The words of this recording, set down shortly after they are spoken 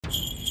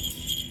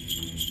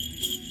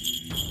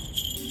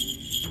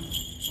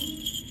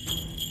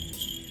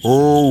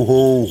Ho,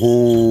 ho,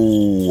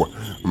 ho!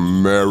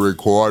 Merry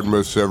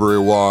Quadmas,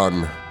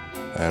 everyone!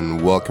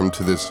 And welcome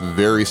to this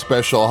very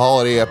special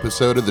holiday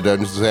episode of the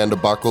Dungeons and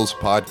Debuckles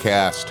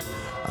podcast.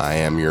 I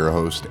am your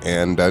host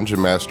and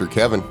Dungeon Master,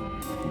 Kevin.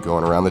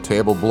 Going around the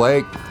table,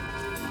 Blake.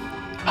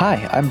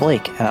 Hi, I'm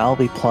Blake, and I'll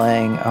be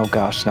playing, now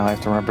I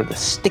have to remember, the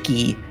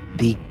Sticky,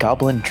 the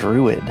Goblin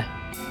Druid.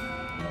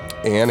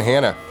 And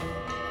Hannah.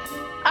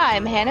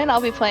 I'm Hannah, and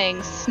I'll be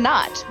playing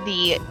Snot,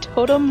 the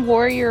Totem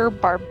Warrior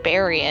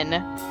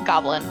Barbarian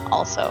Goblin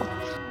also.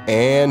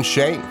 And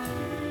Shane.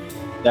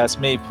 That's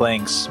me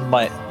playing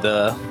Smite,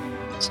 the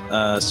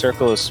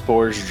Circle of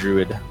Spores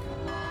Druid.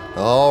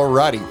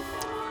 Alrighty.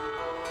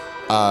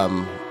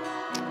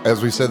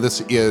 As we said,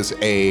 this is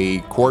a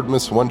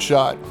Quadmas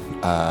one-shot.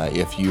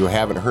 If you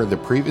haven't heard the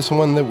previous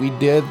one that we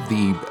did,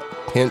 the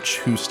Pinch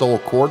Who Stole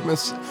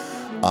Quadmas,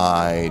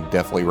 I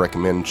definitely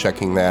recommend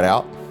checking that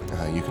out.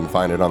 You can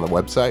find it on the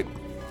website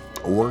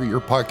or your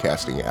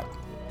podcasting app.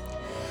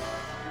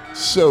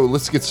 So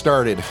let's get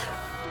started.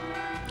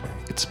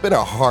 It's been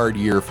a hard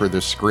year for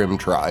the Scrim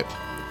tribe.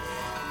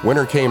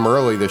 Winter came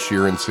early this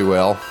year in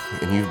Suel,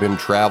 and you've been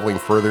traveling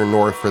further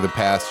north for the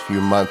past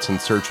few months in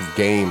search of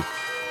game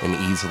and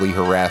easily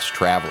harassed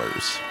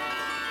travelers.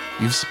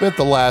 You've spent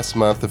the last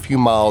month a few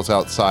miles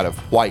outside of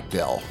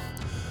Whitedale,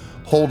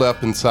 holed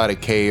up inside a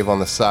cave on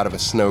the side of a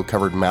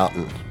snow-covered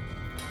mountain.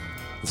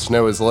 The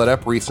snow has let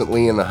up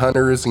recently, and the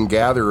hunters and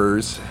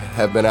gatherers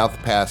have been out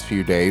the past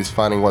few days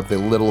finding what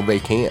little they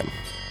can.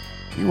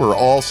 You were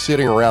all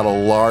sitting around a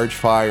large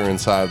fire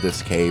inside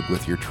this cave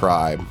with your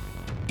tribe,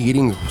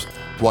 eating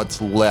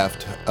what's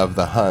left of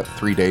the hunt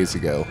 3 days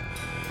ago,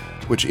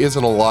 which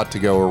isn't a lot to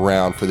go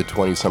around for the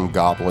 20-some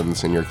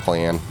goblins in your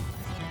clan,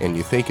 and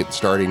you think it's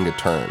starting to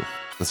turn.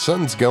 The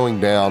sun's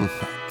going down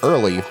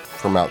early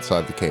from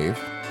outside the cave.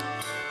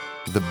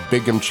 The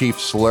Bigham Chief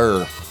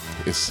Slur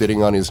is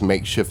sitting on his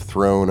makeshift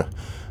throne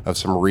of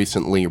some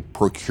recently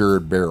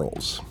procured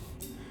barrels.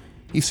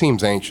 He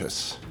seems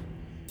anxious,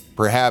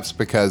 perhaps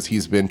because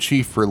he's been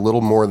chief for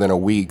little more than a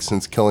week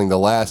since killing the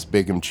last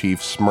Bigham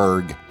Chief,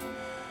 Smurg.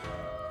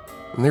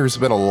 And there's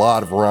been a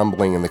lot of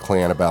rumbling in the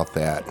clan about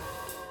that.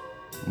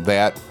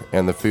 That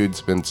and the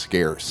food's been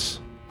scarce.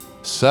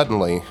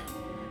 Suddenly,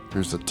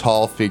 there's a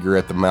tall figure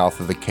at the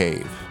mouth of the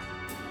cave.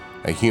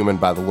 A human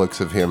by the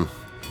looks of him,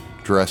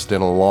 dressed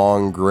in a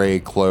long gray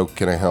cloak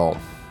and a helm.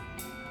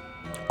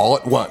 All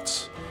at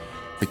once,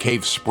 the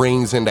cave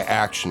springs into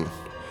action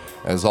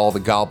as all the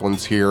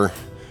goblins here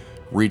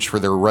reach for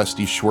their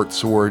rusty short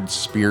swords,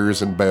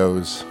 spears, and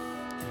bows.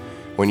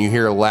 When you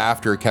hear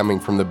laughter coming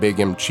from the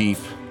Bigham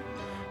Chief,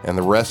 and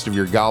the rest of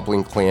your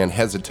goblin clan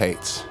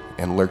hesitates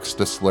and lurks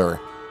to slur.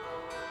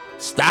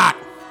 Stop!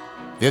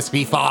 This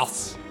be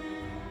false.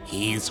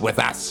 He's with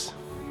us.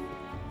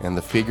 And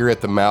the figure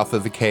at the mouth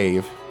of the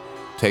cave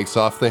takes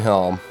off the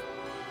helm,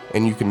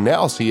 and you can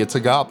now see it's a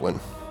goblin.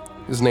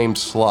 His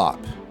name's Slop.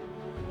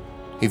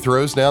 He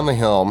throws down the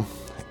helm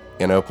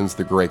and opens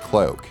the gray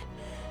cloak,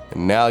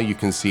 and now you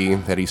can see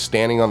that he's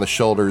standing on the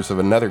shoulders of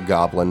another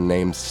goblin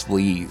named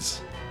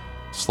Sleaze.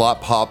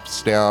 Slop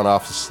hops down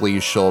off of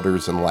Sleaze's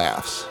shoulders and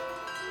laughs,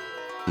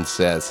 and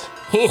says,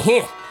 Heh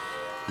heh.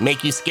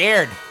 Make you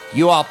scared.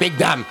 You all big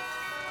dumb.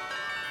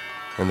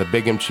 And the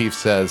Bigham Chief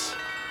says,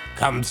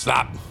 Come,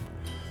 Slop.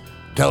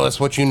 Tell us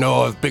what you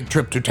know of Big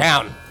Trip to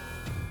Town.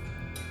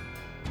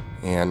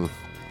 And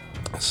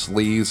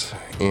Sleaze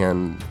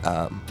and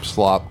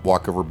Slop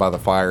walk over by the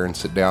fire and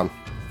sit down.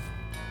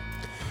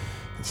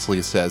 And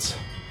Sleaze says,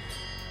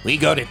 We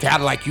go to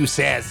town like you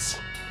says.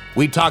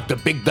 We talk to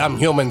big dumb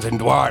humans and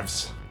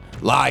dwarves.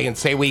 Lie and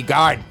say we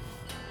guard.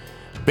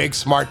 Big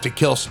smart to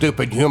kill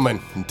stupid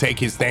human and take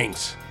his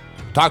things.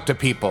 Talk to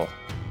people.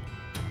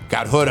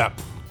 Got hood up.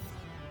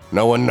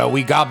 No one know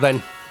we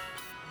goblin.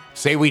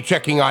 Say we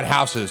checking on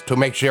houses to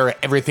make sure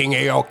everything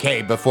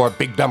a-okay before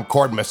big dumb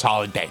Quadmas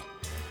holiday.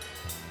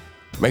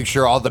 Make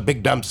sure all the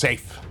big dumb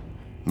safe.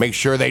 Make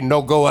sure they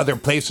no go other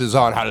places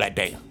on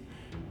holiday.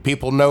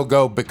 People no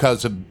go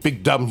because of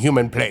big dumb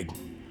human plague.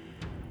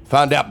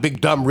 Found out big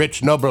dumb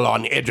rich noble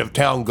on the edge of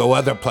town go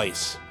other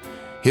place.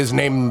 His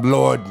name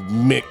Lord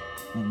Mick.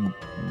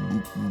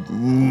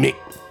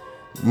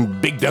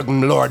 Big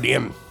dumb Lord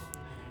him.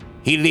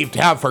 He leave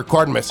town for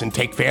Quadmas and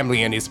take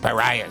family and his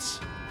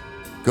pariahs.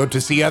 Go to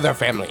see other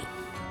family.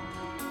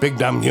 Big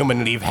dumb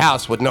human leave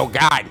house with no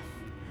guide.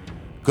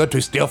 Go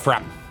to steal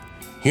from.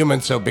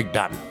 Human so big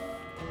dumb.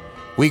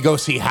 We go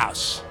see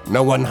house.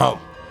 No one home.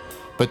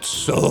 But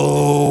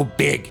so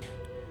big.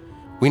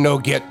 We no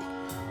get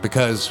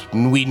because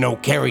we no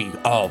carry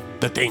all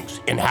the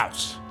things in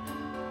house.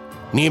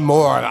 Need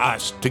more of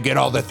us to get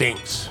all the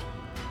things.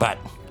 But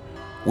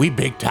we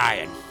big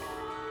tired.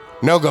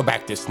 No go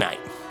back this night.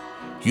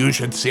 You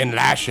should send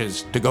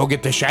lashes to go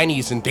get the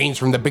shinies and things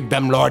from the big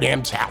dumb Lord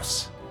M's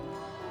house.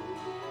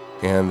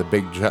 And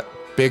the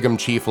Bigham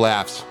Chief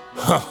laughs.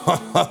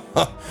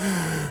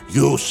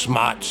 You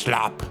smart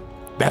Slop.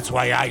 That's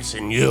why I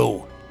send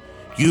you.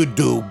 You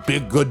do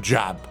big good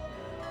job.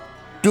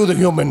 Do the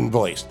human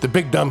voice, the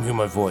big dumb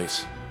human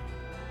voice.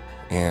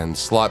 And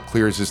Slop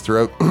clears his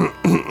throat.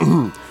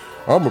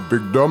 I'm a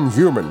big dumb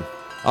human.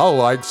 I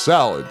like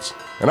salads,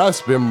 and I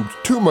spend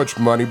too much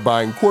money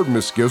buying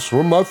Quardmas gifts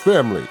for my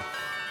family.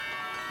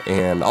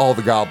 And all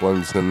the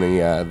goblins in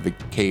the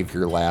cave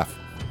here laugh.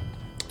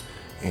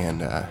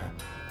 And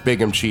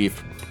Bigum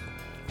Chief,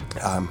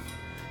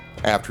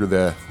 after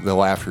the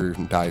laughter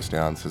dies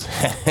down, says,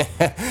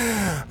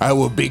 I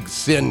will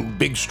send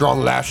big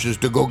strong Lashes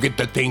to go get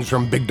the things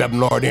from Big Dumb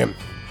Lord M.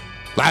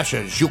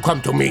 Lashes, you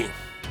come to me.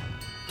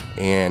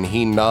 and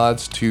he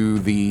nods to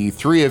the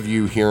three of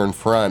you here in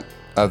front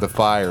of the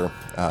fire,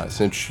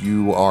 since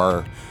you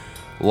are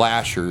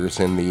lashers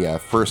and the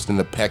first in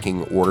the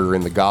pecking order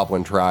in the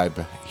goblin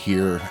tribe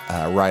here,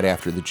 right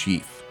after the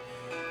chief.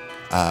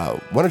 Why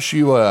don't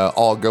you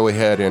all go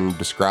ahead and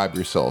describe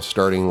yourselves,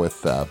 starting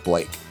with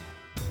Blake.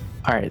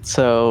 All right,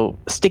 so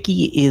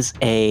Sticky is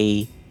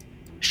a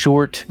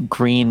short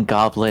green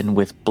goblin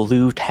with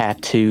blue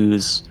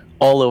tattoos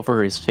all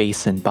over his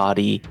face and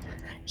body.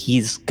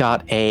 He's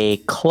got a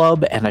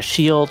club and a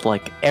shield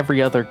like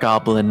every other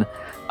goblin,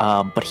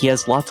 but he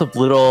has lots of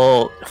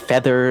little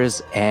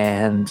feathers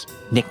and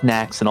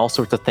knickknacks and all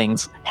sorts of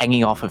things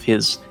hanging off of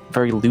his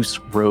very loose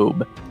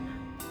robe.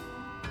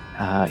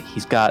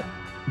 He's got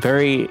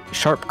very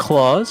sharp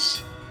claws,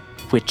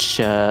 which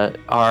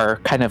are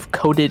kind of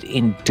coated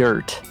in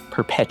dirt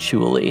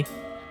perpetually.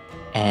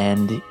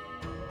 And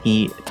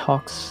he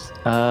talks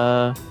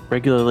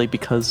regularly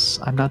because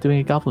I'm not doing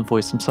a goblin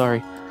voice. I'm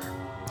sorry.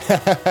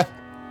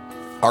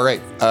 All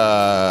right,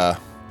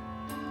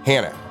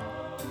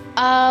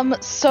 Hannah.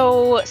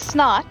 So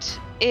Snot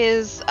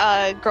is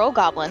a girl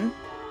goblin,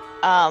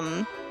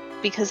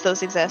 because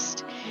those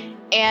exist.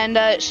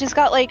 And she's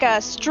got like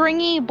a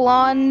stringy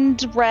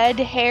blonde red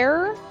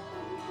hair.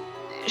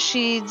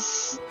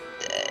 She's,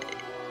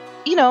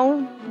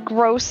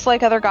 gross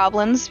like other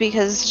goblins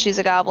because she's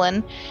a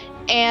goblin.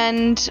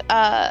 And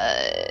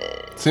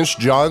Since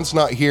John's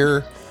not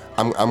here,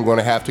 I'm going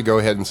to have to go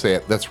ahead and say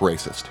it. That's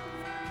racist.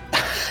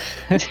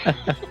 And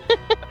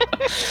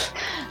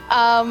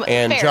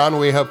fair. John,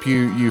 we hope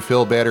you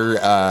feel better.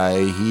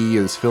 He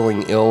is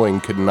feeling ill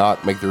and could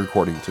not make the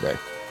recording today.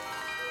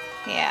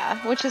 Yeah,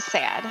 which is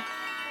sad,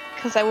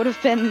 because I would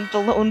have been the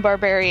lone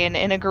barbarian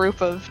in a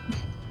group of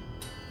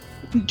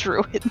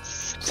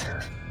druids.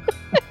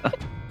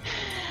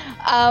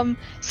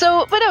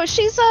 But no,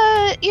 she's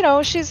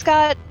she's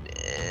got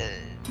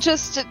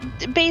just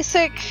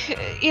basic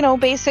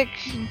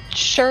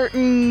shirt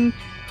and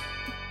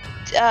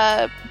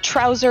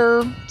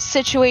trouser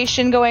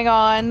situation going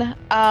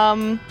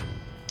on.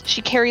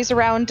 She carries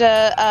around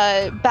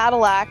a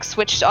battle axe,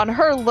 which on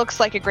her looks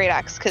like a great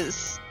axe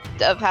because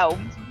of how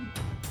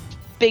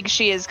big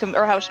she is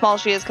or how small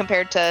she is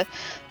compared to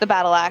the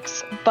battle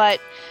axe. But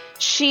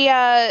she,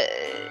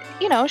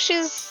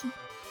 she's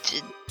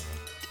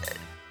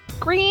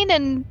green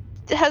and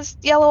has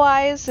yellow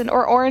eyes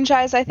or orange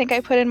eyes. I think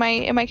I put in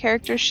my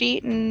character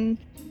sheet, and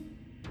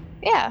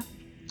yeah,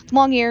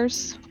 long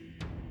ears.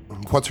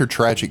 What's her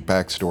tragic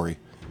backstory?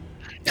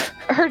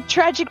 Her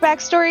tragic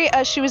backstory,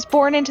 she was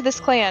born into this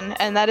clan,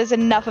 and that is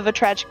enough of a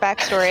tragic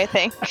backstory, I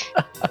think.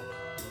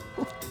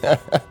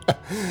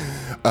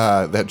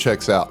 That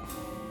checks out.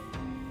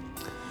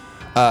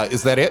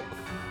 Is that it?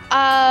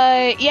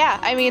 Yeah,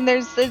 I mean,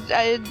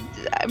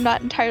 I'm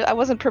not entirely, I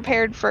wasn't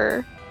prepared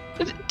for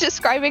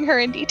describing her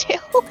in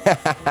detail.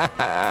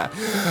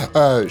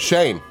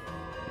 Shane,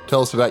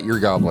 tell us about your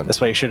goblin.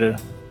 That's why you should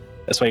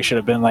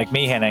have been like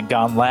me, Hannah, and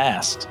gone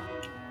last.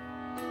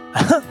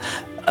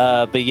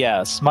 But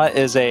yeah, Smut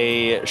is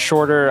a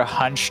shorter,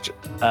 hunched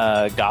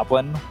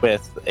goblin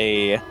with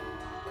a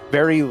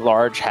very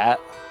large hat,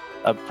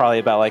 probably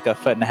about like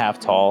 1.5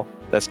 feet tall.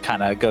 That's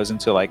kind of goes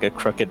into like a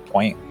crooked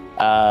point.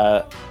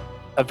 A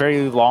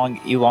very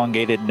long,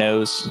 elongated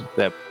nose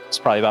that's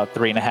probably about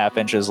 3.5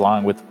 inches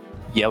long, with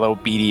yellow,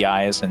 beady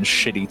eyes and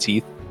shitty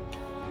teeth.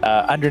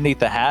 Underneath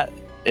the hat,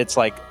 it's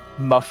like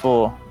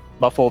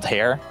muffled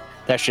hair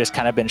that's just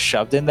kind of been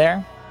shoved in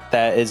there.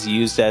 That is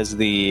used as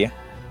the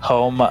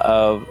home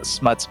of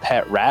Smut's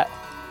pet rat,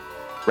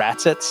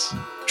 Ratsits,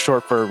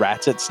 short for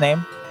Ratsit's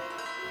name.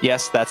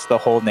 Yes, that's the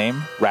whole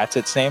name,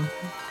 Ratsit's name.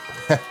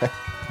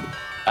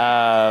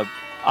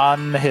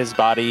 On his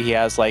body, he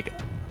has like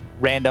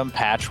random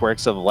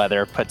patchworks of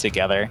leather put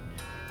together,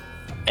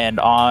 and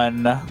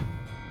on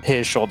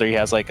his shoulder, he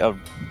has like a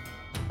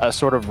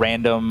sort of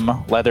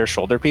random leather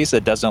shoulder piece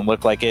that doesn't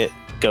look like it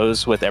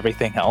goes with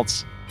everything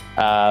else.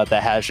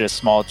 That has just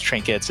small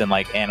trinkets and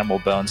like animal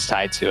bones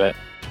tied to it,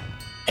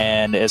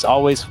 and is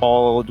always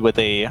followed with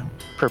a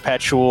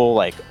perpetual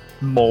like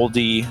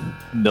moldy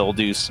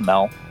mildew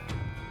smell,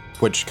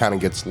 Which kind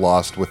of gets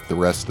lost with the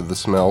rest of the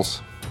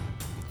smells.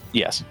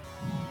 Yes.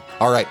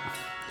 All right.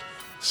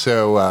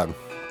 So,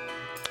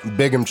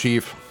 Bigum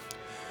Chief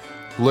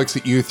looks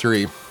at you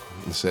three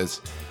and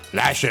says,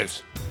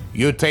 Lashes,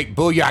 you take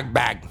Booyak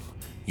bag.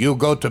 You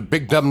go to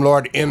Big Dumb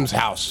Lord M's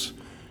house.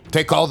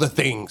 Take all the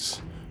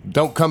things.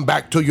 Don't come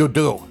back till you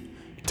do.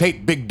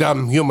 Take Big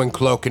Dumb human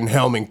cloak and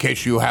helm in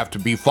case you have to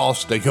be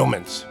false to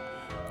humans.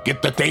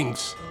 Get the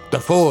things, the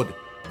food,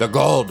 the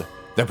gold,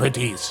 the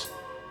pretties.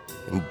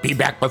 and be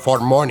back before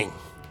morning.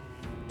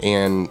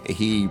 And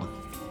he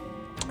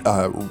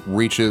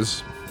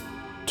reaches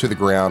to the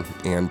ground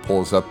and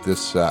pulls up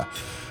this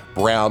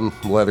brown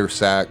leather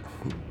sack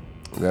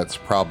that's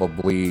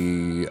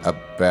probably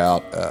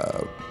about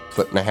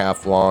 1.5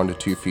 feet long to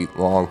 2 feet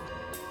long.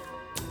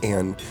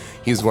 And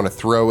he's going to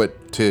throw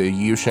it to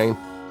you, Shane.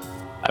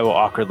 I will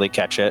awkwardly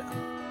catch it.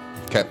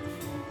 Okay.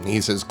 And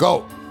he says,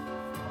 go.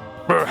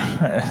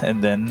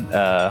 And then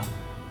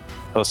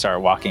he'll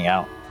start walking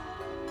out.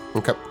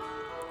 Okay.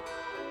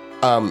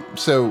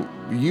 So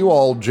you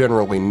all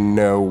generally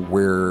know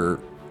where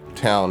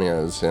town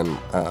is, and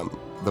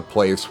the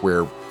place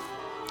where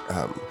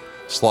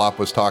Slop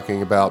was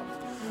talking about.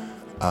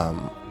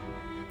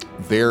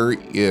 There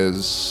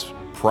is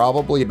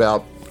probably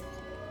about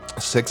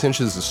 6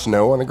 inches of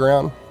snow on the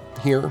ground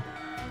here,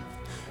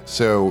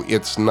 so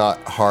it's not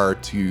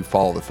hard to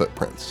follow the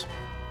footprints.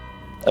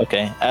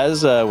 Okay,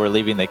 as we're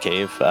leaving the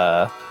cave,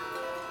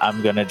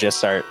 I'm gonna just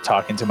start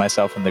talking to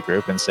myself in the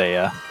group and say,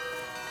 I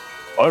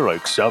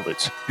like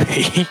salads.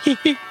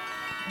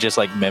 Just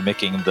like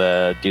mimicking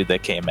the dude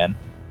that came in.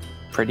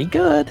 Pretty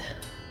good.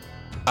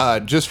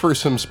 Just for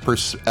some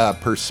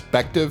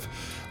perspective,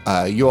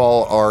 you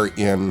all are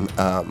in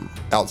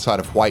outside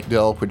of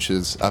Whitedale, which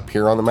is up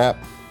here on the map,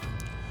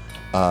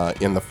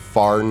 in the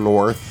far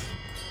north,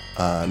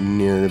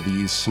 near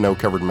these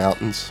snow-covered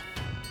mountains.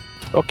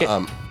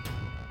 Okay.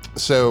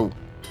 So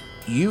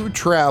you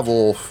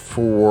travel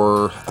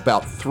for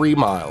about 3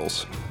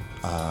 miles.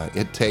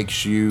 It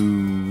takes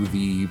you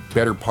the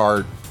better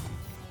part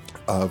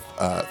of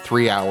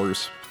 3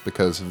 hours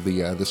because of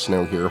the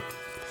snow here.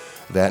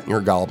 That and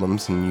your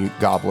goblins,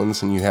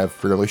 and you have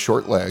fairly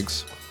short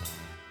legs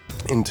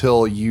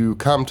until you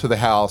come to the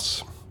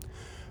house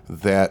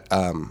that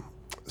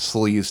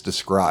Sleaze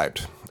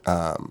described.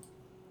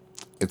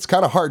 It's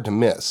kind of hard to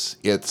miss.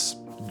 It's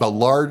the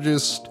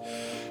largest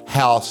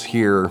house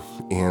here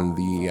in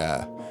the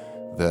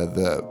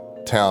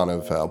town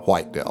of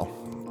Whitedale.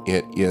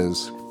 It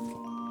is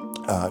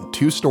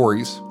 2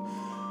 stories.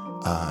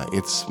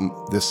 It's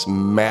this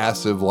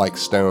massive, like,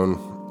 stone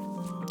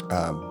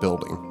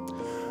building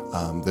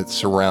that's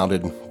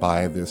surrounded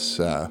by this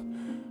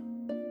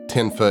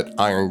 10-foot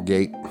iron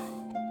gate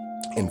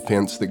and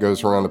fence that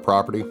goes around the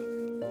property.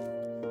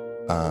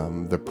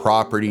 The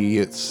property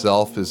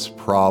itself is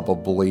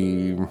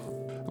probably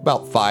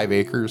about 5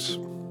 acres.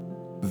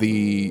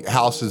 The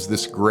house is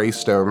this gray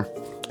stone,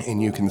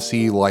 and you can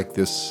see like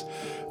this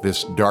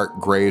dark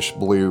grayish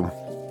blue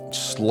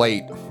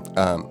slate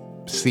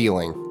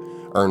ceiling,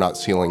 or not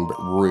ceiling, but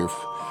roof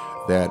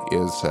that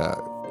is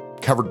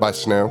covered by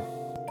snow.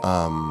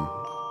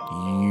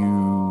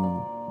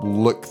 You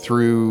look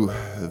through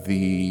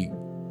the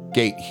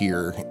gate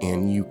here,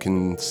 and you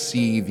can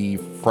see the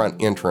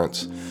front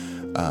entrance.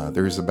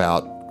 There's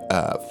about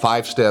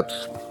 5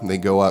 steps. They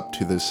go up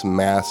to this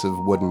massive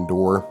wooden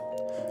door,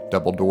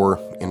 double door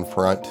in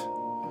front.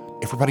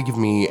 Everybody give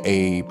me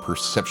a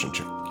perception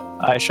check.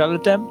 I shall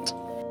attempt.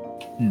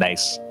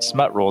 Nice.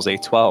 Smut rolls a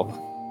 12.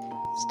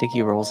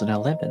 Sticky rolls an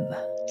 11.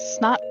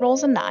 Snot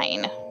rolls a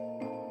 9.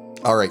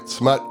 All right,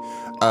 Smut,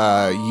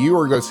 you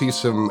are going to see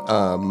some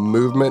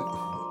movement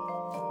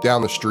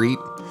down the street.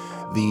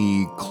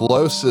 The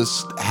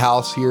closest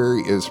house here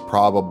is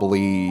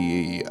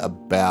probably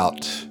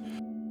about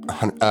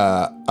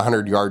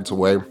 100 yards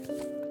away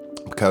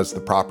because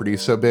the property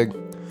is so big.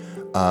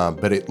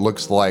 But it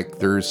looks like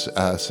there's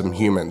some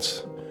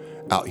humans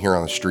out here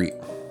on the street.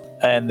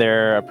 And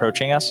they're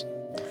approaching us?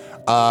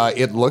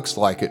 It looks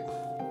like it.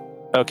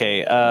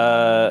 Okay.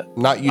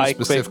 Not you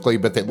specifically,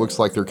 but it looks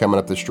like they're coming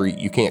up the street.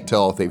 You can't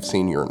tell if they've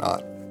seen you or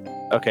not.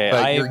 Okay,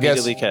 But I your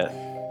immediately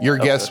Your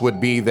guess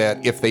would be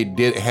that if they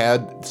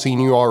had seen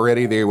you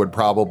already, they would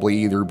probably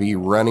either be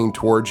running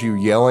towards you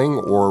yelling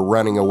or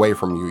running away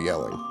from you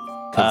yelling.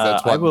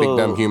 Because that's what big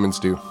dumb humans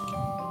do.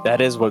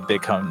 That is what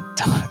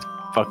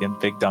fucking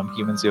big dumb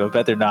humans do. I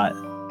bet they're not.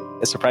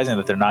 It's surprising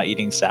that they're not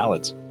eating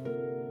salads.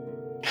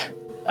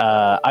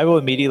 I will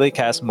immediately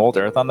cast Mold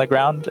Earth on the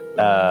ground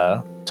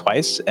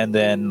twice, and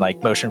then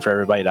like motion for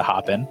everybody to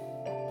hop in.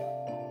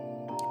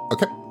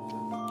 Okay.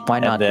 Why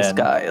not then-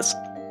 disguise?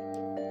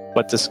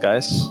 What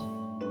disguise?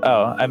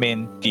 Oh, I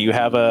mean, do you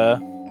have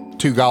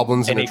 2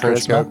 goblins in any a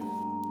trench charisma?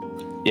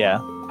 coat.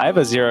 Yeah, I have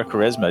a 0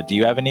 charisma. Do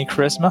you have any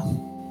charisma?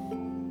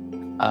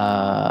 I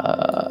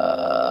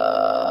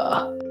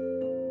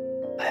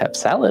have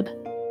salad.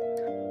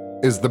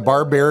 Is the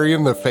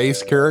barbarian the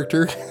face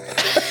character?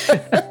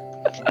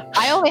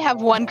 I only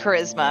have 1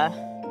 charisma.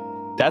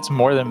 That's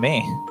more than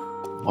me.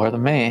 More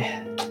than me.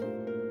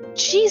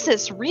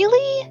 Jesus,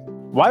 really?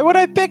 Why would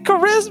I pick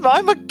charisma?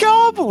 I'm a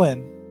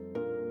goblin.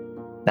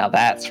 Now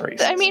that's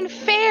racist. I mean,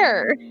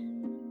 fair.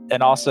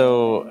 And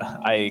also,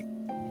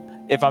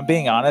 if I'm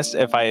being honest,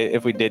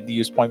 if we did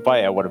use point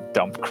buy, I would have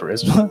dumped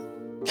charisma.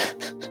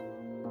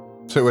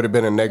 So it would have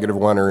been a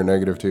 -1 or a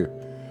 -2.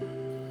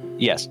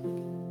 Yes,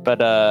 but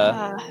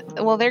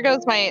Well, there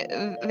goes my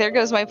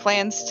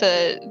plans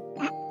to.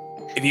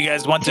 if you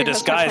guys want to Here goes my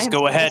disguise, plans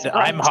go to ahead.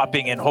 disrupt. I'm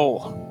hopping in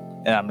hole,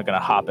 and I'm gonna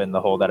hop in the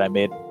hole that I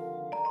made.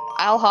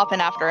 I'll hop in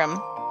after him.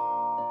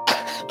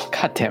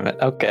 God damn it.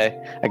 Okay.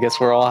 I guess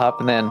we're all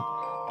hopping in.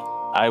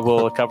 I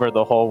will cover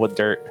the hole with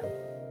dirt.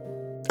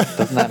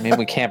 Doesn't that mean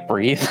we can't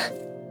breathe?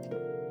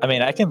 I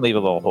mean, I can leave a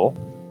little hole.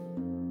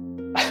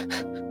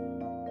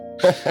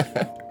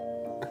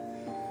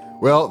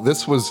 Well,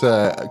 this was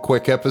a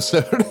quick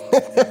episode.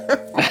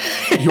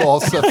 You all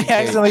We suffocate.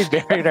 accidentally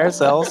buried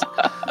ourselves.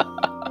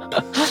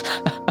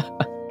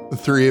 The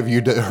three of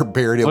you are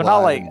buried We're alive not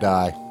like- and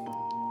die.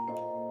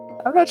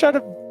 I'm not trying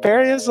to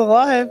bury us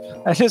alive.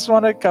 I just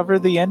want to cover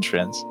the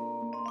entrance.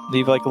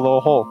 Leave like a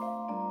little hole.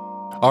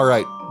 All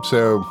right,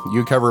 so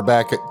you cover it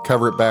back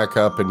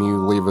up, and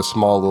you leave a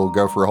small little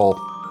gopher hole.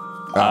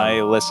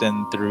 I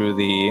listen through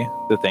the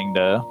thing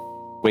to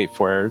wait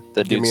for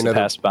the Give me dudes to another-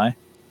 pass by.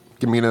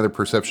 Give me another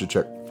perception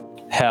check.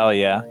 Hell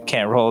yeah.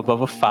 Can't roll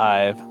above a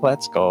 5.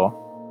 Let's go.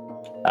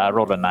 I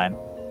rolled a 9.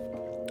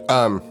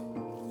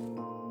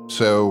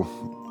 So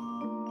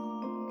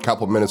a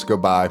couple minutes go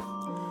by,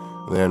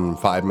 then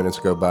 5 minutes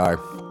go by,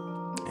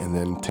 and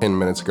then 10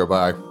 minutes go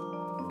by.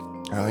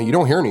 You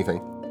don't hear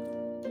anything.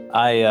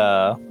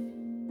 I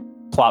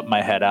plop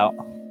my head out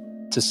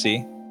to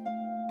see.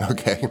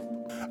 Okay.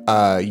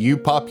 You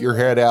pop your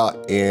head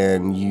out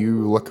and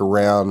you look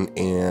around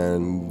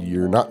and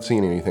you're not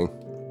seeing anything.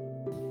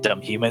 Dumb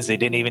humans, they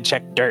didn't even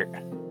check dirt.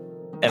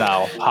 And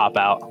I'll hop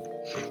out.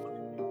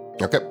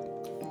 Okay.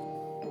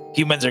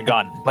 Humans are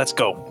gone. Let's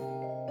go.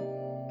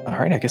 All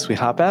right, I guess we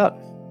hop out.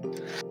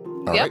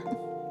 All Yep. right.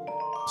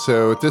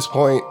 So at this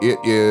point, it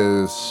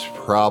is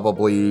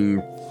probably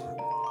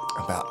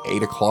about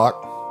 8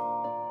 o'clock.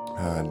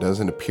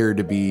 Doesn't appear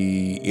to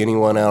be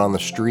anyone out on the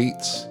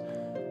streets.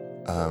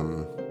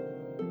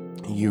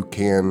 You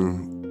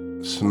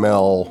can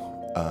smell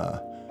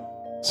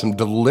some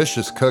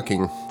delicious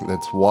cooking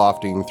that's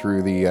wafting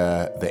through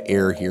the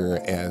air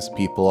here as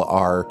people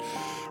are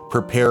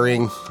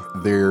preparing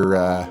their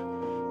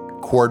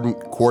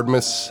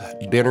Quardmas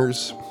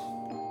dinners.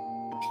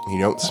 You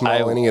don't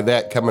smell any of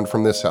that coming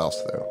from this house,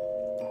 though.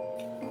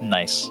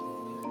 Nice.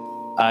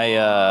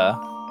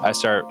 I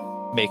start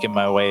making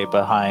my way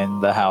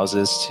behind the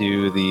houses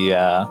to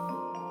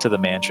the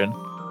mansion.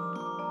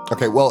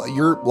 Okay, well,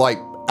 you're like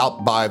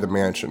out by the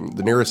mansion.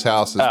 The nearest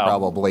house is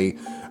probably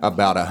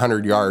about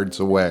 100 yards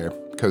away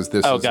because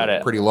this is got a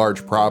it. pretty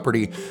large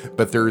property.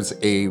 But there's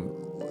a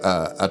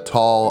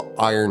tall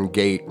iron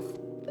gate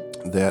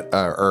that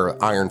or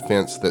iron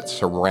fence that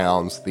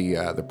surrounds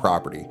the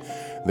property.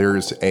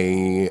 There's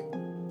a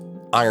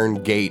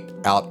iron gate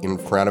out in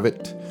front of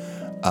it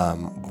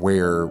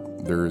where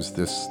there's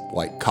this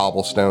like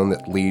cobblestone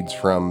that leads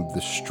from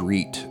the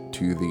street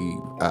to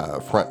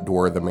the front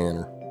door of the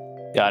manor.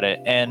 Got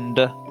it. And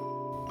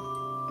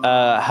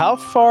how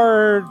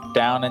far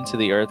down into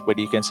the earth would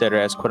you consider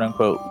as quote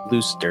unquote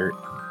loose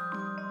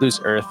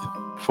earth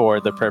for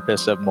the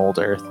purpose of mold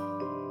earth?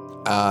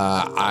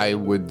 I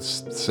would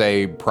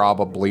say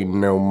probably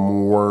no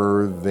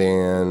more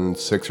than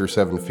 6 or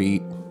 7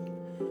 feet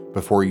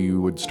before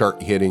you would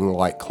start hitting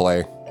like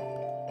clay.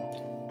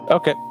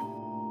 Okay.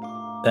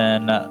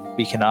 Then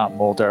we cannot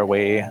mold our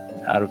way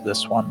out of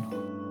this one.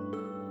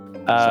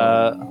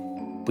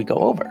 We go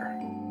over.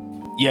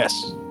 Yes.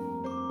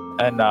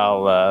 And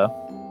I'll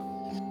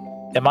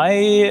am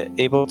I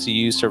able to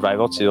use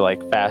survival to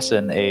like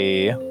fasten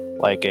a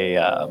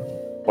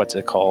what's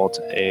it called?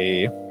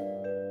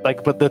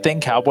 But the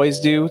thing cowboys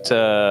do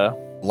to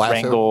Lasso?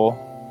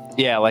 wrangle,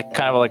 yeah, like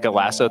kind of like a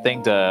lasso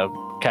thing to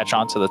catch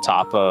onto the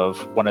top of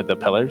one of the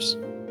pillars.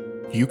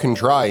 You can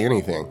try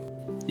anything.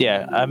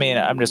 Yeah, I mean,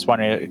 I'm just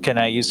wondering, can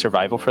I use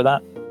survival for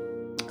that?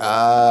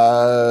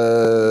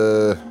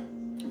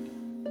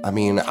 I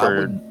mean, I For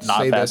would not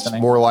say that's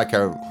fastening? more like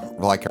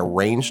a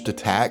ranged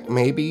attack,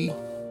 maybe.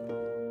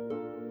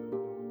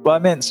 Well, I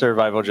meant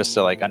survival just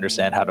to like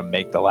understand how to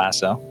make the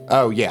lasso.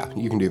 Oh yeah,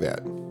 you can do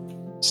that.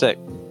 Sick.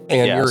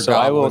 And yeah, you're a so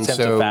I will goblin,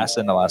 attempt so to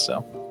fasten the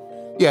lasso.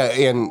 yeah,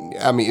 and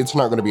I mean it's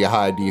not going to be a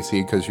high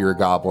DC because you're a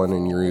goblin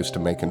and you're used to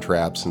making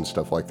traps and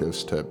stuff like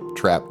this to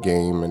trap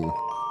game and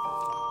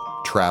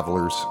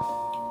travelers.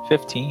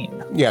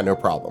 15. Yeah, no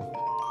problem.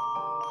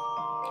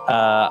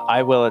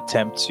 I will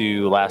attempt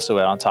to lasso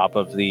it on top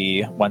of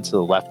the one to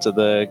the left of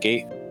the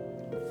gate.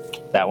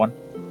 That one.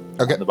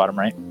 Okay. On the bottom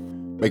right.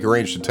 Make a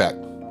ranged attack.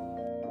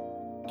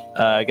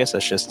 I guess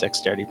that's just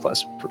dexterity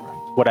plus.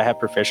 Would I have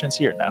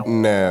proficiency or no?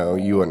 No,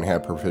 you wouldn't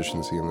have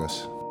proficiency in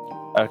this.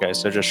 Okay,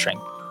 so just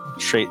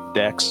straight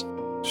dex.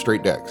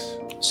 Straight dex.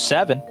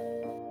 7.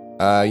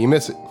 You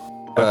miss it.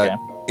 But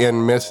Okay.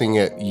 in missing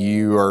it,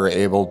 you are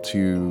able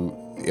to.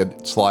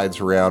 It slides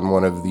around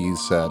one of these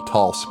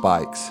tall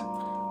spikes.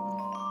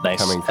 Nice.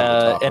 coming from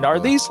the top And of are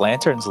the- these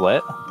lanterns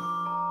lit?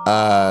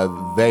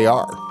 They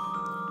are.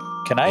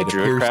 Can I It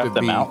appears druidcraft to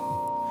them be-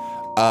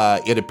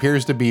 out? It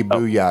appears to be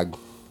Booyag.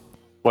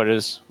 What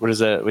is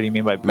that? What do you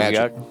mean by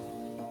Magic. booyah?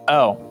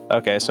 Oh,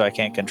 okay. So I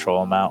can't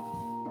control them out.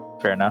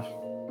 Fair enough.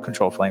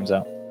 Control flames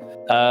out.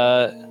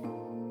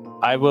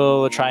 I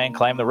will try and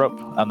climb the rope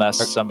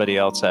unless somebody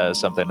else has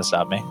something to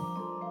stop me.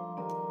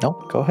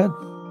 No, go ahead.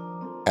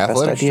 Best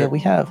Athletics idea check. we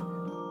have.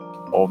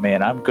 Oh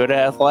man, I'm good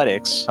at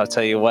athletics. I'll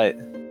tell you what.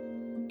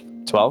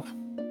 12?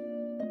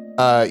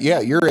 Yeah,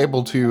 you're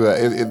able to.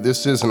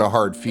 This isn't a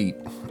hard feat,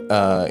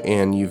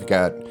 and you've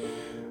got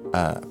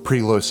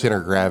pretty low center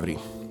of gravity,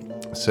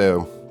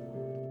 so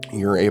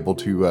you're able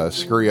to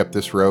scurry up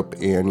this rope,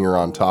 and you're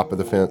on top of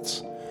the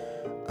fence,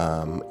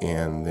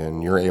 and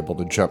then you're able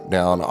to jump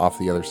down off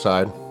the other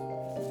side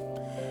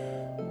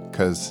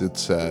because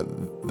it's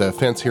the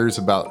fence here is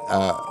about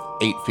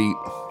 8 feet,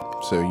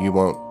 so you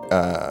won't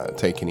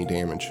take any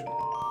damage.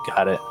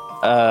 Got it.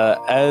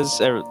 As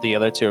the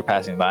other two are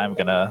passing by, I'm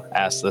gonna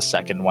ask the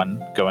second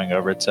one going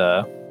over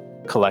to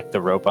collect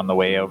the rope on the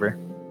way over.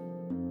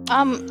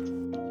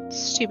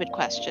 Stupid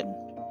question,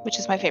 which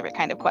is my favorite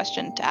kind of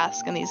question to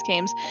ask in these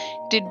games.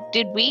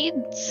 Did we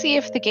see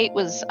if the gate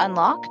was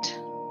unlocked?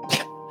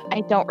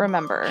 I don't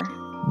remember.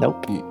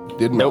 Nope. You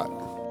did not.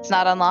 It's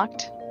not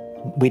unlocked.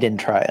 We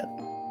didn't try it.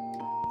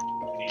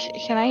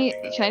 Can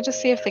I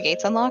just see if the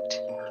gate's unlocked?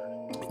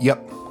 Yep.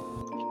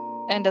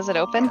 And does it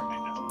open?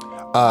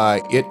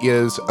 It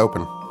is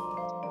open.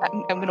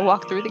 I'm gonna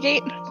walk through the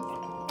gate.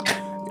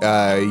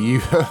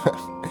 You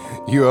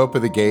you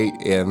open the gate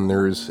and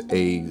there's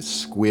a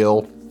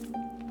squeal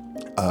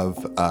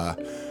of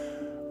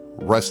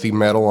rusty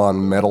metal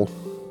on metal,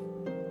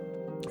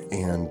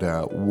 and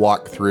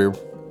walk through.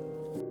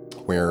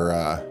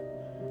 Where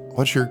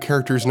what's your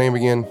character's name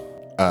again?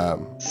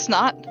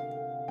 Snot?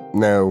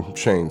 No,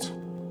 Shane's.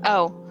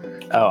 Oh.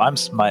 Oh, I'm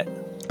Smut.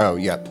 Oh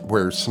yeah,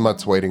 where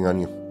Smut's waiting on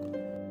you.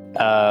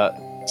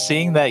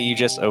 Seeing that you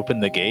just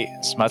opened the gate,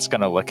 Smut's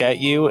gonna look at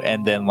you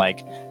and then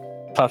like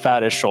puff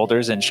out his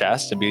shoulders and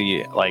chest and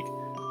be like,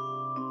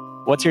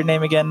 "What's your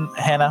name again,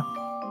 Hannah?"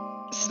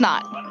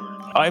 Snot.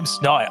 I'm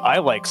Snot. I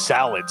like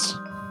salads.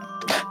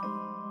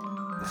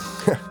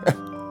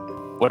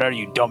 What are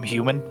you, dumb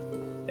human?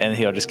 And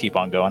he'll just keep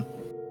on going.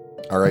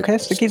 All right. Okay,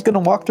 Sticky's gonna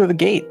walk through the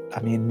gate. I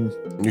mean,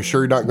 You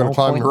sure you're not going to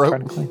climb the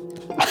rope?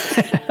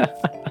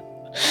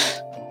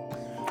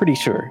 Pretty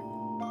sure.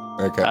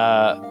 Okay.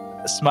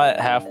 Smut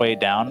halfway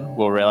down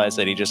will realize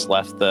that he just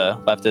left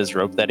his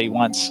rope that he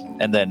wants,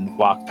 and then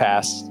walk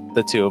past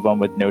the two of them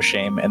with no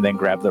shame, and then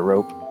grab the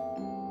rope,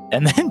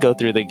 and then go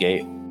through the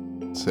gate.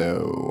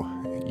 So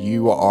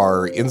you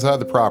are inside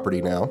the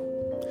property now.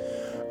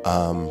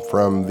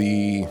 From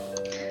the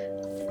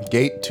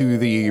gate to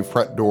the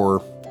front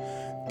door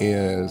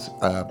is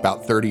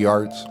about 30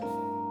 yards.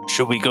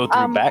 Should we go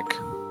through back?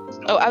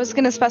 Oh, I was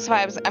gonna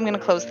specify. I'm gonna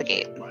close the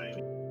gate.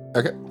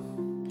 Okay.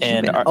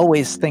 And Humans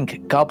always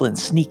think goblin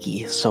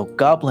sneaky, so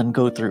goblin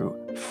go through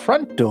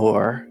front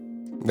door.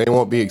 They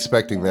won't be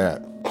expecting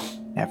that.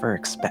 Never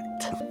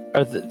expect.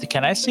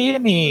 can I see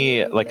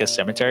any like a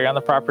cemetery on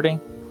the property?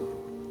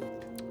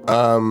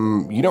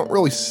 You don't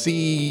really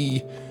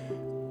see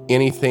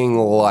anything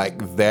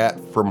like that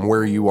from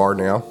where you are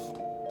now.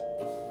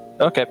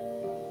 Okay.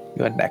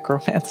 You a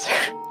necromancer?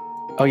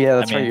 Oh yeah,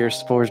 that's I mean- right. You're a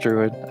spores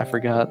druid. I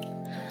forgot.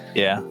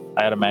 Yeah,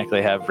 I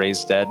automatically have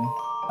raised dead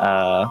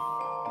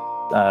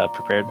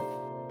prepared.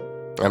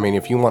 I mean,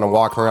 if you want to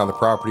walk around the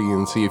property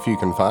and see if you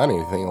can find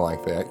anything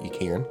like that, you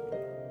can.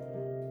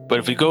 But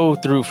if we go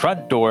through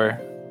front door,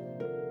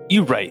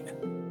 you right.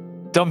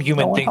 Dumb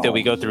human No, think that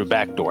we go through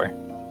back door.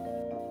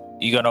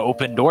 You gonna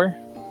open door?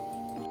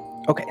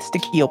 Okay,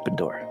 Sticky open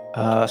door. What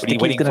are you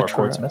Sticky's waiting gonna for, try-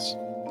 Portsmouth?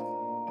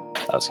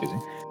 Oh, excuse me.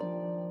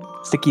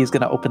 Sticky is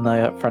gonna open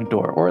the front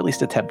door, or at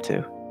least attempt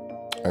to.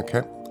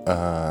 Okay.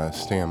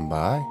 Stand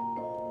by.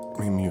 Let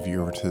me move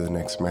you over to the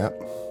next map.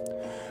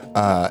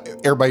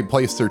 Everybody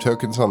place their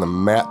tokens on the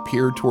map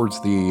here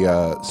towards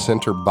the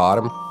center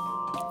bottom.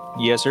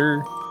 Yes,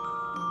 sir.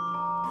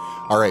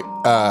 All right.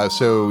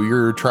 So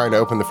you're trying to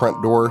open the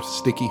front door,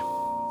 Sticky.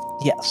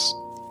 Yes.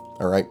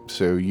 All right.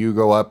 So you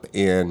go up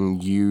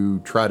and you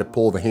try to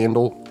pull the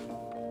handle,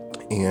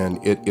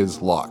 and it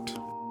is locked.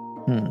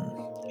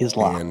 Is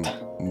locked. And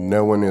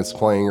no one is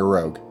playing a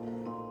rogue.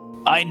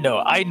 I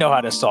know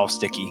how to solve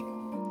Sticky.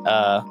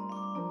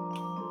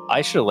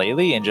 I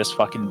shillelagh and just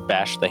fucking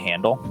bash the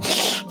handle.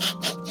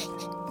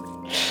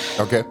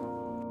 Okay.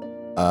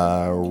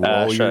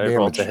 Roll Should your I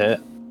roll damage. to hit?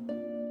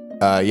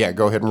 Yeah,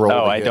 go ahead and roll.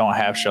 Oh, to I hit. don't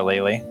have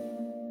shillelagh.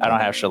 I don't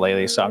have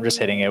shillelagh, so I'm just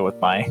hitting it with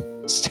my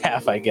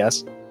staff, I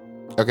guess.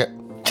 Okay.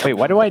 Wait,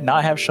 why do I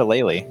not have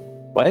shillelagh?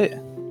 What?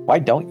 Why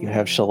don't you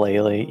have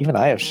shillelagh? Even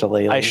I have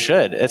shillelagh. I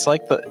should. It's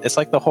like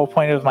the whole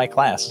point of my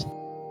class.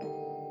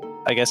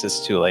 I guess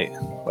it's too late.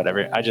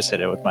 Whatever. I just hit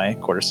it with my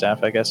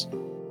quarterstaff, I guess.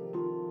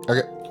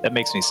 Okay. That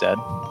makes me sad.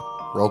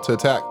 Roll to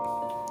attack.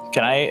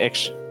 Can I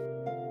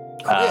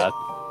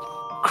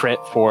crit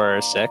for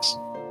 6?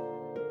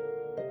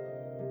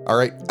 All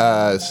right.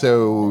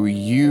 So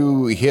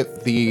you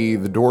hit the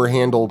door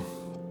handle.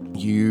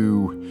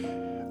 You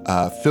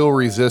feel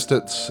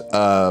resistance,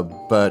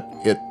 but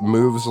it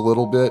moves a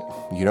little bit.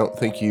 You don't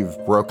think you've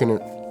broken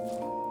it.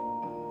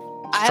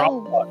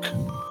 Strong luck.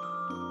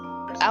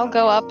 I'll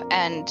go up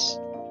and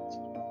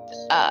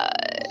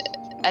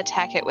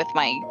attack it with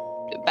my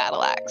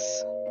battle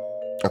axe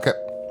Okay.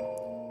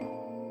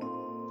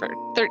 for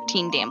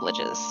 13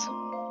 damages.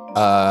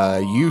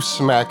 You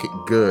smack it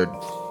good,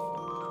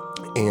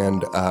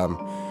 and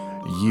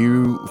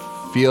you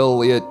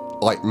feel it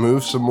like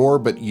move some more,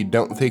 but you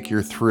don't think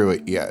you're through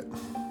it yet.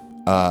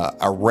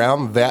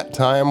 Around that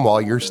time,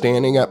 while you're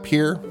standing up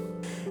here,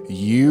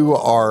 you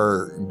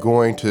are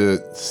going to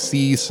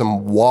see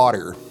some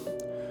water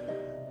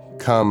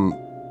come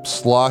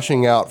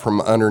sloshing out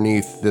from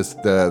underneath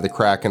the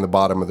crack in the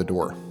bottom of the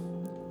door.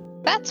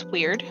 That's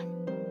weird.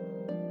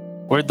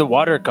 Where'd the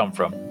water come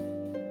from?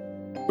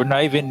 We're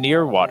not even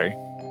near water.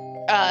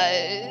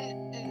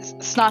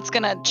 Snot's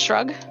gonna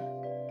shrug.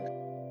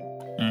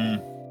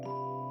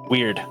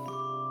 Weird.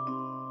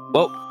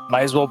 Well,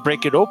 might as well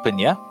break it open,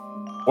 yeah?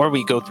 Or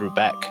we go through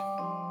back.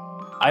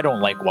 I don't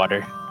like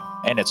water,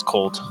 and it's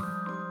cold.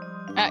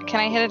 Can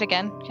I hit it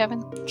again,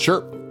 Kevin?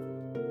 Sure.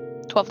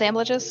 12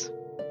 damages?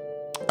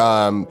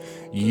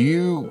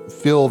 You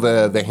feel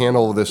the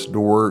handle of this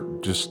door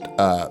just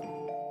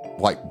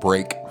like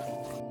break.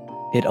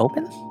 It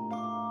opens?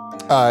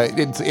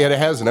 It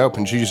hasn't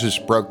opened. You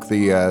just broke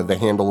the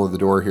handle of the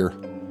door here.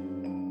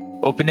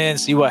 Open it and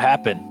see what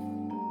happened.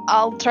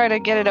 I'll try to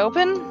get it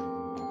open.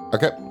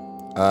 Okay.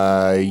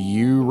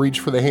 You reach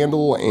for the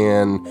handle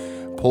and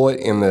pull it,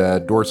 and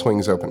the door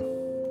swings open.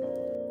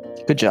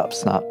 Good job,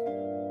 Snot.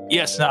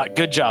 Yes, not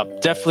good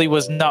job. Definitely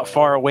was not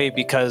far away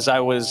because I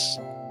was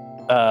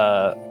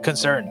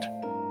concerned.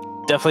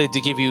 Definitely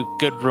to give you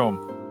good room.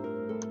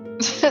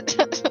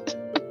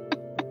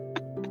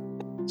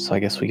 So I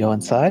guess we go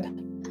inside?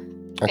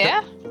 Okay.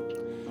 Yeah?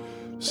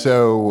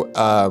 So,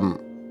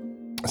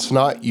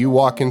 Snot, you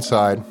walk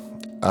inside.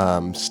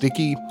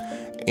 Sticky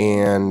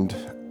and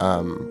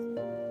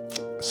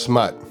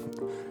Smut,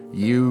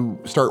 you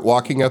start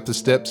walking up the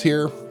steps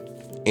here,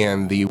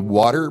 and the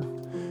water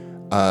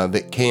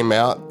that came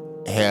out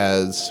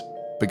has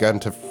begun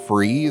to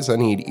freeze. I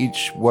need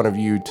each one of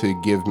you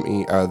to give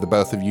me, the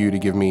both of you to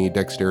give me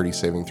dexterity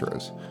saving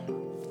throws.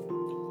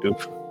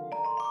 Oof.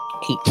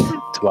 8.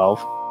 12.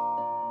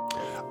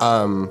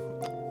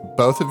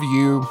 Both of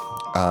you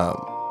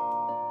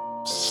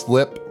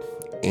slip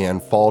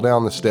and fall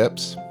down the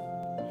steps.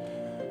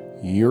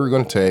 You're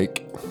going to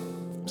take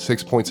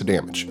 6 points of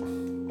damage.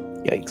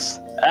 Yikes.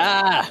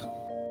 Ah!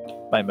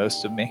 By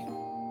most of me.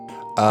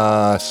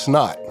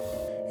 Snot,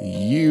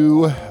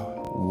 you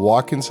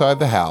walk inside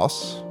the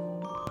house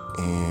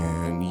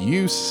and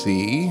you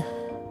see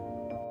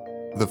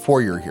the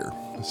foyer here.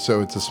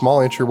 So it's a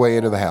small entryway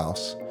into the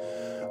house.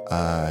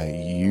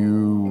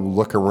 You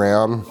look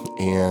around,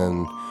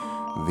 and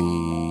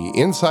the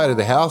inside of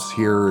the house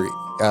here,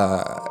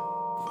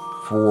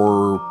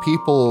 for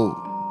people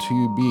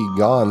to be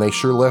gone, they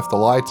sure left the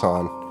lights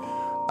on,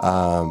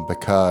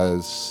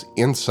 because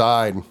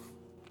inside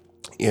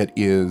it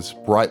is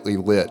brightly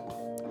lit.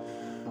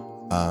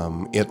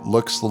 It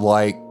looks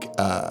like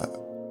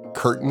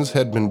curtains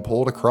had been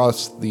pulled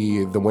across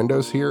the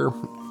windows here,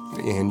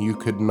 and you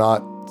could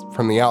not,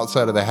 from the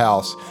outside of the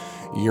house,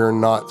 you're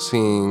not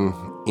seeing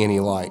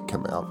any light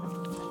come out.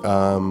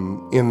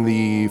 In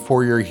the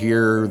foyer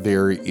here,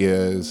 there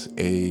is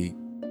a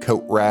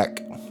coat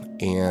rack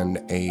and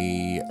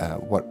a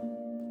what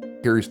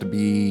appears to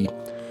be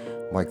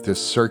like this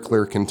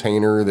circular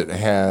container that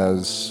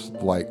has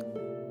like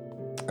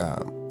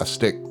a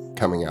stick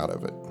coming out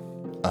of it.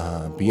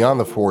 Beyond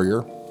the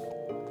foyer,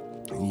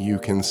 you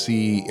can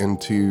see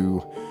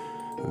into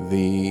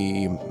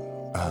the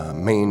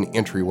main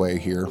entryway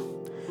here.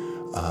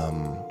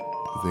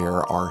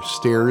 There are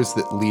stairs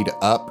that lead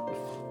up.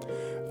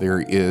 There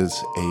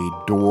is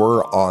a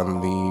door on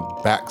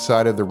the back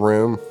side of the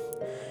room,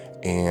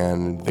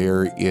 and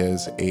there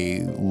is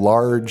a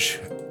large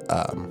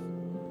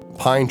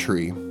pine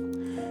tree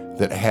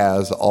that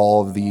has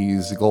all of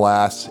these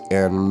glass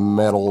and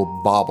metal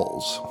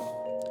baubles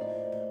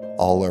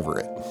all over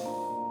it.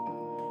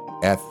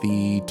 At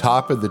the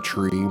top of the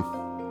tree,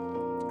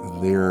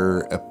 there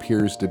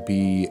appears to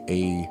be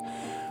a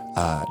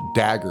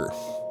dagger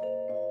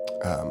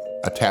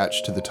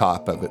attached to the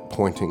top of it,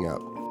 pointing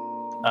up.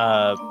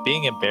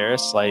 Being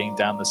embarrassed, sliding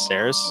down the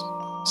stairs,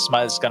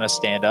 Smut is going to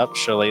stand up,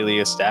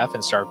 shillelagh staff,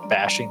 and start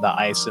bashing the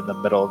ice in the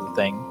middle of the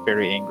thing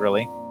very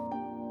angrily.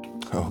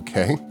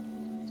 Okay.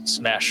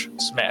 Smash,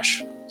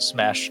 smash,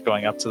 smash,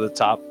 going up to the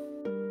top.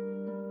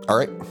 All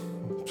right.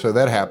 So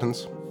that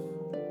happens.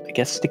 I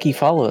guess Sticky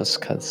follows,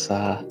 because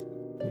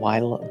why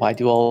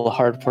do all the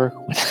hard work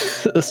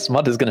when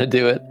Smut is going to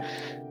do it?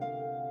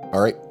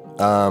 All right.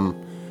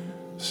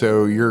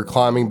 So you're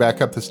climbing back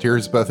up the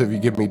stairs. Both of you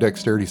give me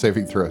dexterity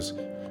saving throws.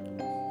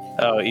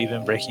 Oh,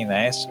 even breaking the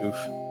ice? Oof.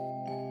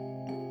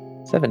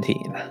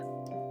 17.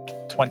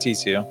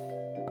 22.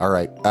 All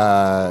right.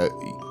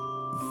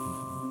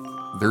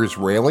 There's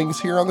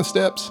railings here on the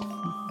steps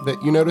that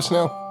you notice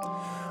now.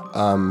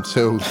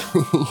 So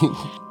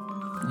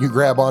you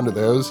grab onto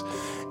those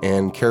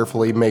and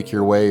carefully make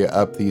your way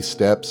up these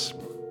steps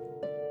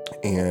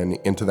and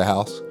into the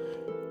house.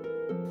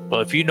 Well,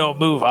 if you don't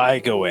move, I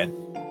go in.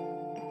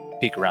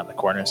 Peek around the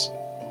corners.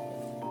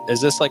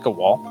 Is this like a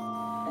wall?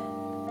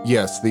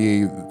 Yes,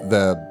 the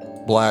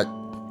black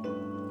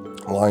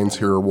lines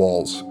here are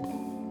walls.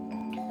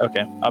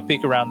 Okay, I'll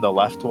peek around the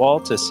left wall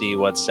to see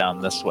what's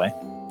down this way.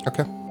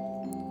 Okay.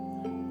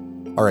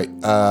 All right.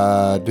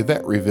 Did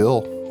that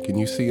reveal? Can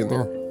you see in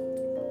there?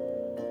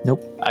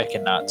 Nope. I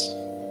cannot.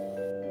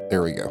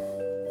 There we go.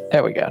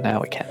 There we go.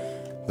 Now we can.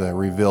 The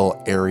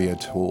reveal area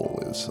tool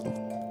is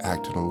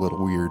acting a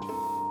little weird.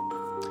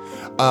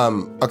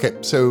 Okay,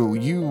 so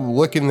you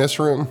look in this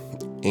room,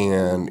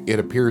 and it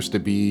appears to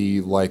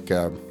be like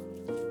a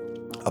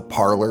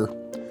parlor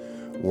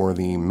or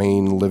the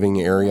main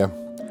living area.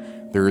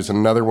 There's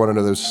another one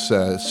of those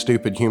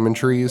stupid human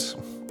trees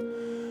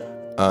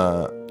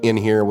in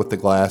here with the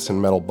glass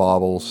and metal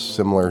baubles,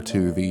 similar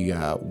to the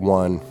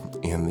one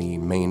in the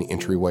main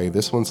entryway.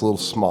 This one's a little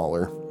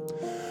smaller.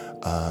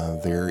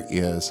 There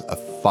is a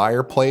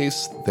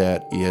fireplace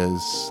that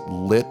is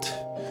lit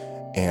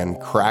and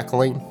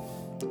crackling.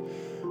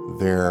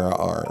 There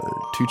are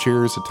 2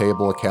 chairs, a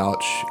table, a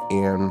couch,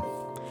 and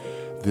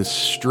this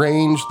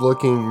strange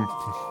looking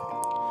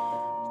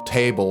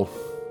table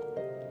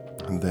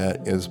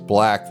that is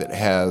black that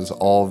has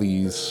all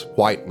these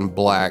white and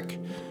black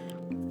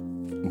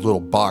little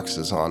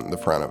boxes on the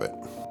front of it.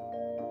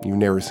 You've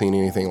never seen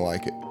anything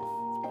like it.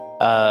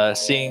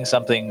 Seeing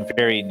something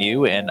very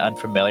new and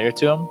unfamiliar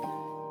to him,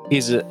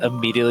 he's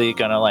immediately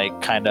gonna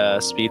like kind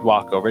of speed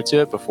walk over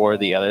to it before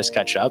the others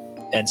catch up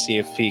and see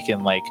if he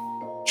can like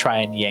try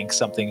and yank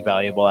something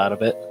valuable out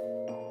of it.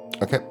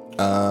 Okay.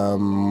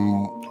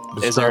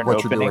 Is there Describe an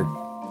what you're opening?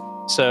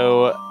 doing.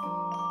 So,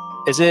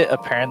 is it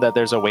apparent that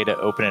there's a way to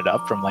open it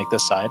up from like the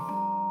side?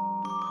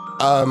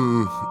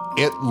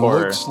 It Or-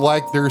 looks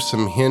like there's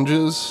some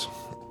hinges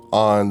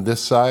on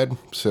this side,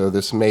 so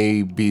this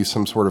may be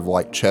some sort of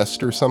like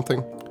chest or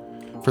something.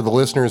 For the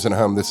listeners at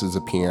home, this is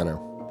a piano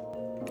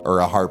or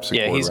a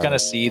harpsichord. Yeah, he's rather. gonna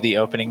see the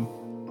opening.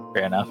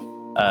 Fair enough.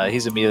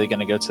 He's immediately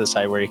gonna go to the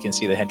side where he can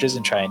see the hinges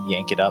and try and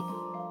yank it up.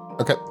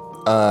 Okay.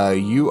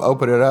 You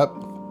open it up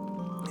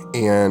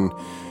and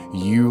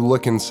you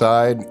look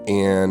inside,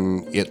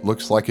 and it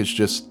looks like it's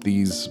just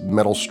these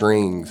metal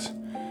strings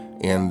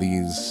and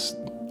these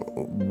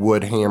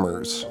wood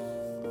hammers.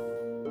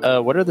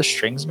 What are the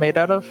strings made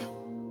out of?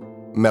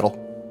 Metal.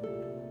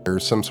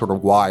 There's some sort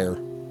of wire.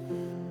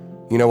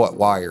 You know what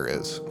wire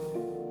is?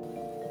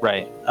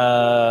 Right.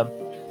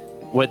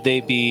 Would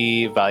they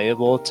be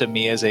valuable to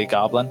me as a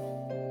goblin?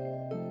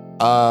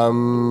 I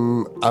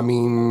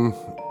mean,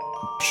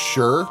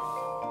 sure.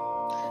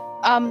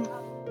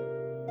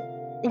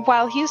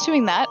 While he's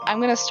doing that, I'm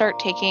gonna start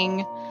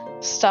taking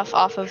stuff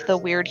off of the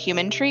weird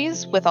human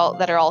trees with all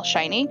that are all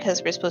shiny,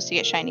 because we're supposed to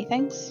get shiny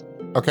things.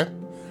 Okay.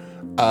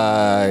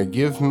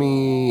 Give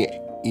me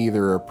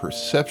either a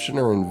perception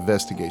or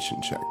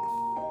investigation check.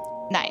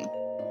 9.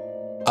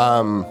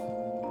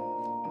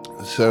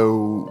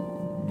 So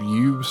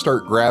you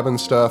start grabbing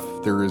stuff.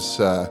 There's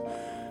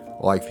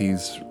like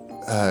these.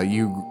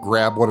 You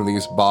grab one of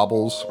these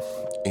baubles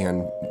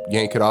and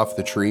yank it off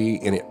the tree,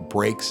 and it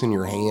breaks in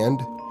your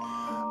hand.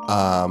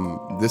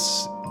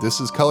 This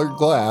is colored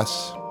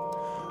glass.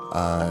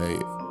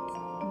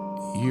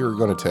 You're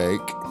gonna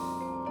take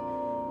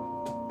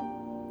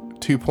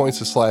 2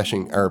 points of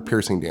slashing or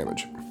piercing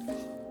damage.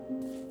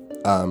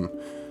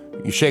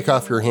 You shake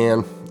off your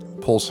hand,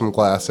 pull some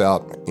glass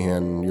out,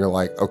 and you're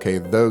like, okay,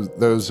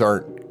 those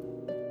aren't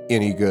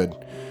any good.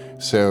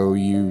 So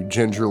you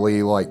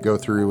gingerly like go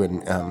through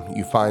and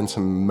you find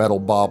some metal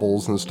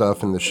baubles and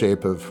stuff in the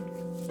shape of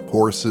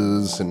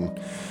horses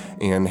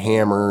and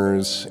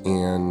hammers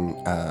and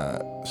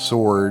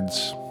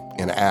swords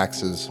and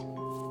axes.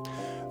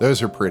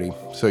 Those are pretty,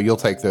 so you'll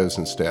take those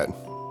instead.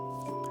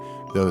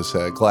 Those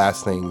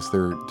glass things,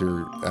 they're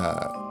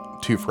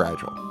too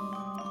fragile.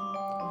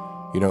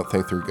 You don't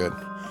think they're good.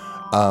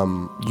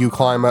 You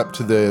climb up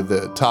to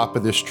the top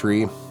of this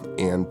tree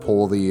and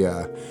pull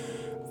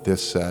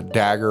this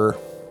dagger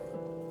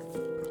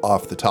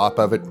off the top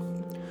of it.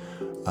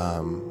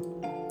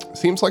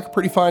 Seems like a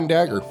pretty fine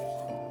dagger.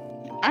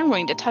 I'm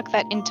going to tuck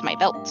that into my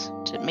belt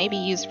to maybe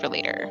use for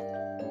later.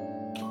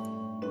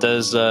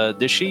 Does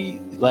she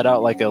let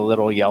out like a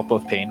little yelp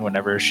of pain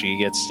whenever she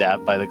gets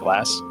stabbed by the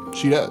glass?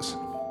 She does.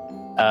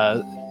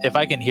 If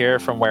I can hear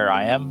from where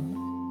I am,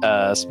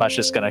 Smush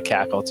is gonna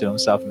cackle to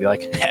himself and be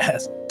like,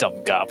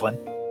 "Dumb goblin.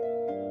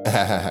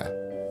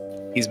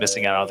 He's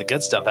missing out on all the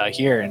good stuff out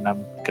here," and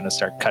I'm gonna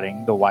start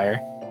cutting the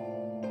wire.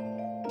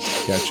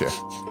 Gotcha.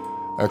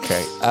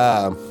 Okay.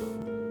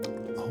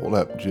 Hold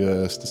up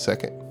just a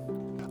second.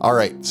 All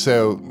right.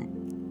 So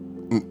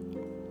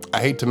I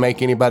hate to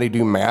make anybody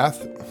do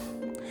math,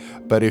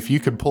 but if you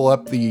could pull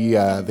up the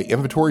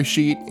inventory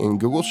sheet in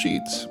Google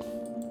Sheets,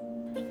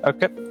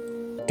 Okay.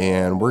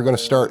 and we're going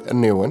to start a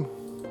new one.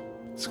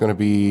 It's going to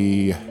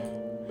be,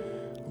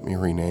 let me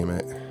rename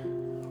it.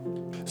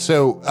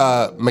 So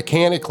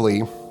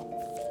mechanically,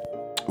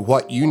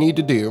 what you need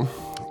to do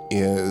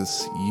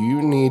is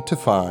you need to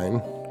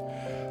find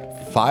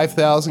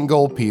 5,000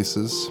 gold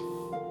pieces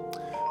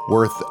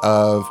worth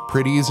of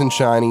pretties and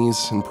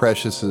shinies and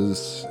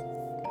preciouses,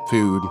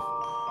 food,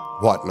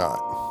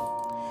 whatnot.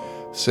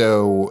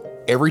 So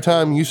every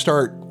time you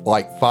start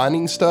like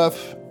finding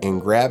stuff and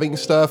grabbing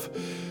stuff,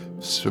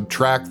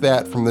 subtract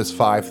that from this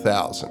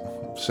 5,000.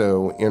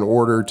 So in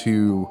order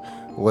to,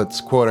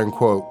 let's quote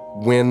unquote,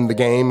 win the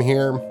game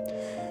here,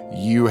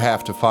 you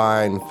have to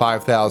find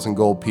 5,000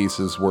 gold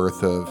pieces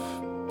worth of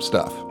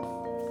stuff.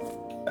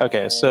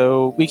 Okay,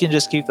 so we can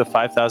just keep the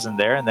 5,000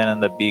 there, and then in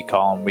the B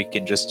column, we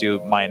can just do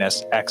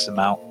minus X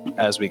amount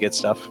as we get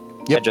stuff.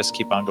 Yep. And just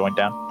keep on going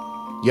down.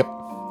 Yep.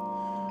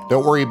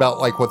 Don't worry about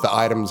like what the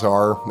items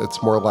are.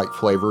 It's more like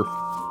flavor.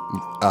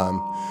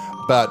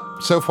 But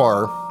so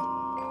far,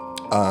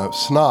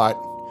 Snot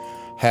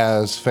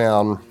has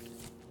found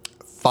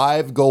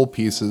 5 gold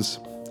pieces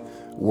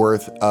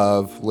worth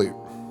of loot.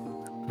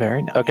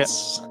 Very nice. Okay.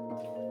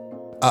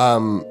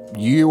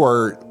 You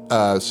are,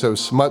 so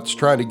Smut's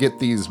trying to get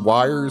these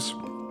wires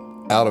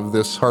out of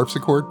this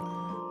harpsichord.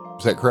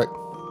 Is that correct?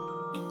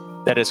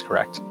 That is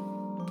correct.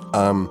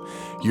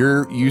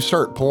 You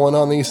start pulling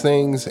on these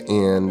things,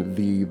 and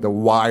the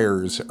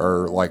wires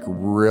are like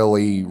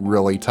really,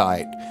 really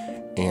tight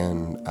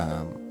and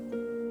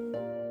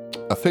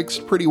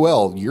affixed pretty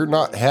well. You're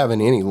not having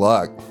any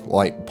luck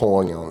like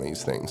pulling on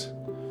these things.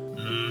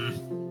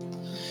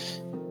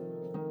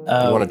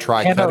 You want to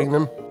try cutting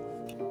them?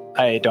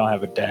 I don't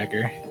have a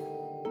dagger.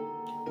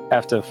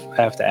 Have to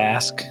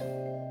ask.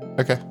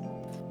 Okay.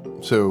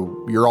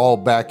 So you're all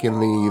back in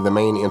the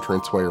main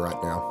entranceway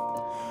right now.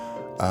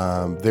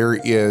 There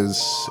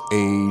is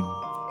a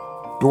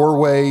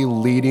doorway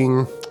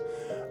leading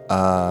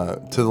to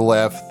the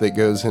left that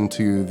goes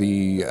into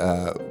the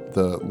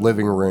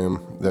living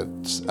room that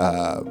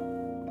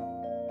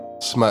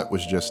Smut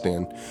was just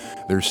in.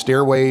 There's a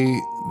stairway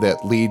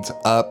that leads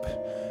up,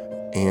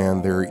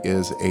 and there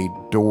is a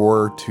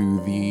door to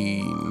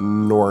the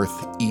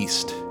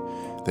northeast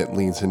that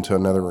leads into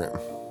another room.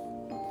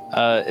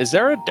 Is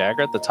there a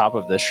dagger at the top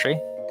of this tree?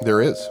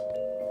 There is.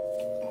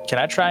 Can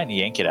I try and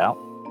yank it out?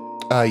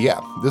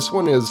 Yeah, this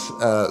one is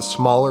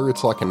smaller.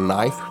 It's like a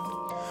knife.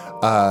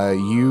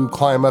 You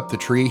climb up the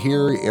tree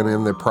here, and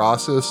in the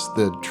process,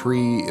 the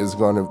tree is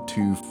going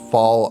to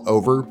fall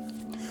over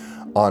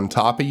on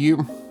top of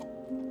you.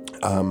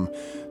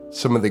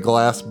 Some of the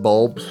glass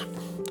bulbs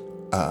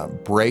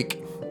break,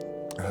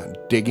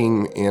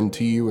 digging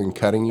into you and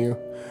cutting you.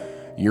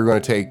 You're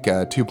going to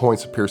take 2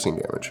 points of piercing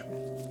damage.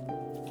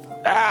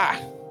 Ah!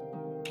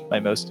 By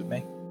most of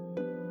me.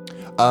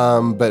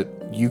 But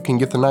you can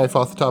get the knife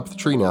off the top of the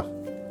tree now.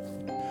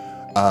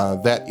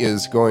 That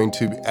is going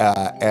to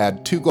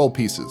add 2 gold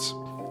pieces,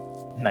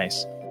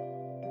 Nice.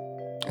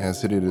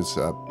 as it is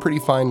a pretty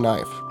fine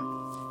knife.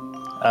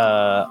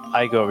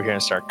 I go over here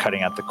and start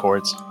cutting out the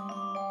cords.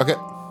 Okay.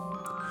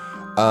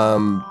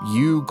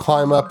 You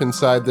climb up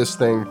inside this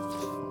thing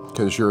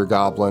because you're a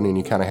goblin and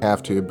you kind of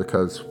have to,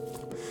 because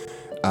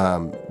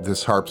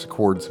this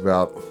harpsichord's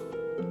about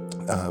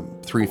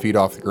 3 feet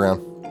off the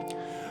ground.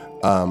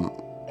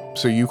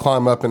 So you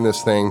climb up in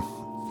this thing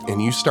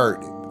and you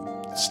start,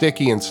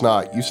 Sticky and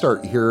Snot, you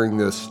start hearing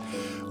this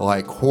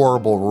like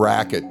horrible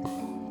racket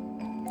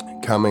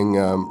coming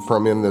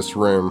from in this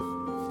room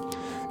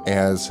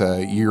as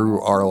you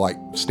are like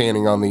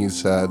standing on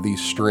these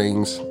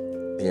strings,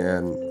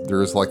 and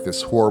there's like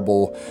this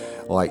horrible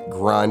like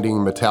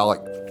grinding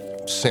metallic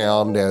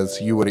sound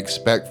as you would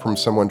expect from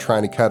someone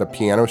trying to cut a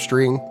piano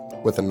string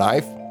with a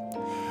knife.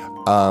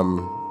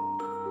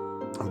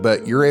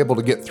 But you're able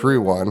to get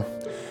through one,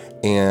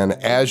 and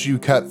as you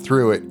cut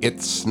through it,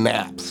 it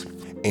snaps,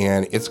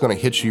 and it's going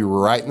to hit you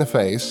right in the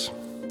face.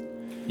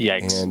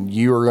 Yikes. And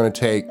you are going to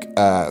take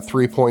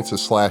 3 points of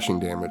slashing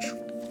damage.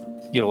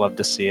 You'll love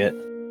to see it.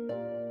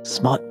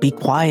 Smut, be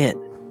quiet.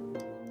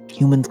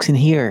 Humans can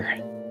hear.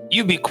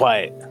 You be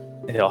quiet.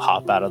 And he'll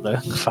hop out of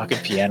the fucking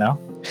piano.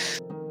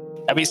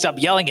 I mean, stop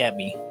yelling at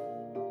me.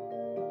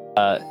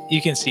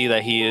 You can see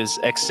that he is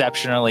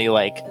exceptionally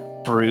like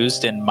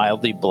bruised and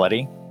mildly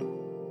bloody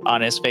on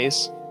his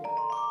face,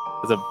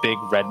 with a big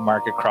red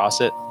mark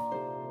across it.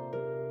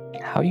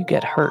 How you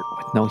get hurt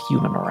with no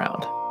human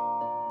around?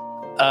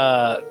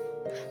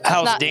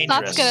 How's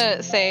dangerous? Snot's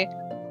gonna say.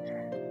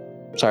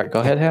 Sorry,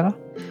 go ahead, Hannah.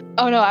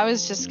 Oh no, I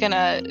was just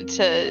gonna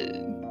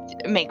to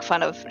make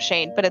fun of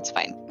Shane, but it's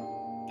fine.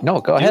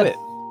 No, go Do ahead. it.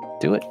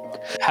 Do it.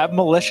 Have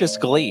malicious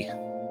glee.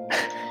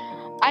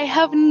 I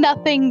have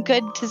nothing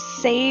good to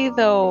say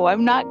though.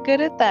 I'm not good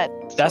at that.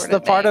 That's sort the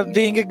of part thing. of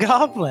being a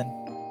goblin.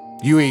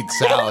 You eat That's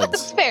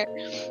salads fair.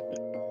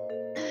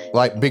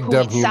 like big Who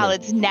dumb eats human.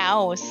 salads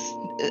now,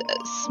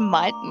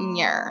 smut?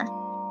 Nyer.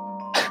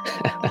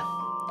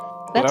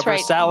 That's Whoever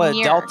right. salad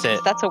nyer, dealt 'cause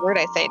it. That's a word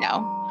I say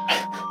now.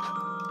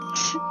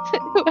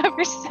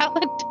 Whoever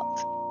salad dealt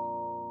it.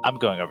 I'm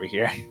going over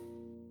here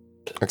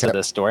Okay. to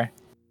this door.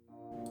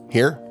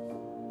 Here?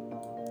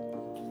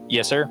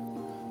 Yes, sir.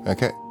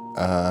 Okay.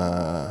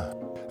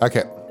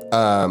 Okay.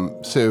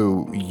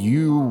 So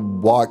you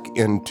walk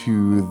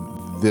into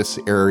this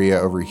area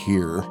over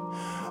here,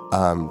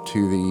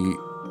 to the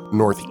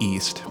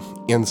northeast.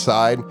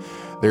 Inside,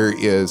 there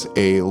is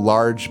a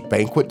large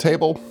banquet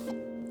table,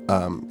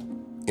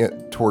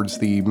 towards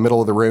the middle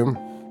of the room.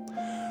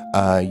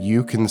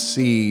 You can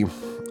see,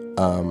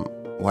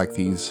 like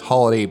these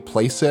holiday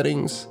place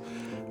settings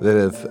that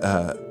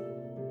have,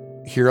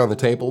 here on the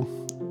table.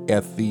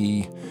 At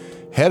the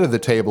head of the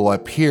table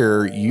up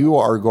here, you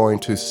are going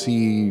to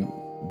see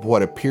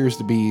what appears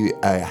to be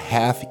a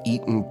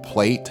half-eaten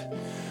plate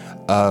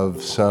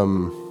of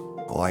some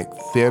like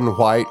thin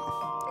white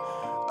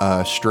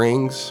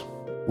strings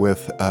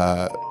with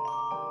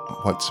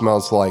what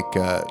smells like,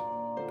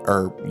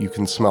 or you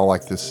can smell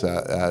like this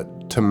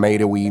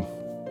tomatoey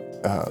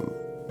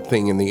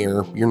thing in the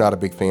air. You're not a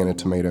big fan of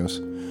tomatoes.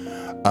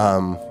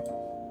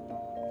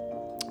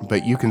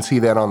 But you can see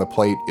that on the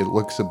plate. It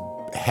looks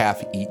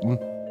half-eaten.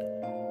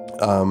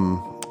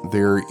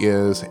 There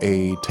is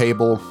a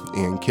table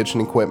and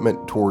kitchen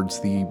equipment towards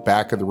the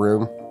back of the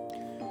room.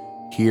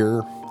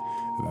 Here,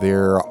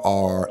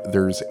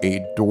 there's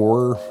a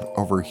door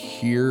over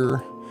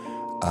here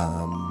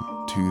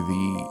to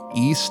the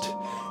east,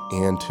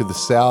 and to the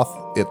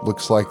south, it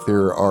looks like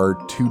there are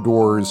two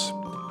doors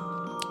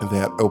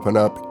that open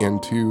up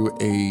into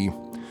a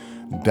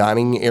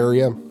dining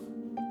area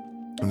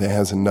that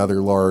has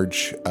another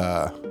large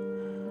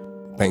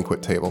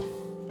banquet table.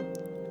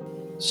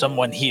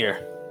 Someone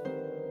here.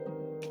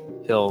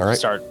 He'll right.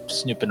 start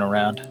snooping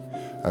around.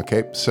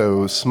 Okay,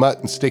 so Smut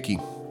and Sticky,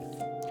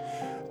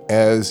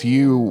 as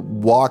you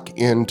walk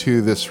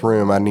into this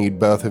room, I need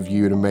both of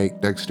you to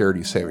make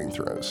dexterity saving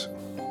throws.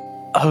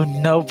 Oh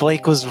no,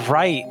 Blake was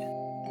right.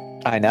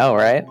 I know,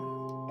 right?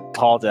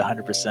 Called it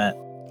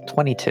 100%.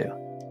 22.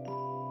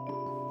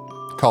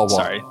 Call one.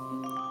 Sorry.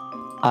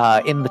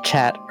 In the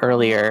chat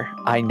earlier,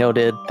 I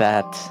noted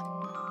that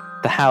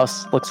the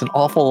house looks an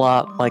awful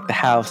lot like the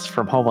house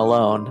from Home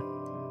Alone.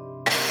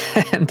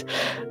 And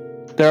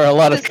there are a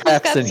lot of This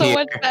traps got in so here.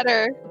 much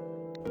better.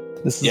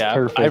 This is Yeah,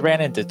 perfect. I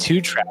ran into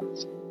two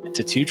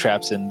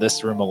traps in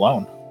this room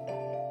alone.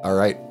 All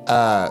right.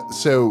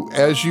 So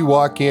as you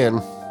walk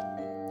in,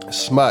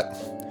 Smut,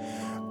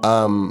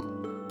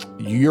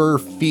 your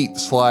feet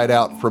slide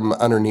out from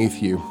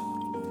underneath you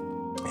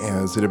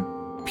as it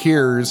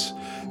appears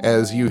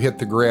as you hit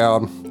the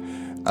ground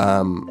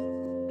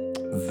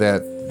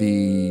that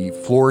the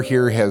floor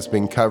here has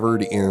been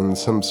covered in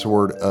some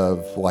sort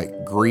of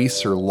like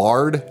grease or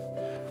lard.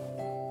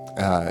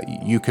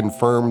 You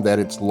confirm that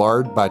it's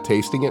lard by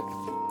tasting it.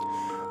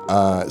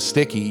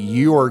 Sticky,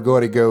 you are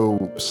going to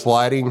go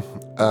sliding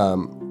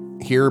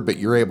here, but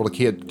you're able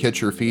to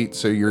catch your feet,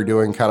 so you're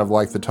doing kind of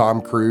like the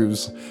Tom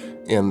Cruise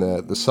and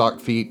the sock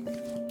feet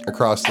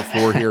across the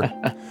floor here.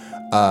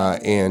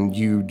 And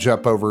you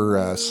jump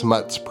over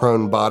Smut's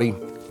prone body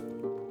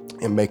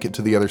and make it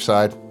to the other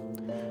side.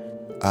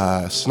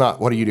 Snot,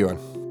 what are you doing?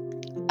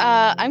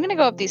 I'm gonna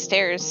go up these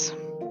stairs.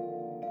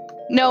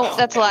 No,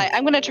 that's a lie.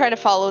 I'm gonna try to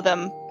follow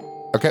them.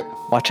 Okay.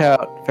 Watch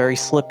out, very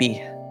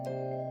slippy.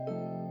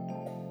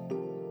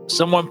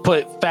 Someone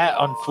put fat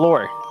on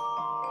floor.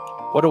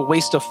 What a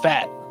waste of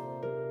fat.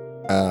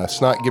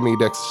 Snot, give me a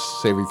dex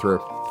saving throw.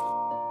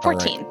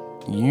 14.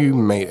 You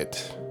made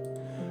it.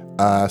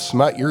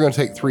 Smut, you're going to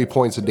take 3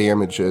 points of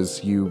damage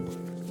as you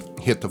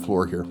hit the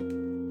floor here.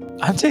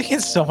 I'm taking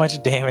so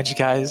much damage,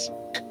 guys.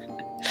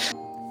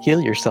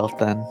 Heal yourself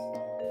then.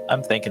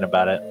 I'm thinking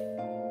about it.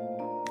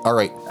 All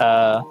right.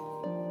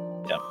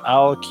 Yeah,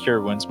 I'll cure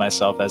wounds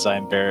myself as I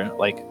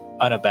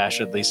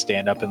unabashedly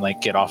stand up and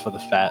get off of the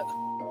fat.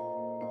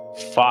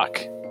 Fuck.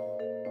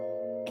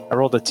 I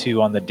rolled a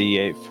 2 on the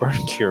D8 for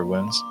cure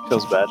wounds.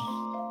 Feels bad.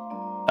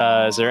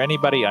 Is there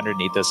anybody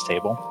underneath this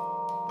table?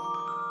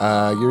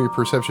 Give me a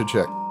perception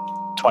check.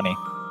 20.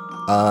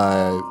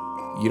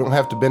 You don't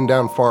have to bend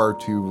down far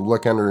to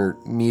look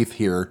underneath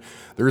here.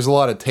 There's a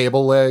lot of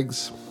table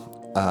legs,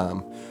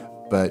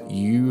 but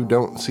you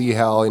don't see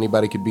how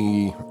anybody could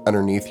be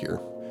underneath here,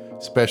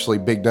 especially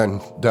big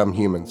dumb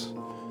humans.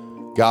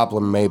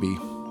 Goblin maybe,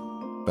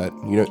 but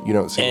you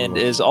don't see. And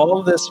anyone. is all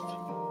of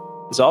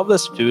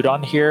this food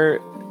on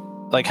here?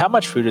 How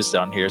much food is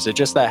down here? Is it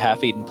just that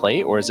half-eaten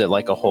plate, or is it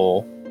a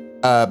whole?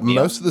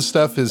 Most of the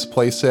stuff is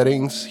place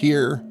settings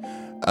here.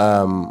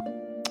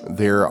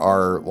 There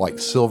are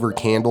silver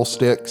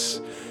candlesticks,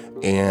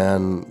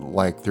 and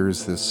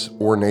there's this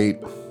ornate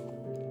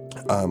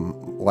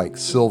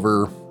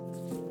silver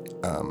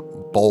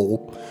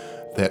bowl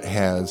that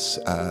has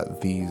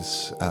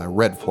these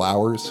red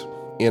flowers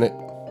in it.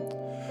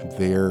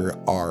 There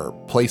are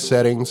place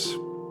settings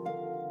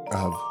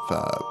of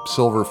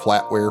silver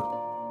flatware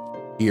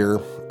here.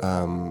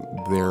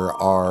 There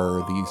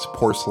are these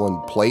porcelain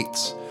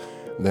plates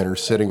that are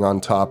sitting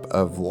on top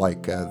of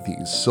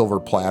these silver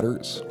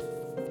platters.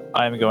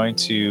 I'm going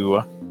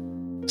to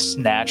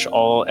snatch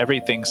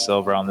everything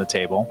silver on the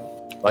table,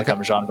 Okay.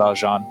 I'm Jean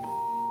Valjean.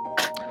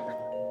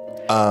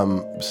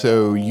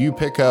 So you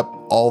pick up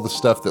all the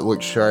stuff that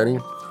looks shiny,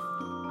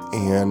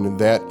 and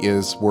that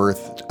is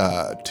worth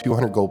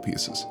 200 gold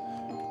pieces.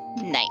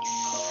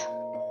 Nice.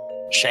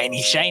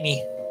 Shiny,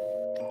 shiny.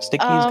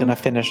 Sticky's gonna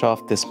finish off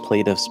this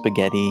plate of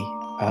spaghetti,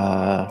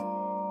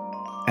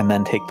 and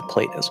then take the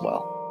plate as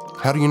well.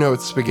 How do you know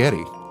it's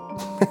spaghetti?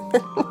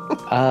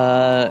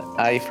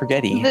 I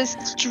forgetty. The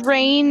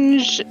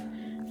strange,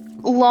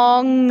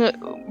 long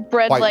White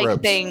bread-like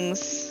ropes.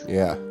 things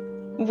Yeah.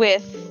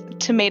 with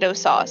tomato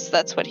sauce.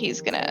 That's what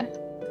he's gonna.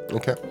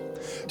 Okay.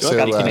 It's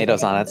got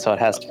tomatoes on it, so it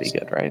has to be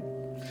good, right?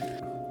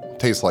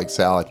 Tastes like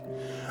salad.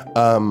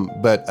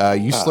 But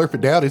you slurp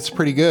it down. It's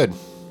pretty good.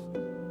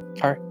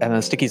 All right, and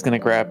then Sticky's gonna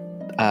grab.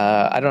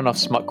 I don't know if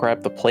Smut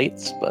grabbed the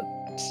plates, but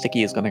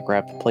Sticky is gonna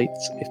grab the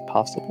plates if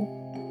possible.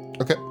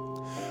 Okay.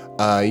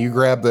 You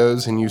grab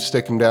those and you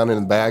stick them down in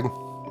the bag.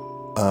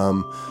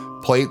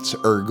 Plates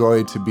are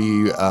going to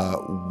be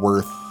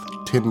worth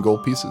 10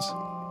 gold pieces.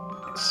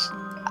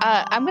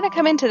 I'm gonna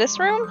come into this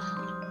room,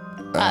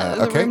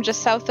 the Okay. room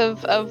just south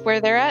of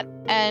where they're at,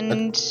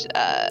 and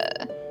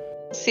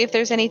see if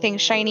there's anything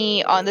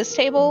shiny on this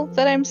table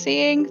that I'm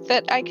seeing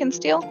that I can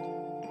steal.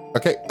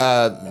 Okay.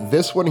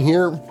 This one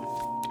here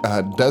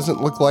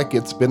doesn't look like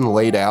it's been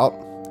laid out.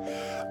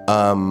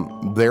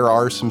 There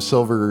are some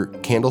silver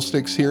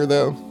candlesticks here,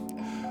 though.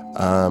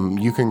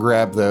 You can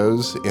grab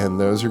those, and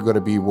those are going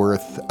to be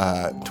worth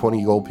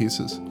 20 gold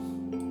pieces.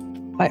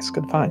 Nice,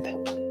 good find.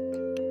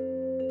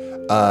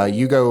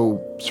 You go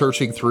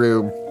searching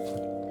through.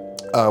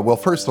 Well,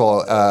 first of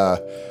all,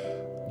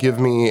 give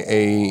me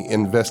a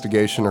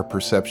investigation or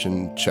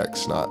perception check,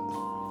 Snot.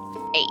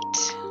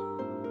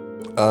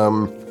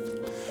 8.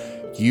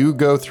 You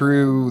go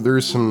through.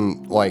 There's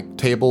some like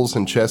tables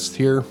and chests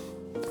here,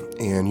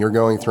 and you're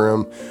going through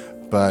them,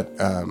 but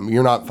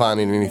you're not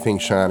finding anything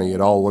shiny.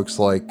 It all looks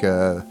like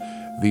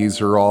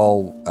these are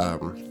all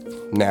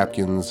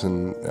napkins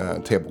and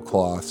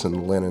tablecloths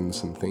and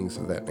linens and things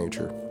of that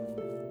nature.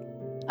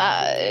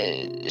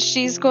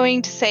 She's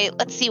going to say,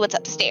 "Let's see what's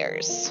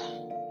upstairs."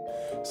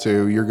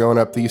 So you're going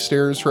up these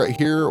stairs right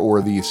here,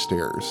 or these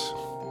stairs?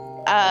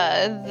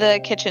 The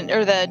kitchen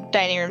or the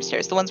dining room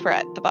stairs, the ones we're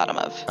at the bottom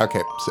of.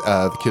 Okay, so,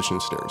 the kitchen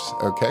stairs.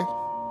 Okay.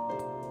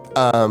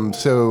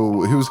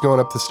 So who's going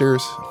up the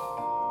stairs?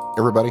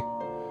 Everybody?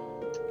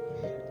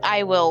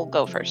 I will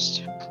go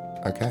first.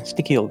 Okay.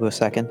 Sticky will go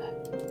second.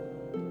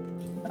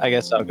 I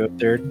guess I'll go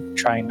third,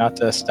 trying not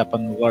to step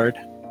on the Lord.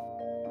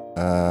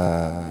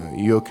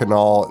 You can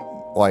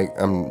all, like,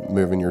 I'm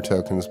moving your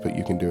tokens, but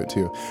you can do it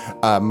too.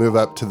 Move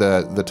up to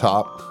the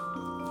top.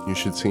 You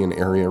should see an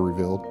area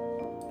revealed.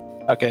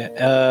 Okay,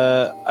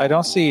 I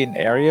don't see an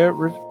area.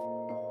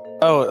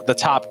 Oh, the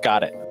top,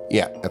 got it.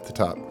 Yeah, at the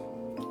top.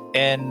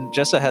 And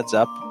just a heads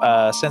up,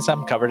 since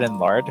I'm covered in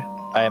lard,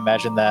 I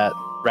imagine that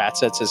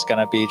Ratsits is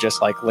gonna be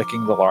just like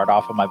licking the lard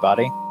off of my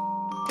body,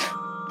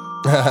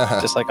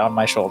 just like on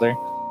my shoulder.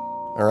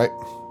 All right.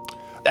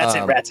 That's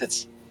it,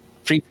 Ratsits.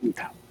 Free food.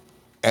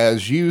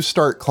 As you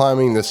start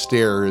climbing the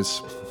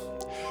stairs,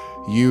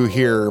 you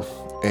hear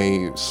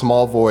a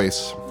small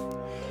voice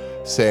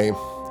say,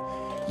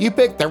 "You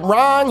picked the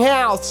wrong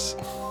house!"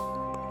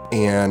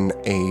 And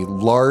a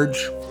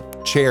large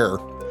chair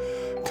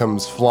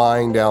comes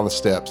flying down the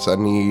steps. I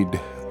need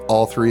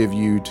all three of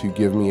you to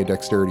give me a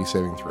dexterity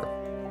saving throw.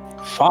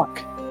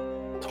 Fuck.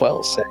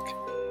 12. Sick.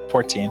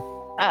 14.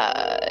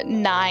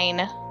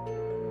 9.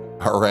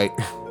 All right.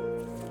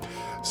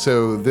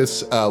 So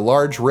this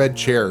large red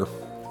chair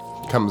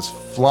comes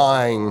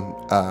flying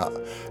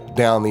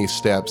down these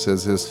steps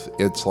as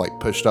it's like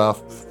pushed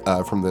off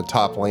from the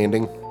top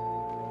landing.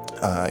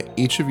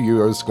 Each of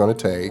you is going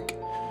to take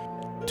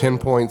 10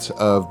 points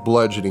of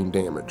bludgeoning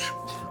damage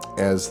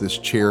as this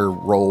chair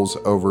rolls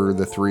over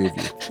the three of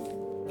you.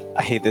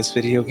 I hate this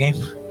video game.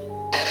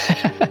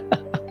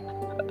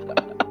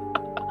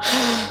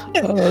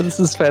 Oh, this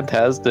is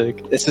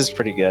fantastic. This is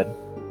pretty good.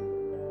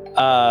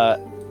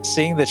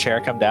 Seeing the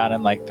chair come down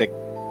and like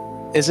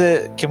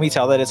can we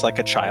tell that it's like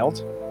a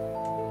child?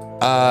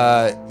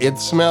 It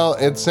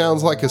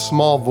sounds like a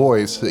small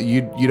voice.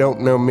 You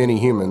don't know many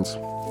humans.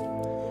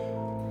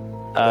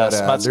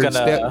 Smut's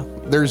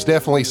there's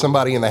definitely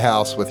somebody in the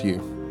house with you.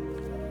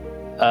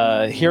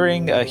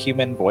 Hearing a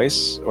human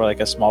voice or like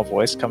a small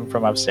voice come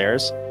from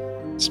upstairs,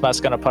 Smut's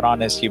gonna put on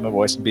his human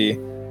voice and be,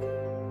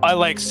 "I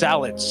like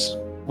salads.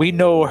 We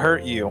no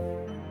hurt you."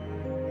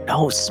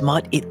 No,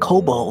 Smut, it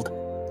kobold.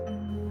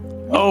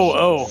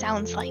 Oh.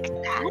 Sounds like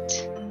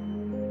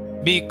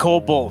that. Me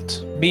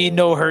kobold. Me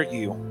no hurt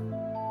you.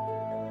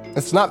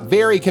 It's not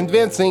very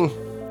convincing.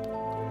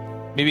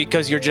 Maybe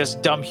because you're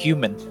just dumb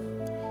human.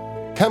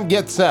 Come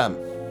get some.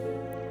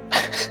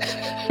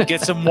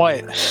 Get some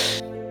what?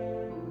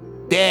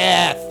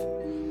 Death.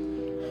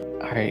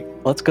 All right,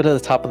 let's go to the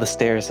top of the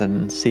stairs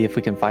and see if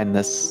we can find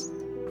this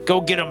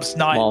Go get him,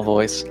 Snot. small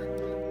voice.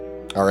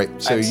 All right,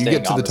 so I'm you staying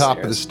get to on the the top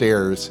of the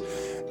stairs,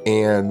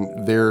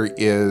 and there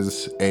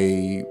is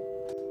a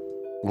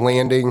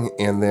landing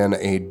and then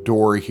a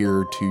door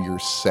here to your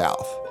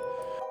south.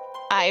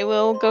 I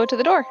will go to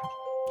the door.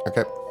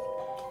 Okay.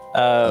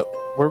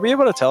 Were we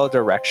able to tell a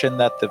direction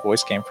that the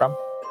voice came from?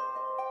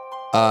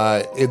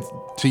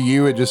 To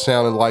you, it just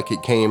sounded like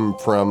it came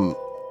from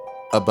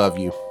above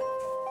you.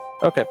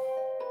 Okay.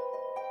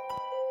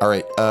 All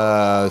right.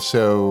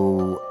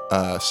 So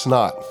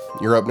Snot,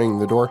 you're opening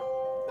the door.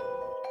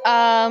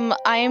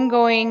 I am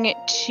going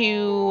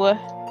to.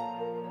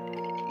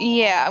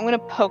 Yeah, I'm gonna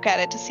poke at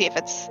it to see if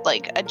it's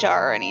like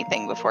ajar or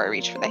anything before I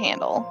reach for the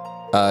handle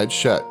It's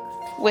shut.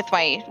 with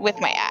my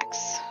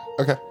axe.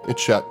 Okay, it's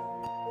shut.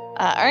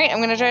 All right, I'm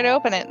gonna try to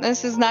open it.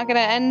 This is not gonna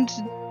end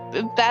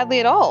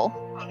badly at all.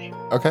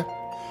 Okay.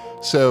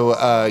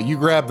 So you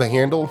grab the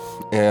handle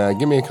and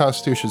give me a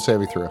Constitution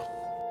saving throw.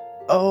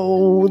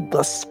 Oh,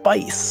 the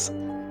spice.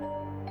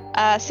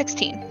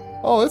 16.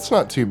 Oh, that's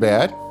not too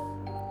bad.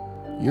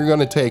 You're going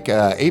to take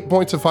 8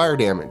 points of fire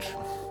damage,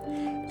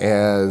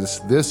 as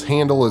this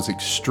handle is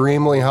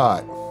extremely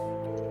hot.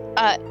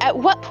 At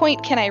what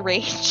point can I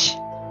rage?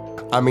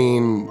 I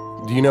mean,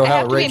 do you know I how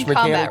have to be rage in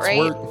combat, mechanics right?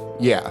 work?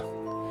 Yeah.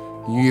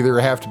 You either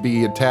have to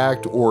be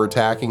attacked or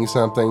attacking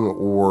something,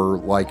 or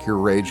like your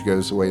rage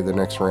goes away the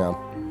next round.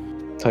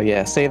 So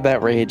yeah, save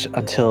that rage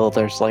until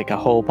there's like a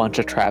whole bunch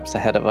of traps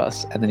ahead of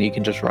us, and then you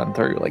can just run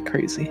through like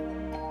crazy.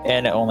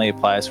 And it only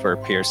applies for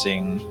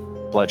piercing,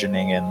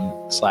 bludgeoning,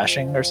 and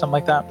slashing or something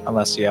like that,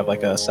 unless you have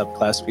like a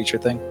subclass feature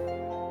thing.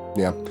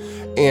 Yeah.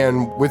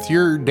 And with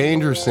your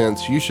danger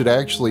sense, you should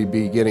actually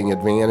be getting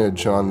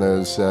advantage on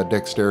those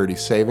dexterity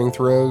saving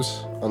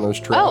throws on those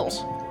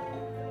traps.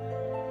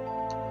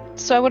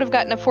 So I would have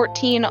gotten a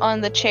 14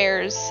 on the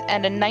chairs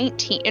and a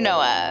 19.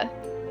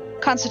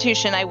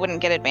 Constitution I wouldn't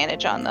get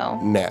advantage on, though.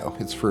 No,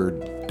 it's for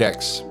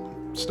dex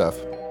stuff.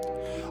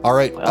 All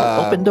right.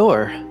 Well, open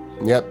door.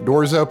 Yep,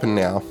 door's open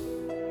now.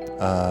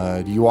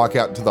 Do you walk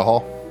out into the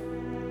hall?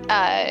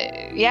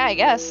 Yeah, I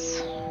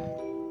guess.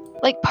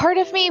 Like, part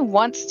of me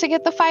wants to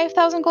get the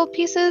 5,000 gold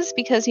pieces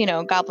because,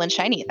 goblin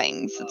shiny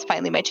things. It's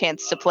finally my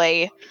chance to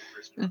play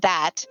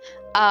that.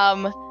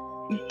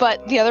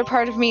 But the other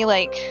part of me,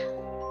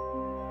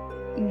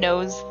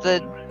 knows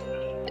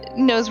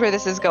where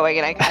this is going,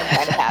 and I'm kind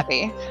of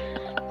happy.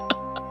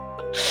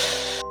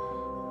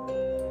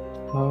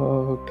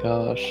 Oh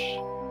gosh.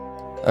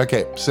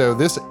 Okay, so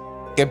this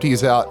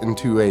empties out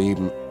into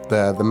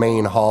the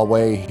main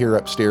hallway here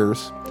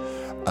upstairs.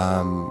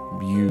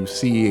 You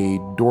see a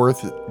door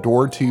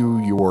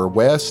to your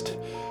west,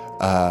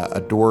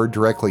 a door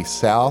directly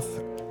south.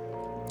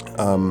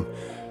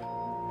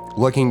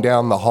 Looking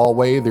down the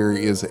hallway, there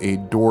is a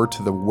door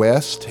to the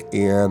west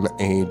and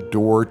a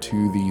door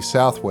to the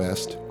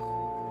southwest.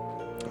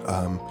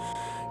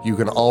 You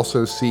can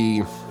also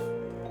see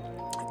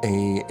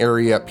an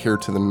area up here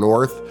to the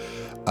north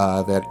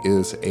that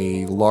is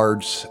a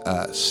large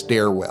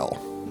stairwell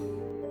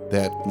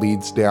that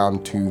leads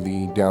down to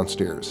the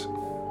downstairs.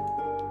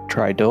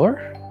 Try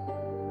door?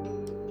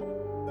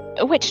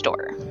 Which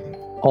door?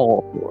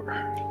 Hall door.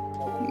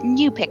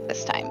 You pick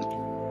this time.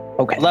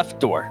 Okay. Left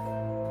door.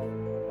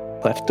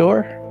 Left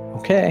door?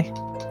 Okay.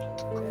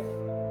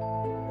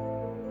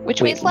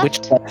 Which way's left?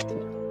 Which left?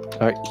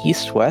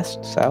 East,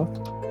 west, south?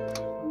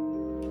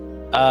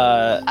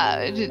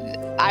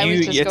 I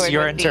was just it's going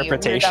your with the weird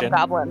interpretation. dumb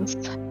goblins.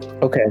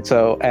 Okay,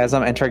 so as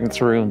I'm entering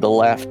this room, the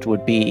left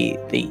would be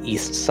the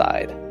east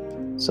side.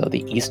 So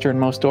the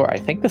easternmost door. I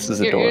think this is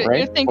a door,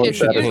 right? You're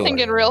should be.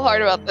 thinking real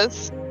hard about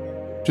this.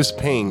 Just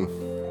ping.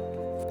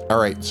 All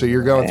right, so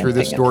you're going Okay, through I'm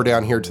this thinking. door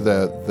down here to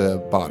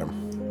the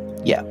bottom.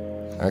 Yeah.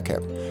 Okay,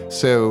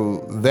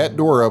 so that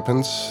door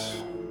opens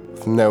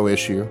with no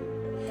issue.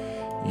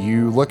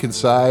 You look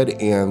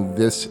inside, and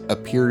this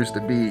appears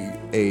to be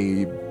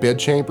a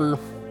bedchamber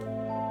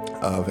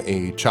of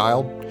a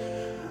child.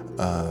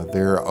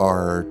 There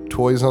are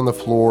toys on the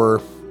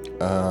floor.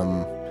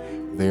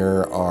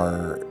 There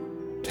are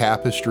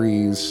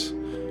tapestries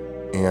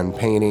and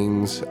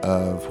paintings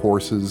of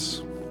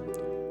horses.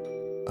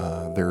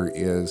 There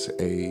is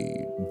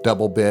a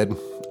double bed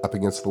up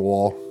against the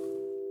wall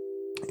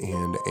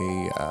and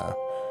a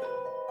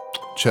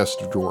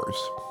chest of drawers.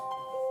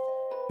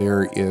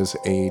 There is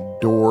a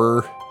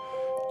door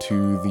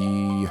to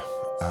the,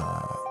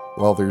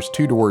 there's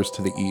two doors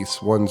to the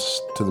east.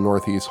 One's to the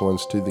northeast,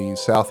 one's to the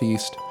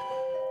southeast.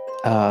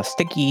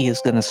 Sticky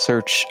is going to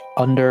search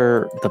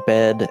under the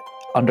bed,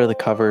 under the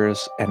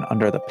covers, and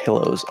under the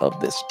pillows of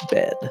this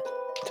bed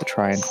to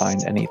try and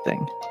find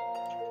anything.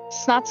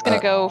 Snot's gonna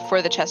go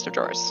for the chest of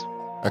drawers.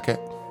 Okay.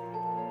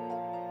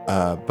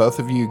 Both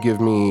of you give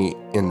me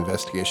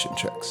investigation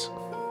checks.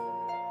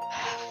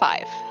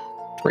 5.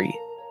 3.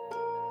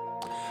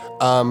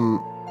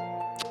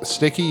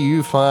 Sticky,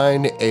 you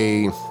find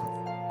a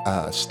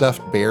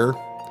stuffed bear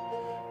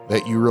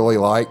that you really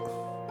like.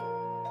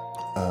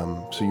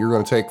 So you're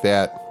going to take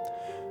that.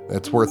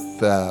 That's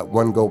worth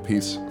 1 gold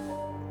piece.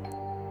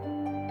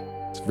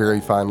 It's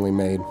very finely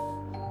made,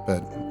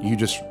 but you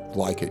just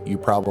like it. You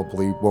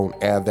probably won't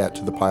add that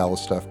to the pile of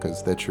stuff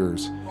because that's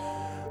yours.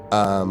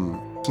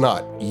 It's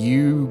not.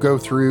 You go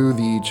through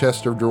the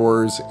chest of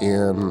drawers,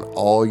 and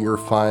all you're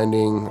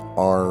finding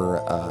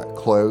are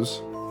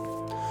clothes.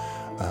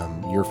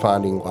 You're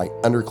finding like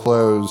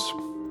underclothes,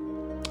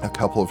 a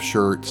couple of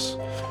shirts,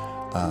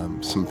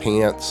 some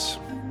pants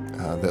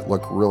that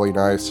look really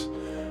nice.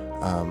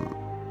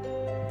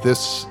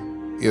 This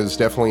is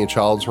definitely a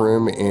child's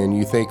room, and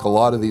you think a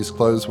lot of these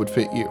clothes would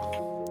fit you.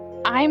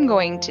 I'm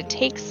going to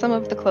take some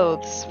of the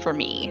clothes for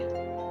me.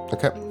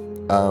 Okay.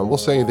 We'll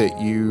say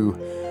that you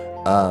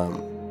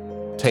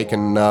take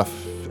enough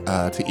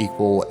to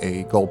equal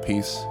a gold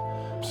piece.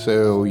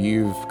 So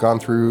you've gone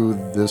through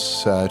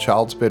this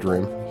child's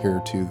bedroom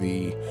here to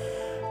the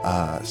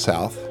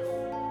south.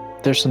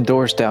 There's some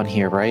doors down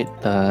here, right?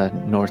 The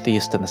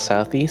northeast and the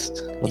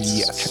southeast? Let's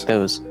Yes. check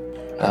those.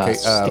 Okay,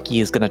 Sticky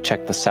is going to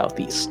check the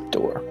southeast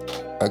door.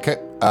 Okay.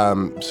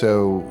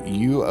 So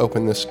you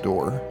open this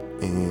door,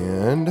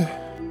 and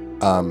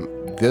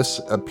this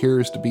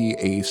appears to be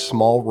a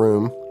small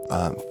room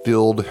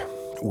filled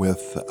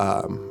with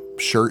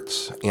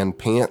shirts and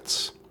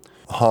pants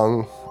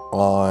hung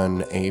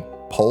on a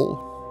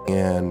pole,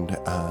 and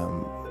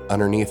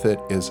underneath it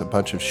is a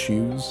bunch of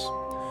shoes,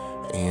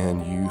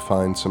 and you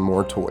find some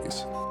more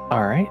toys.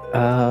 All right.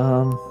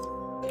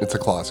 It's a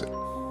closet.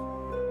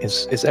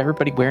 Is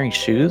everybody wearing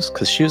shoes?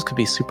 Because shoes could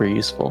be super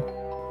useful.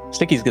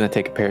 Sticky's going to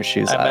take a pair of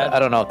shoes. I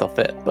don't know if they'll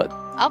fit, but...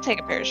 I'll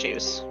take a pair of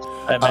shoes.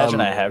 I imagine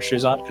I have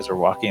shoes on because we're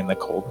walking in the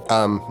cold.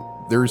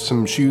 There's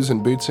some shoes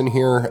and boots in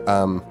here.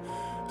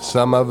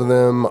 Some of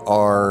them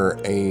are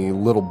a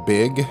little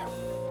big,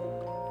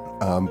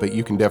 but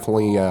you can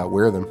definitely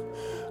wear them.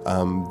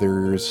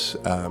 There's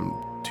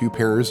 2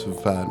 pairs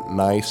of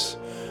nice,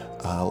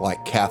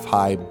 like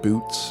calf-high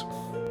boots.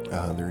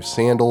 There's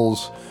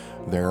sandals.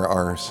 There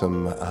are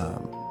some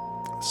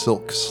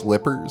silk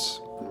slippers.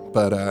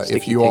 But Sticky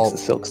if you takes all... the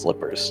silk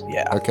slippers.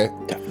 Yeah. Okay.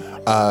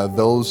 Definitely.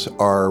 Those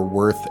are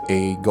worth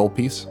a gold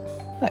piece.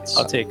 Nice.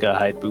 I'll take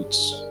hide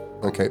boots.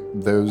 Okay.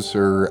 Those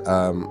are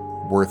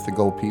worth a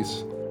gold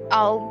piece.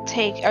 I'll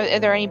take. Are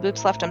there any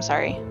boots left? I'm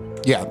sorry.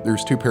 Yeah,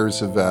 there's 2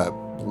 pairs of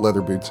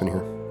leather boots in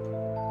here.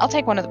 I'll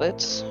take one of the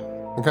boots.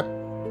 Okay.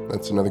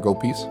 That's another gold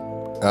piece.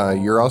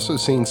 You're also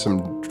seeing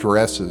some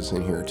dresses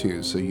in here,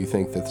 too. So you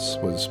think this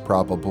was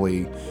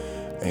probably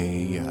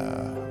a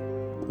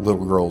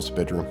little girl's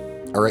bedroom.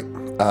 All right.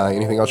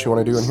 Anything else you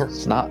want to do in here?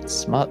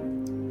 Smut.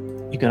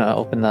 You gonna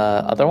open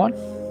the other one?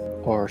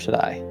 Or should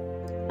I?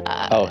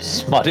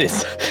 Smut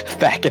is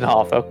backing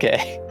off.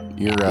 Okay.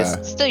 You're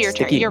It's still your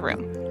turn. Sticky. Your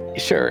room.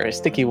 Sure.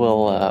 Sticky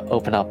will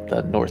open up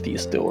the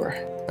northeast door.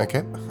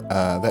 okay.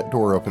 That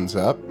door opens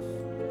up.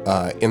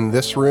 In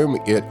this room,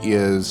 it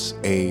is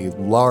a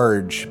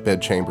large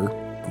bedchamber.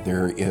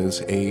 There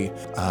is a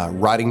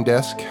writing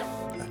desk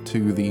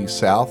to the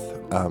south.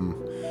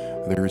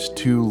 There's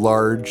 2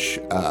 large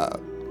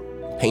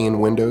pane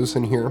windows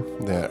in here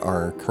that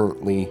are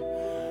currently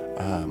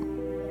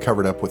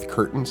covered up with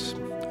curtains.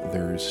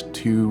 There's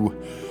 2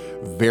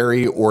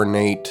 very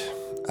ornate,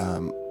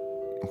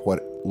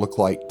 what look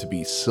like to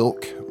be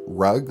silk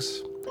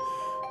rugs.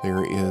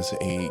 There is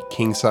a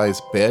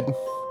king-size bed,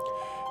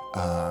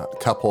 a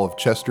couple of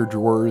Chester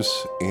drawers,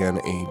 and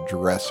a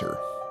dresser.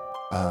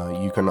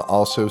 You can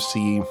also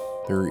see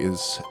there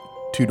is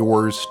 2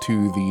 doors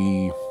to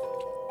the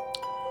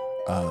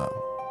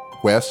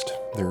west.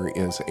 There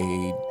is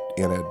a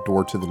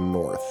door to the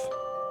north.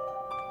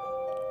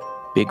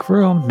 Big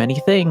room, many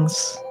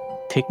things.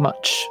 Take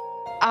much.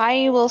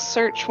 I will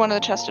search one of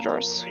the chest of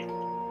drawers.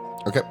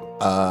 Okay.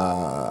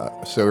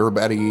 So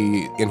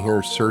everybody in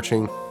here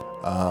searching.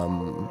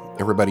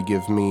 Everybody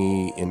give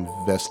me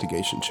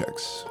investigation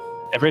checks.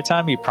 Every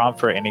time you prompt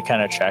for any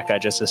kind of check, I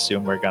just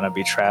assume we're going to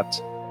be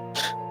trapped.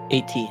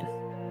 18.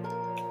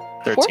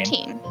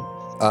 13.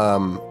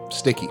 14.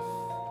 Sticky.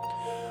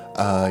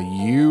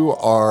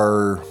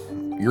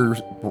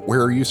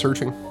 Where are you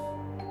searching?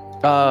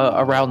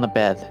 Around the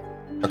bed.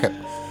 Okay.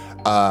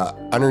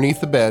 Underneath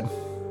the bed,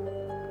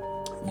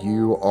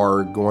 you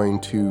are going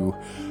to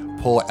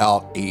pull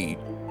out a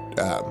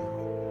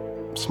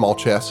small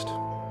chest.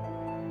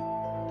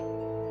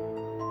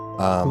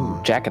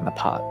 Jack in the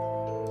Pot.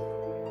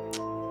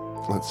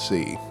 Let's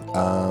see.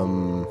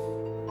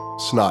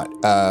 Snot.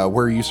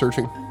 Where are you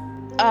searching?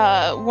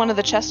 One of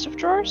the chest of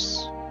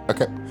drawers.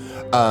 Okay.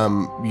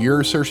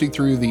 You're searching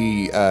through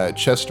the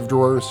chest of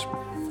drawers,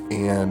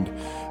 and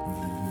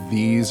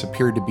these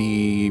appear to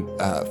be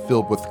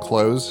filled with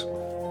clothes.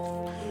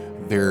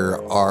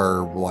 There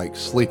are like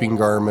sleeping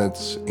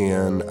garments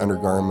and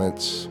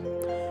undergarments.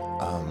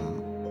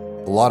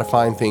 A lot of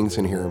fine things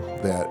in here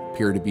that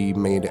appear to be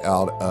made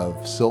out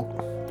of silk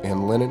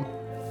and linen,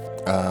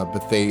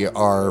 but they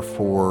are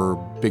for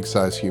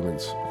big-sized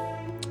humans.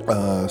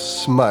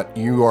 Smut,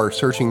 you are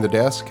searching the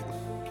desk.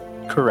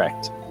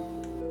 Correct.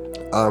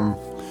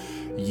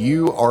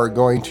 You are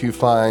going to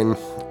find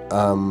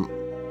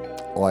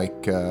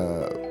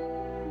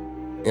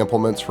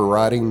implements for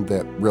writing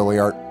that really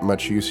aren't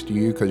much use to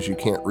you because you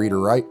can't read or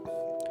write.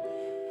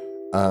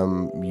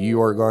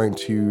 You are going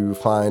to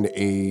find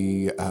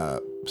a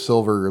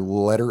silver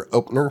letter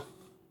opener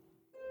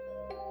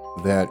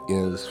that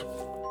is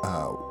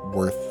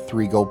worth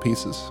 3 gold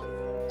pieces.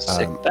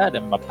 Stick that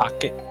in my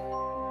pocket.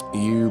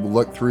 You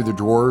look through the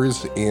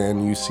drawers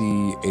and you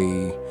see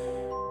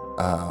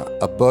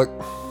a book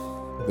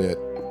that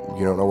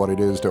you don't know what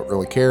it is, don't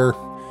really care.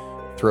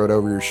 Throw it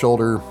over your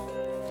shoulder.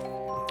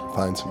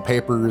 Find some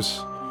papers.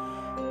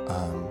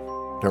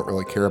 Don't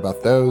really care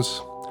about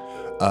those.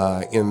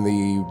 In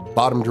the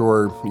bottom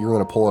drawer, you're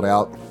going to pull it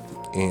out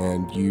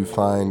and you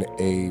find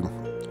a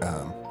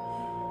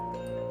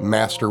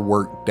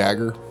masterwork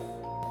dagger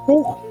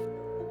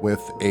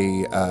with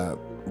a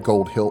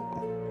gold hilt.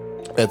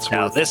 That's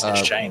Now worth, this is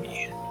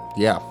shiny.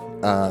 Yeah,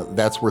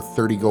 that's worth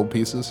 30 gold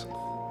pieces.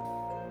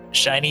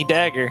 Shiny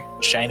dagger.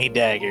 Shiny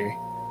dagger.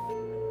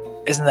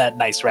 Isn't that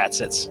nice,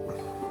 Ratsits?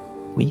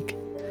 Weak.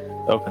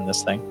 open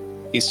this thing.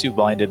 He's too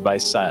blinded by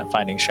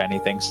finding shiny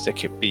things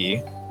to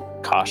be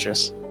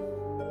cautious.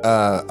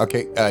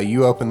 Okay,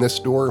 you open this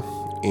door,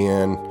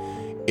 and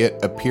it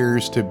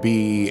appears to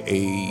be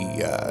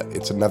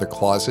it's another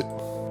closet.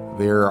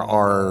 There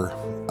are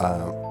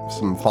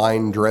some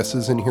fine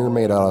dresses in here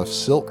made out of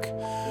silk.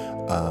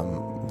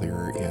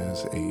 There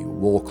is a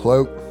wool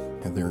cloak,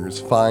 and there's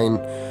fine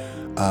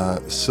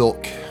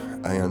silk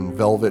and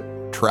velvet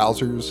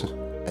trousers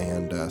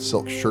and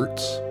silk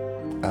shirts.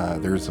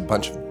 There's a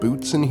bunch of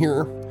boots in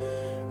here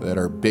that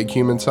are big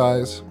human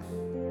size.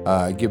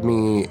 Give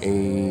me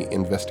a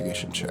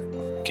investigation check.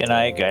 Can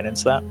I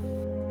guidance that?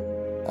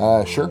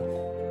 Sure.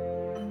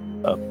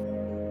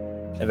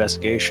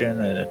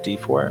 Investigation and a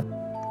D4.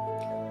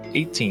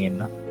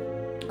 18. All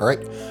right.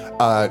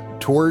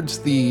 Towards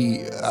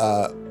the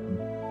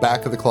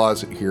back of the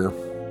closet here,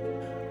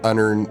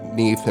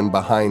 underneath and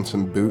behind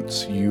some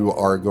boots, you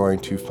are going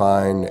to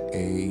find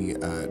a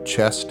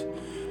chest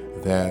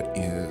that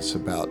is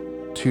about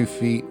 2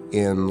 feet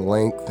in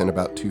length and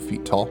about 2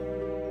 feet tall.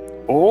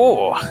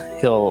 Oh,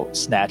 he'll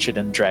snatch it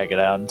and drag it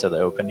out into the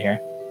open here.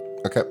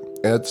 Okay.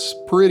 It's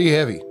pretty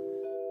heavy,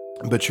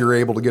 but you're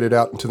able to get it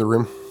out into the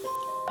room.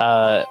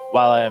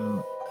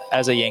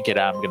 As I yank it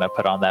out, I'm going to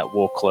put on that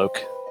wool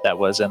cloak that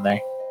was in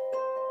there.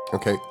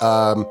 Okay.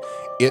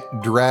 It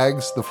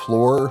drags the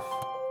floor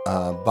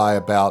by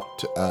about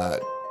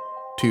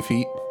 2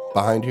 feet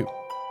behind you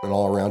and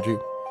all around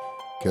you,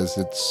 because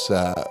it's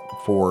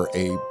for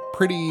a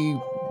pretty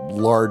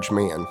large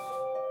man.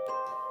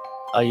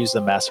 I'll use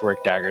the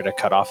masterwork dagger to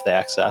cut off the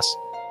excess.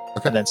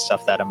 Okay. And then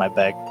stuff that in my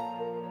bag.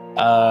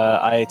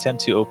 I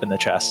attempt to open the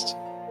chest.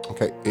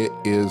 Okay, it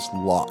is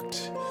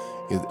locked.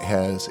 It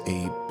has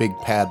a big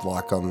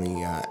padlock on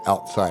the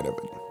outside of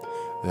it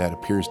that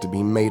appears to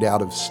be made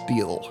out of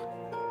steel.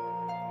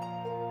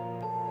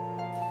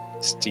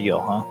 Steel,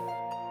 huh?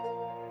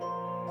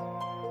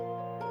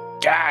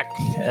 Gah!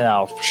 And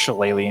I'll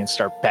shillelagh and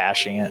start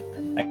bashing it,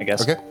 I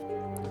guess. Okay.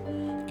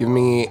 Give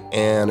me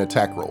an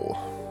attack roll.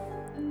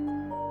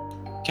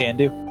 Can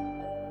do.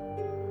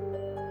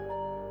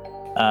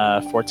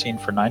 14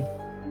 for 9.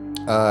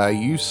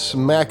 You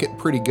smack it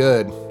pretty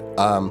good.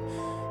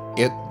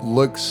 It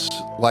looks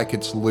like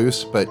it's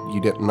loose, but you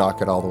didn't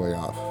knock it all the way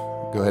off.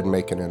 Go ahead and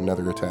make it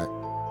another attack.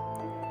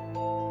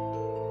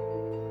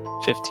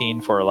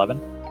 15 for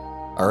 11.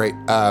 All right.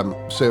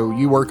 So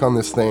you work on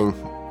this thing,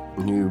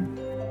 and you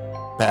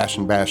bash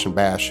and bash and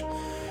bash,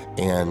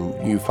 and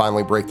you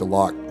finally break the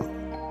lock.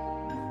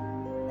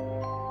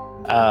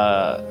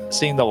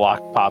 Seeing the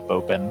lock pop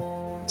open,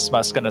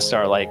 Smut's gonna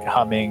start like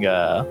humming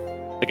a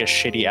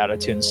shitty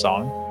out-of-tune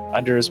song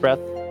under his breath,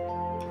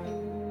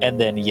 and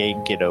then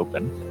yank it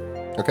open.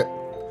 Okay.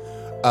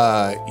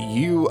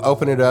 You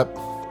open it up,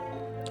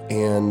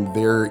 and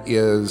there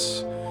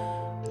is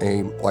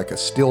a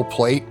steel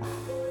plate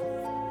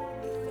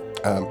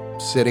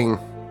sitting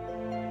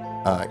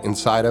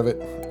inside of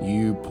it.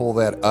 You pull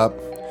that up,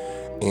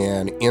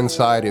 and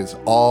inside is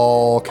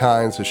all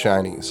kinds of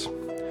shinies.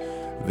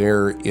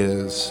 There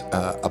is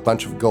a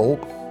bunch of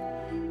gold.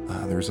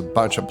 There's a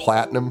bunch of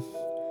platinum.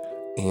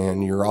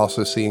 And you're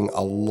also seeing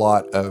a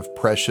lot of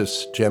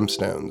precious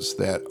gemstones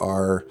that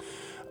are,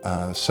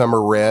 some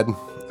are red,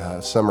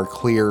 some are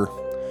clear,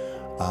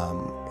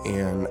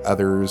 and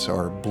others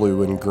are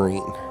blue and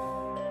green.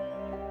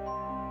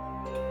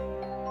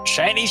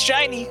 Shiny,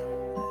 shiny!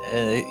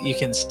 You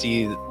can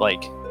see,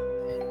 like,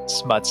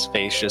 Smut's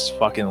face just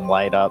fucking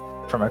light up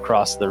from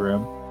across the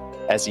room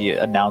as he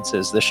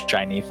announces the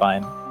shiny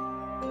find.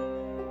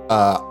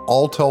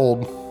 All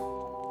told,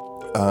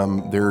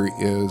 there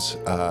is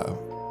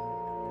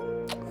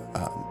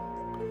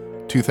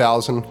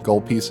 2,000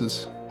 gold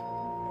pieces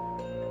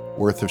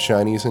worth of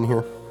shinies in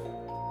here.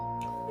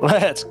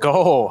 Let's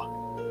go!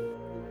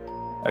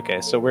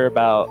 Okay, so we're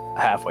about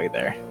halfway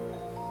there.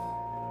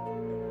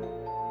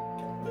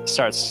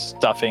 Start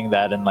stuffing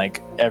that in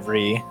like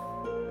every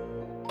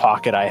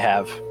pocket I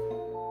have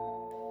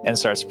and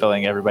starts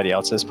filling everybody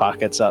else's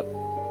pockets up.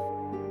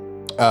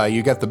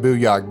 You got the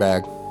Booyog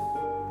bag.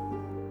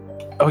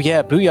 Oh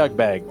yeah, Booyog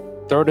bag.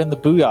 Throw it in the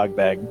Booyog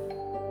bag.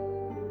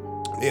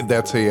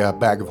 That's a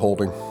bag of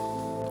holding.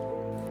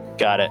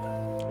 Got it.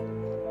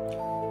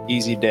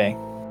 Easy day.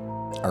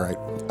 All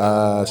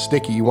right.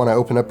 Sticky, you want to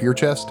open up your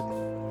chest?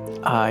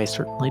 I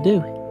certainly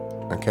do.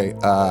 Okay.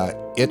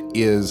 It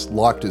is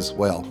locked as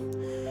well.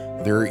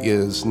 There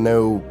is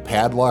no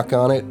padlock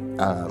on it.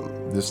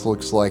 This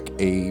looks like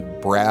a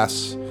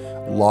brass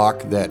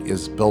lock that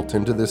is built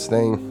into this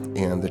thing.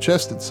 And the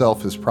chest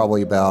itself is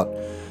probably about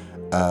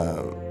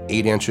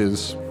 8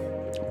 inches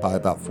by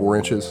about 4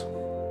 inches.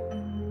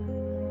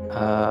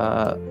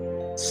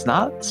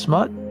 Snot,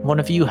 Smut, one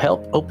of you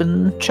help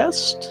open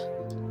chest?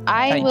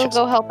 I Tiny will chest.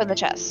 go help in the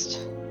chest.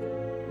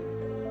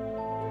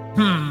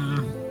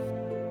 Hmm.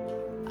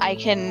 I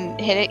can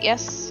hit it,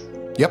 yes?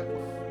 Yep.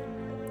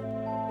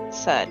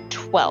 It's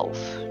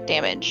 12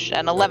 damage,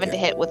 and 11 to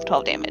hit with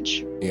 12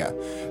 damage. Yeah.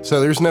 So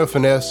there's no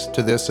finesse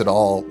to this at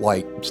all.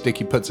 Like,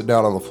 Sticky puts it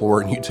down on the floor,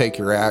 and you take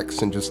your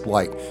axe and just,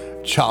 like,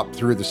 chop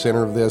through the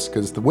center of this,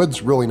 because the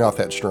wood's really not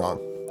that strong.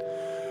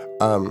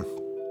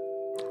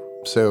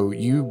 So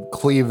you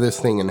cleave this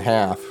thing in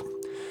half,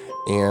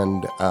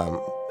 and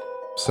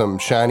some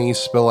shinies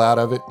spill out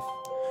of it.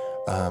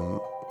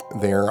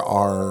 There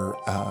are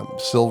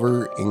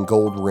silver and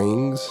gold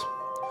rings,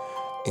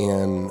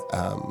 and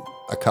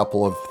a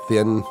couple of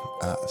thin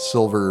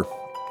silver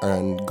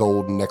and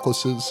gold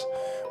necklaces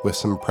with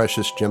some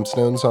precious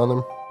gemstones on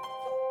them.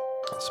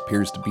 This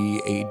appears to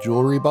be a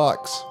jewelry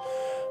box.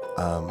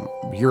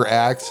 Your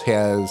axe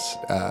has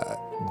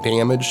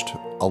damaged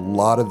a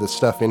lot of the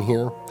stuff in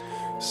here,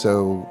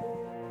 so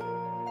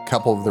a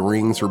couple of the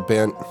rings are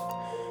bent.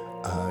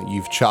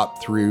 You've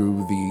chopped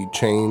through the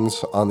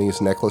chains on these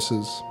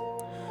necklaces.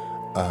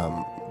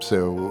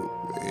 So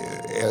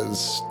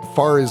as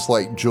far as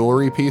like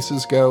jewelry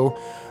pieces go,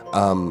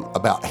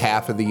 about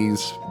half of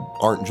these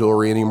aren't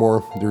jewelry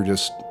anymore. They're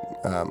just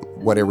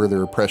whatever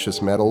their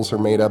precious metals are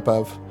made up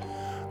of.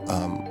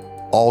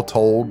 All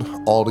told,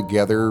 all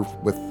together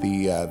with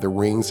the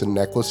rings and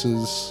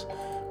necklaces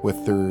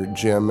with their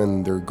gem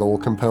and their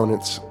gold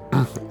components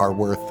are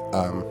worth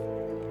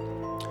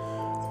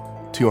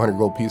 200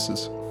 gold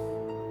pieces.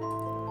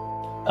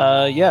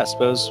 Yeah,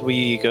 suppose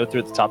we go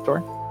through the top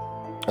door.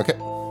 Okay.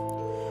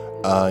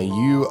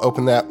 You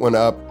open that one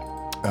up.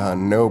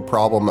 No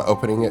problem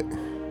opening it.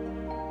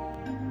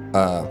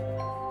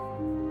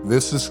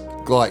 This is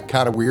like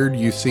kind of weird.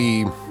 You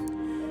see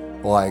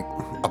like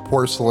a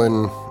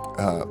porcelain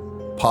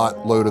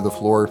pot low to the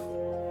floor.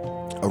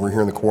 Over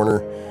here in the corner,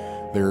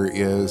 there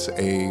is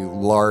a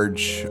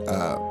large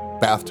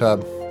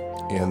bathtub,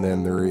 and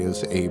then there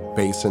is a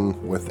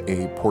basin with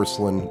a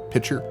porcelain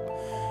pitcher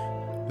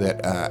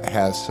that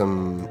has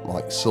some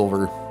like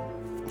silver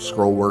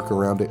scroll work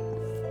around it.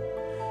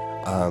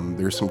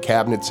 There's some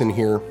cabinets in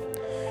here.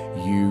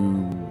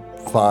 You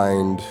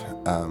find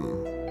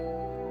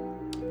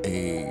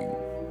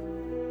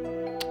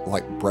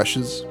like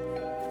brushes.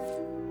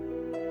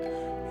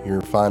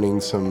 You're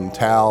finding some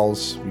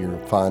towels. You're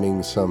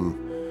finding some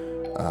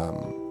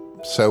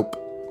soap.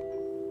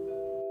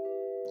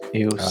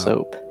 Ew,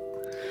 soap.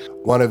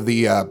 One of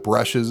the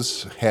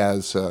brushes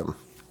has a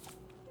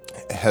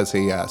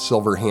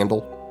silver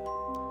handle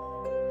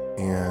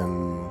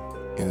and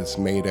is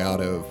made out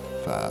of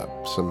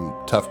some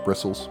tough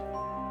bristles,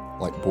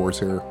 like boar's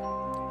hair.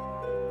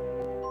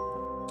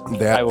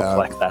 That, I will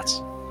collect that.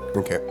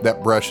 Okay,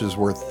 that brush is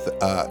worth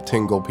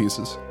 10 gold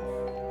pieces.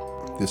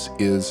 This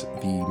is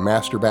the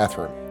master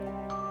bathroom.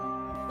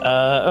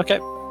 Okay.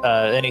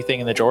 Anything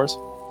in the drawers?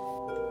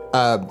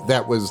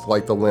 That was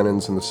like the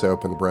linens and the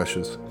soap and the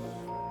brushes.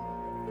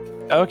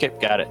 Okay,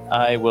 got it.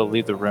 I will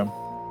leave the room.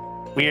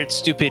 Weird,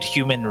 stupid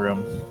human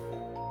room.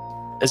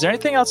 Is there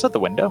anything outside the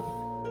window?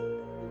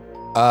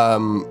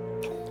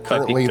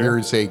 Currently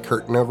there's a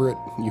curtain over it.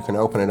 You can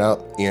open it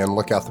up and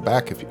look out the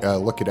back if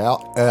look it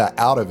out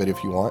of it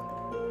if you want.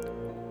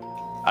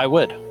 I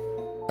would.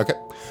 Okay.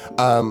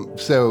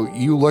 So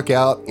you look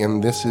out,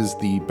 and this is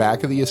the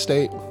back of the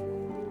estate.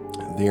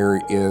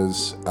 There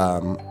is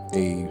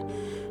a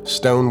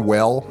stone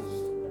well.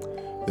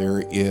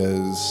 There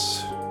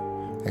is...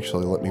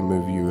 Actually, let me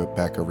move you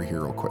back over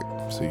here real quick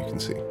so you can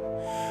see.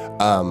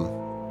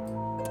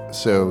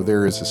 So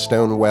there is a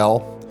stone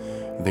well.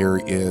 There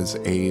is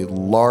a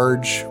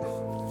large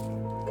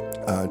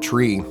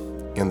tree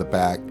in the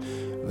back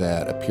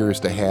that appears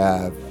to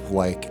have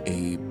like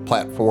a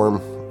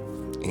platform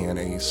and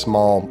a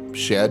small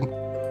shed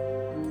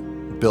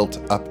built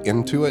up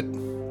into it.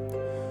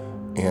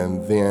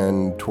 And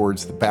then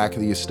towards the back of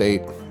the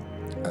estate,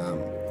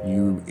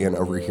 and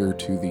over here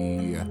to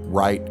the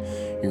right,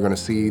 you're going to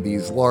see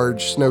these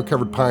large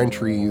snow-covered pine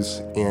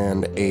trees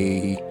and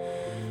a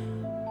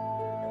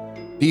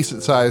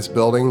decent-sized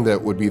building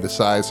that would be the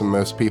size of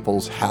most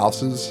people's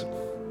houses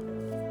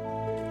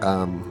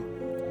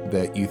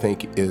that you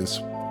think is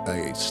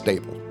a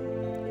stable.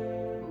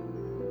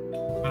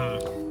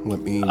 Let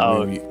me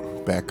move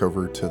you back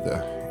over to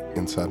the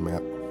inside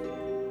map.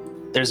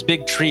 There's a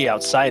big tree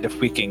outside if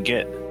we can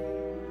get.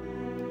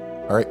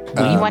 All right.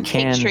 You want to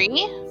take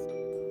tree?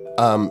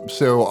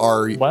 So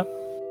What?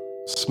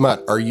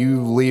 Smut, are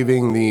you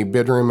leaving the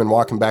bedroom and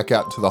walking back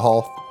out to the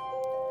hall?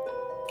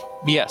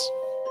 Yes.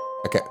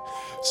 Okay.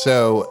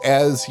 So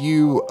as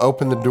you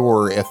open the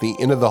door at the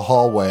end of the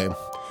hallway,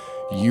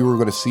 you are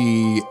going to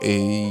see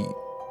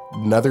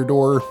another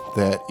door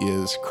that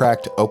is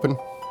cracked open.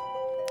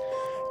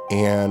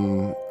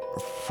 And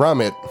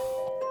from it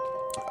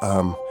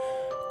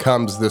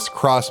comes this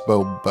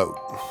crossbow boat.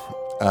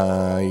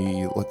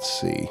 Let's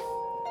see.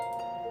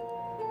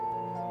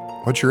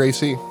 What's your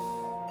AC?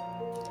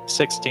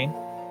 16.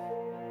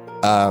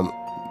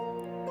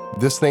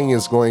 This thing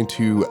is going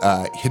to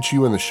hit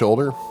you in the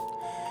shoulder,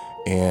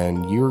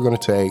 and you are going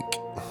to take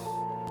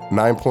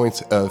 9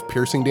 points of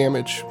piercing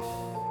damage.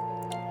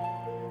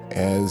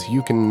 As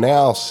you can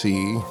now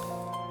see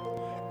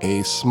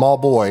a small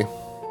boy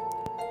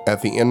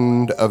at the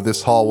end of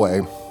this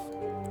hallway,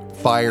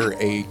 fire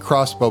a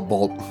crossbow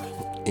bolt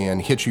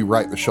and hit you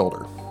right in the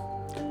shoulder.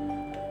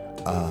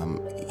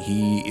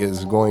 He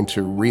is going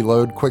to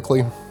reload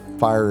quickly,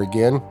 fire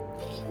again.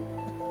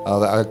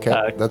 Oh,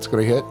 okay, that's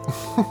going to hit.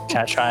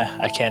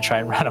 I can't try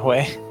and run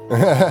away.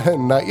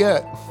 Not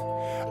yet.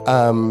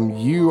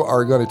 You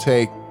are going to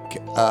take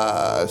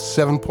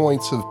 7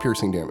 points of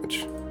piercing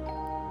damage.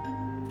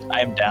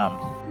 I am down.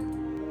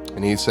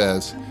 And he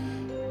says,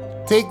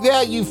 "Take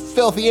that, you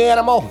filthy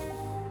animal!"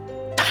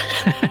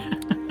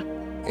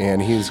 And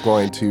he's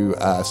going to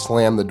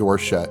slam the door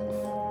shut.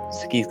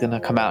 Sticky's gonna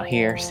come out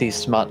here, see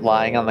Smut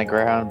lying on the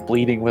ground,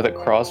 bleeding with a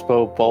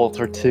crossbow bolt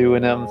or two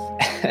in him.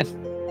 And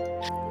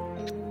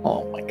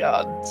oh my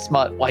god,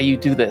 Smut, why you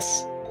do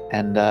this?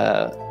 And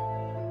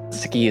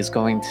Sticky is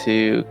going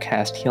to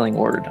cast Healing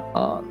Word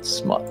on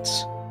Smut.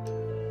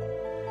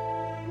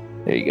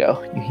 There you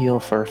go. You heal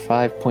for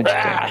 5 points of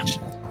damage.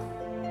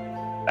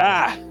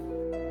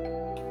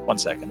 1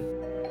 second.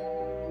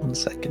 1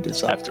 second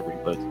is I up. have to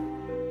reload.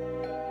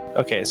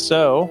 Okay,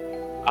 so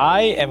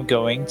I am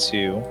going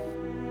to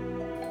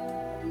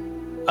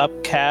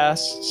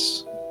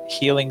upcast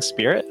Healing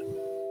Spirit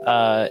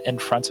in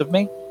front of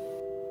me.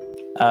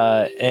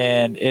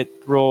 And it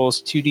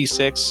rolls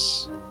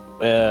 2d6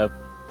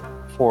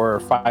 for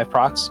 5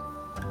 procs.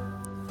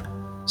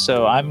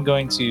 So I'm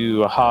going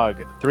to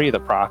hog 3 of the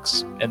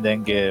procs and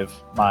then give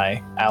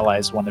my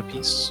allies 1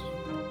 apiece.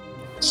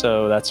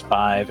 So that's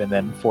 5 and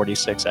then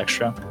 46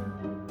 extra.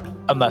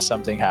 Unless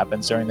something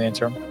happens during the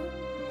interim.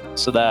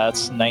 So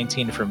that's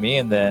 19 for me,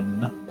 and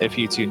then if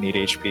you two need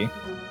HP,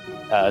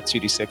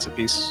 2d6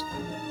 apiece.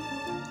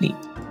 Neat.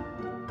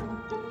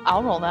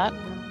 I'll roll that.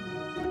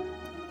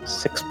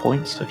 6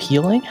 points of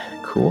healing.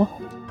 Cool.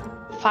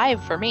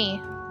 5 for me.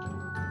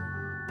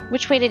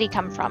 Which way did he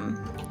come from?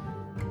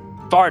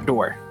 Bar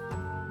door.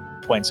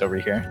 Points over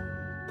here.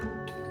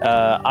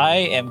 I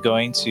am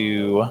going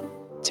to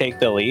take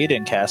the lead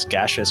and cast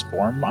Gaseous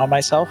Form on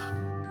myself,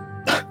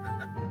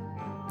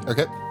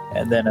 Okay.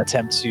 and then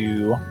attempt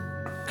to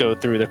go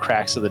through the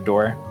cracks of the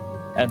door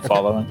and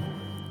follow him.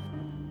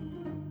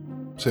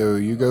 So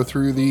you go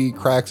through the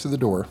cracks of the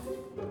door,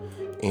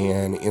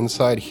 and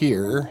inside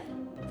here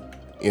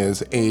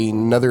is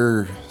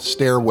another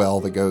stairwell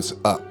that goes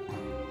up.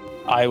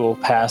 I will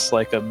pass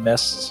like a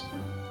mist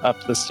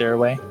up the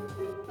stairway.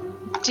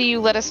 Do you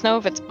let us know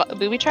if it's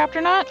booby trapped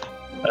or not?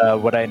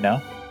 Would I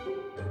know?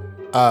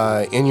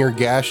 In your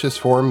gaseous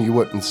form, you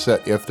wouldn't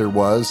set, if there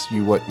was,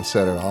 you wouldn't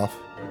set it off.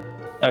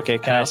 Okay,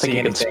 can I don't think see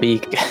you can anything?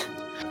 speak.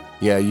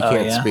 Yeah, you Oh,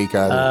 can't yeah. speak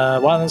either.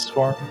 While in this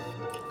form,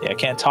 yeah,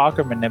 can't talk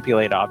or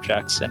manipulate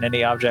objects, and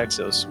any objects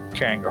it was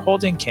carrying or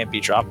holding can't be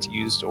dropped,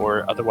 used,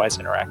 or otherwise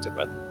interacted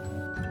with.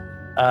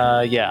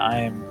 Yeah, I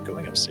am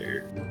going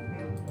upstairs.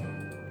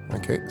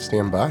 Okay,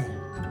 stand by.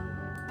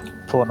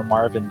 Pulling a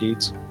Marvin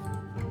Deeds.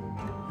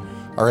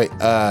 All right,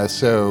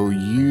 so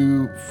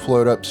you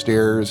float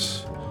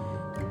upstairs,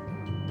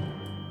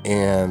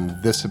 and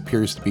this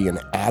appears to be an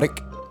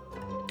attic.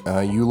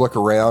 You look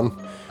around,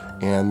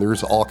 and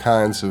there's all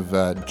kinds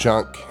of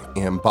junk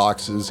and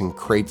boxes and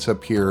crates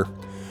up here.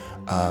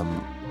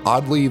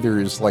 Oddly,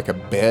 there's like a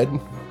bed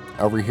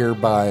over here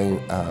by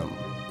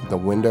the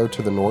window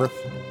to the north.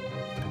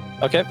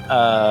 Okay,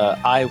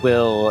 I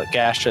will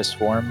gaseous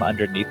form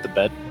underneath the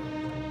bed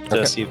to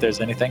Okay. see if there's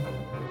anything.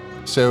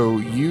 So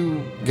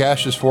you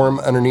gaseous form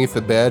underneath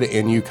the bed,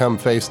 and you come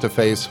face to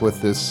face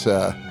with this,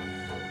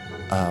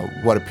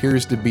 what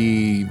appears to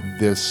be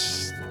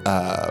this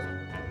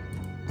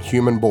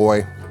human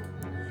boy.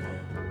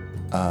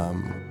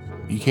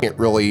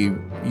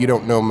 You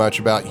don't know much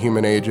about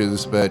human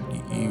ages, but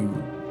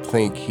you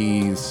think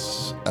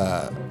he's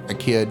a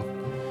kid.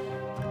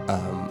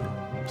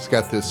 He's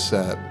got this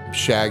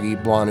shaggy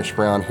blondish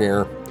brown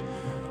hair.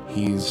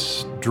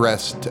 He's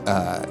dressed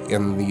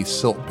in these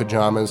silk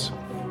pajamas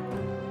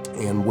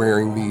and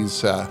wearing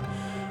these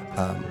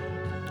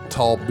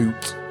tall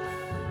boots.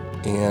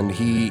 And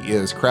he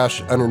is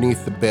crouched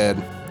underneath the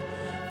bed.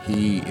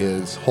 He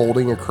is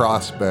holding a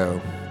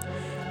crossbow,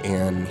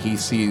 and he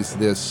sees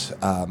this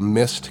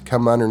mist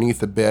come underneath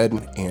the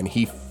bed, and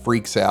he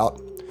freaks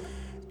out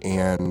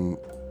and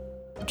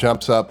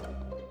jumps up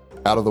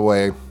out of the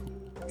way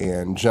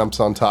and jumps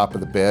on top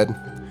of the bed.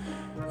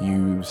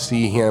 You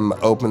see him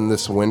open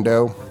this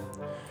window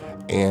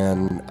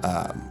and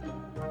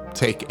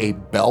take a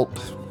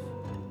belt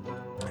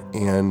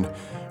and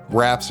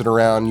wraps it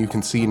around. You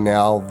can see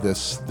now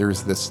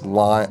there's this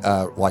line,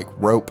 like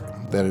rope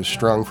that is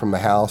strung from the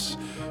house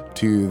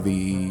to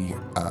the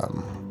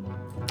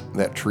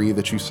that tree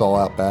that you saw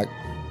out back.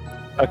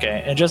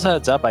 Okay, and just a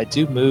heads up, I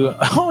do move.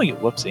 Oh, you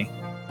whoopsie.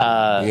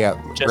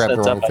 Yeah, Just grab the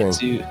heads wrong up,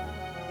 thing.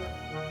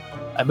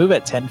 I move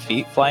at 10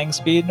 feet flying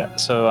speed,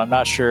 so I'm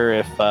not sure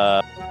if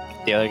the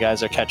other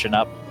guys are catching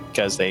up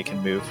because they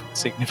can move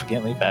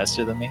significantly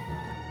faster than me.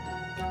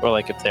 Or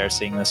like if they're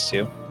seeing this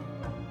too.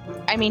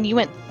 I mean, you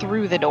went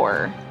through the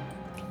door.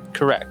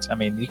 Correct. I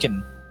mean, you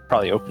can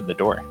probably open the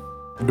door.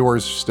 The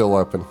door's still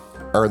open,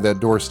 or the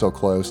door's still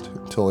closed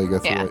until they go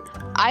through Yeah. it.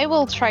 I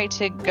will try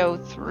to go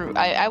through.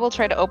 I will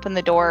try to open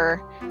the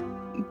door,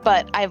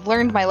 but I've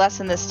learned my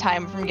lesson this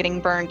time from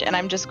getting burned, and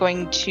I'm just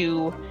going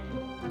to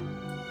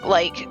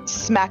like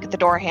smack at the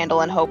door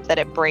handle and hope that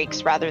it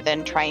breaks rather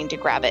than trying to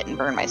grab it and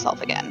burn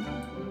myself again.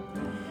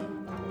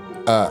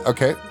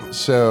 Okay,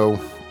 so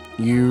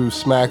you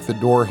smack the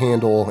door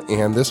handle,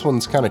 and this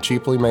one's kind of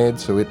cheaply made,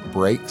 so it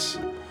breaks,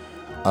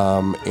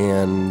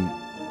 and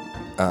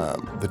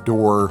the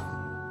door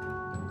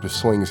just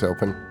swings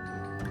open.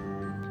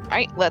 All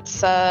right,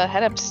 let's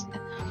head up.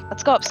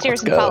 Let's go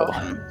upstairs Let's and go. follow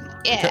him.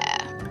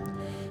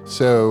 Yeah.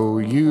 So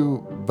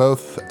you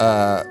both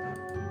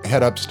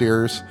head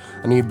upstairs.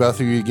 I need both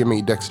of you to give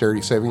me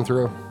dexterity saving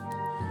throw.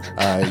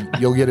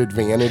 You'll get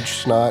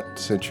advantage, Snot,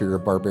 since you're a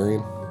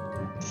barbarian.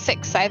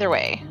 6 either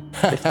way.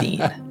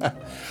 15.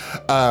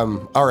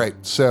 All right,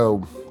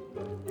 so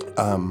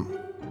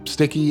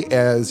Sticky,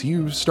 as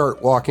you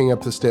start walking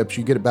up the steps,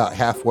 you get about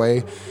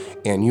halfway,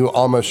 and you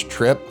almost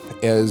trip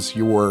as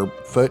your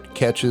foot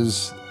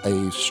catches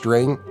a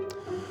string,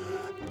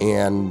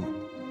 and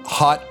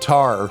hot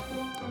tar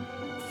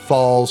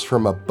falls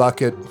from a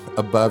bucket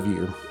above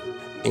you,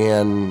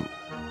 and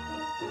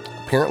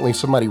apparently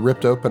somebody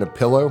ripped open a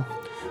pillow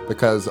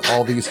because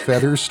all these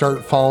feathers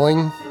start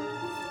falling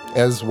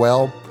as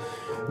well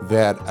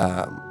that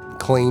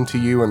cling to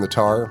you in the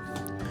tar.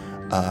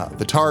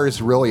 The tar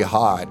is really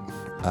hot.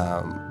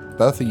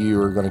 Both of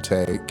you are going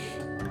to take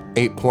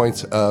 8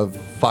 points of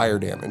fire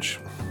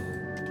damage.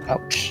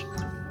 Ouch.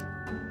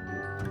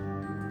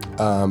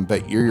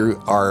 But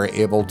you are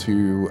able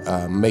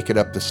to make it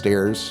up the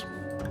stairs.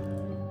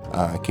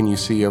 Can you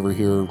see over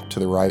here to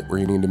the right where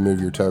you need to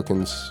move your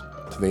tokens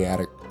to the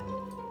attic?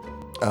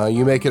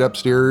 You make it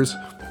upstairs.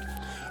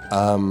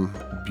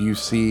 You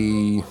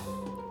see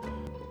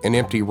an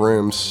empty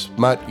room.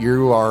 Smut,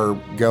 you are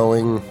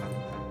going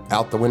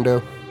out the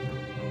window?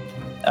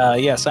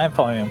 Yes, I'm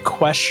following him.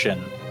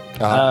 Question.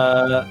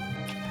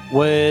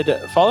 Would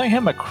following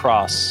him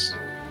across,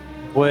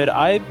 would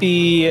I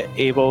be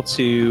able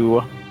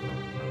to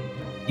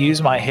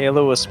use my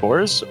Halo of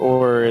Spores,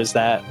 or is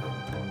that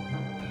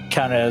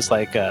kind of as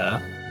like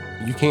a...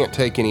 You can't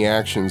take any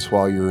actions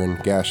while you're in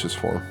gaseous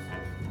form.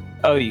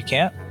 Oh, you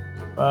can't?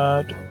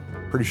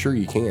 Pretty sure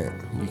you can't.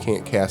 You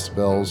can't cast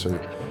spells, or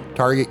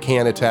target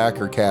can't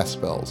attack or cast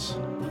spells.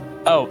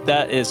 Oh,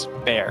 that is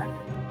fair.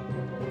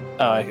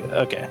 Oh,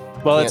 okay.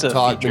 Well, Can't it's a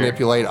talk, feature.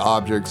 manipulate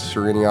objects,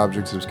 or any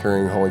objects it's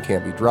carrying wholly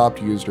can't be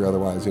dropped, used, or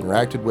otherwise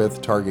interacted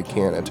with. Target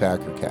can't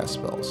attack or cast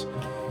spells.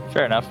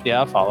 Fair enough. Yeah,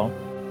 I'll follow.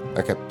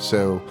 Okay,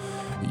 so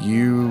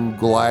you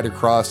glide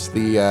across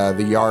the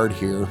yard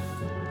here,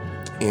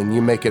 and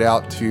you make it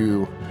out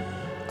to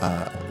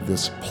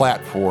this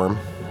platform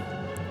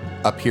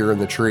up here in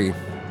the tree.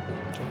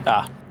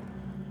 Ah,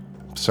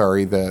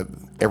 Sorry,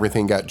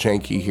 everything got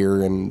janky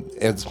here, and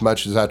as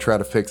much as I try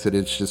to fix it,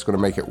 it's just going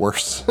to make it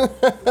worse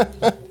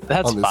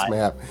that's on this fine.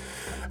 map.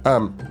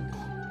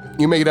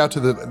 You make it out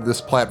to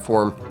this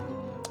platform.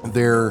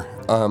 There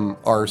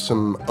are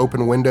some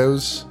open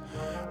windows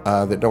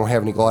that don't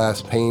have any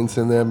glass panes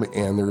in them,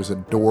 and there's a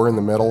door in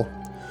the middle.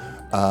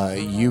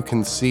 You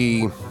can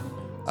see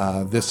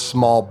this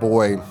small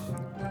boy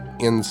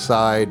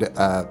inside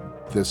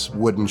this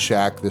wooden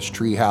shack, this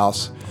tree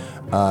house,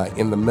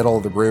 in the middle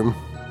of the room.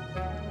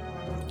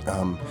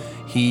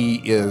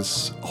 He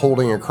is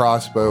holding a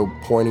crossbow,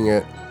 pointing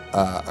it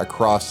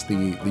across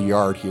the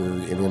yard here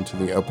and into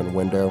the open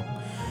window.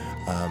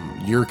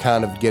 You're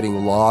kind of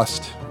getting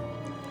lost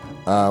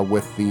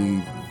with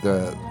the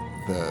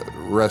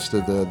rest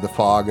of the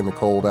fog and the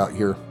cold out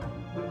here.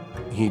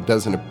 He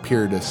doesn't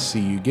appear to see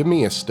you. Give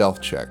me a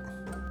stealth check.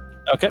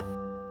 Okay.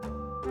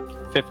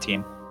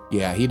 15.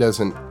 Yeah, he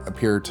doesn't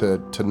appear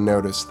to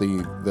notice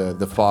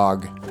the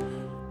fog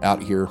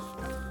out here.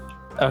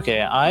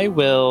 Okay, I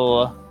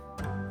will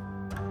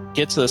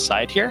get to the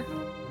side here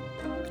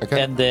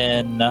Okay. and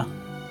then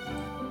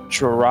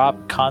drop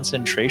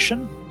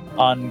concentration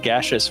on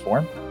gaseous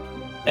form.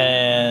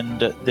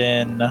 And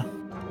then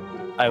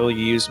I will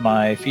use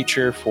my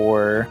feature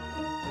for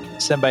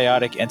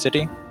symbiotic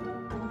entity,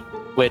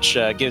 which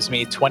gives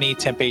me 20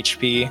 temp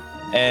HP,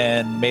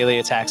 and melee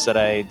attacks that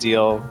I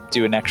deal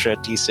do an extra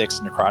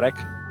d6 necrotic.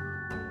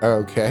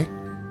 Okay.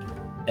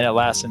 And it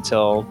lasts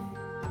until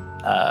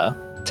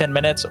 10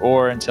 minutes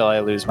or until I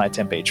lose my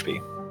temp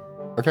HP.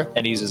 Okay.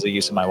 And uses the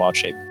use of my wild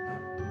shape.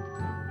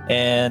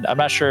 And I'm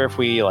not sure if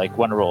we like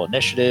want to roll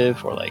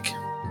initiative or like...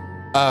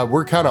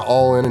 We're kind of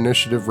all in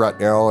initiative right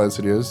now as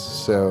it is.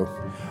 So,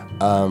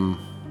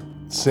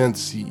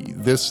 since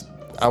this,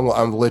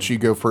 I'll let you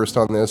go first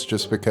on this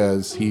just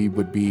because he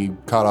would be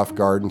caught off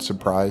guard and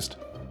surprised.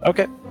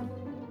 Okay.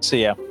 So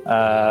yeah,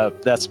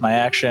 that's my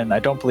action. I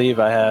don't believe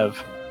I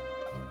have...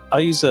 I'll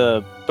use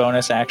a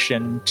bonus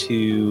action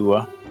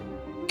to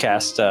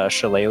cast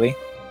Shillelagh.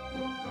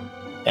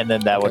 And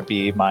then that would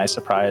be my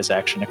surprise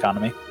action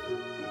economy.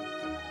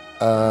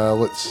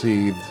 Let's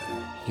see.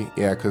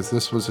 Yeah, because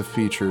this was a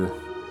feature.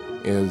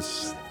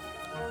 Is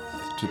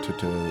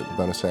to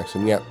bonus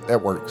action. Yeah,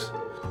 that works.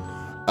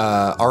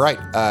 All right.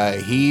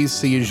 He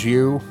sees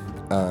you,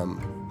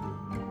 kind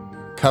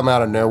come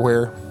out of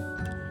nowhere,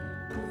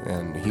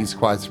 and he's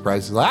quite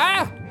surprised. He's like,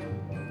 ah!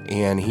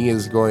 And he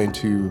is going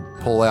to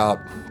pull out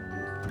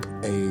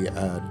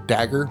a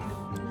dagger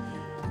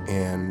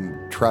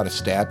and try to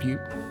stab you.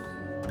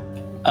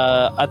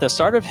 At the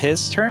start of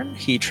his turn,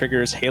 he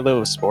triggers Halo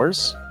of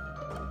Spores,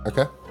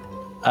 Okay.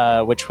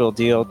 which will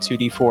deal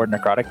 2d4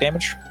 necrotic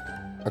damage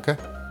Okay.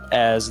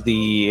 as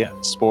the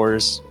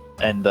spores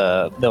and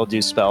the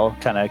mildew spell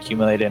kind of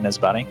accumulate in his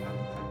body.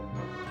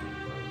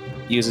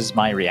 Uses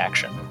my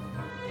reaction.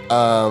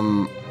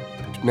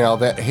 Now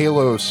that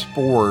Halo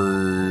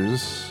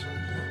Spores,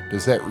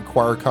 does that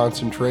require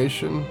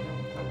concentration?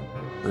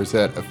 Or is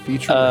that a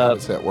feature? How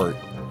does that work?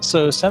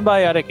 So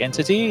Symbiotic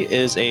Entity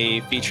is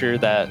a feature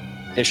that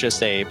is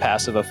just a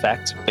passive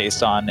effect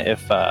based on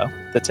if the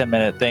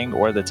 10-minute thing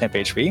or the temp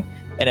HP,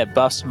 and it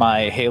buffs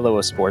my Halo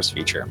of Spores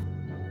feature.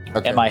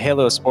 Okay. And my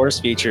Halo of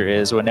Spores feature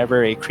is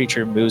whenever a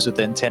creature moves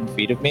within 10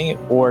 feet of me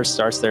or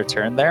starts their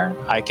turn there,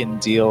 I can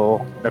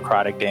deal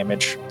necrotic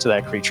damage to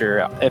that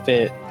creature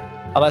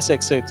unless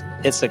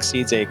it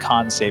succeeds a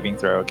con saving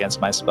throw against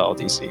my spell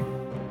DC.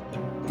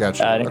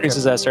 Gotcha. It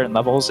increases at certain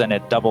levels, and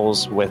it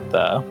doubles with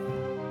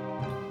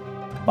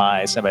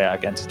my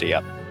Symbiotic Entity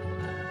up.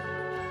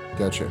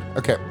 Gotcha.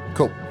 Okay,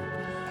 cool.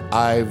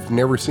 I've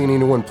never seen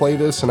anyone play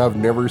this, and I've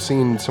never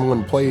seen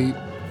someone play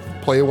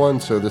one,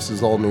 so this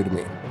is all new to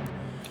me.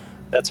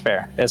 That's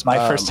fair. It's my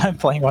first time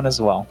playing one as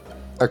well.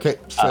 Okay,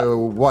 so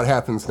what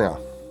happens now?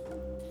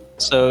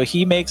 So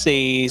he makes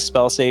a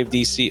spell save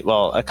DC,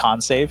 a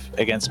con save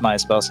against my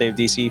spell save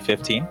DC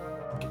 15.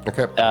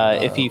 Okay.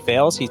 If he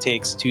fails, he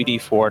takes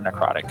 2d4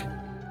 necrotic.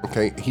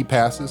 Okay, he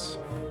passes.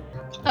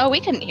 Oh, we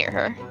couldn't hear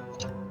her.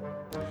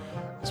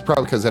 It's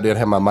probably because I didn't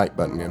have my mic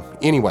button in.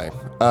 Anyway,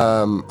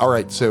 all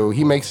right, so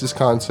he makes his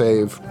con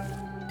save.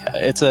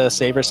 It's a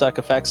save or suck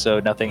effect, so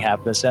nothing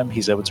happens to him.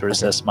 He's able to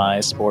resist my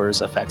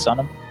spores effects on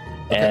him,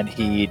 and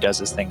he does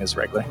his thing as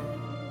regular.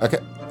 Okay,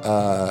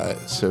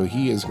 so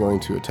he is going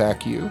to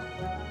attack you.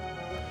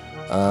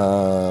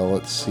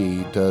 Let's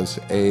see, does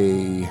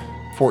a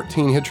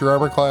 14 hit your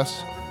armor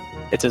class?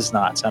 It does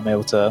not, so I'm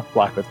able to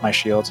block with my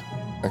shield.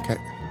 Okay.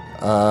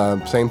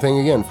 Same thing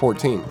again,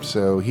 14.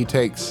 So he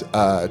takes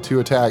 2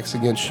 attacks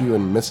against you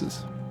and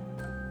misses.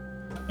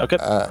 Okay.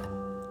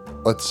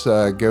 Let's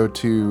go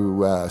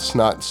to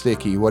Snot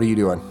Sticky. What are you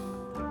doing?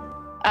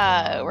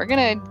 We're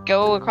gonna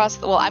go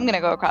across I'm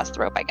gonna go across the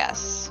rope, I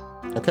guess,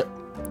 Okay.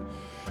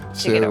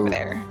 to get over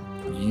there.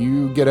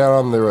 You get out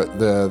on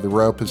the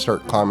rope and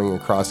start climbing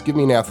across. Give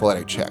me an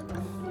athletic check.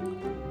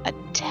 A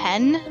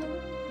 10?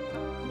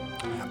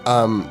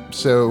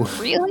 So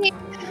Really?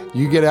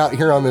 you get out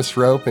here on this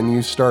rope and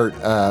you start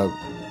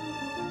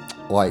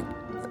like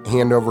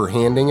hand over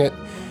handing it,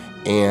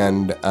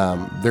 and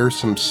there's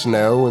some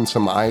snow and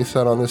some ice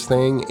out on this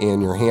thing,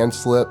 and your hand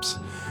slips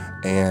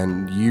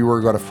and you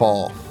are going to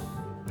fall.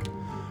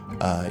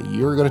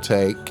 You're going to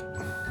take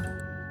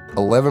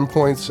 11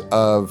 points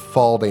of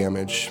fall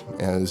damage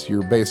as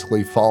you're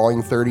basically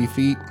falling 30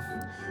 feet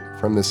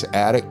from this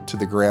attic to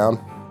the ground.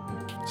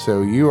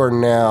 So you are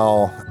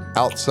now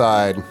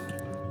outside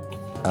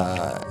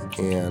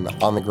and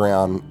on the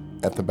ground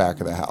at the back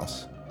of the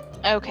house.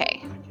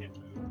 Okay.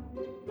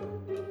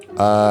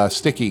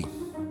 Sticky.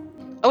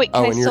 Oh wait,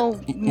 can I and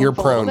still you're move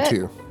a little prone bit?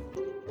 too.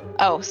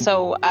 Oh,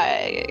 so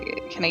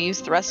can I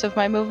use the rest of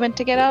my movement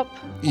to get up?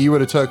 You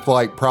would have took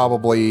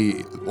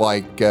probably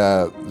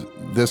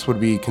this would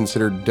be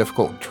considered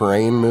difficult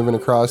terrain moving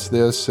across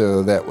this,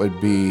 so that would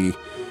be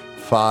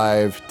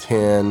 5,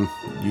 10.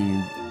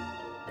 You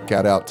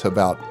got out to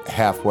about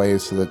halfway,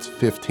 so that's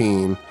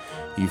 15.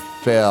 You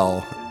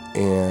fell,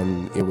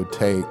 and it would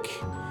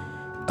take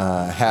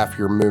half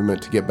your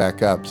movement to get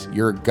back up.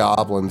 You're a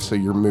goblin, so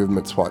your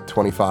movement's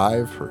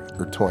 25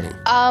 or 20?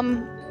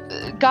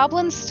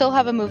 Goblins still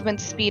have a movement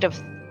speed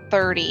of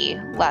 30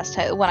 last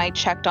time when I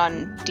checked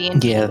on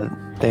D&D. Yeah,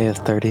 they have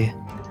 30.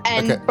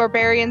 And Okay.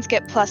 barbarians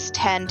get plus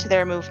 10 to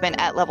their movement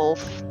at level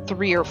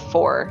 3 or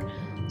 4.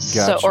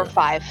 Gotcha. Or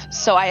 5.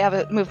 So I have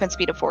a movement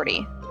speed of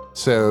 40.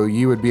 So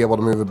you would be able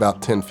to move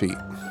about 10 feet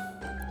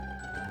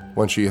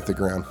once you hit the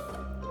ground.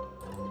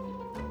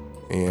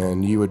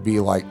 And you would be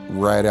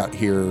right out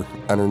here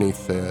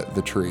underneath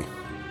the tree.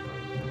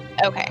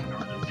 Okay.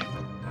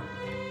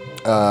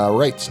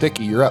 Right,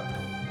 Sticky, you're up.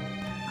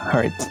 All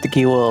right,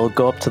 Sticky will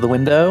go up to the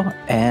window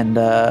and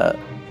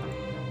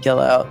yell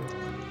out,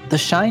 "The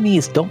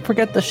shinies! Don't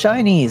forget the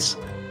shinies!"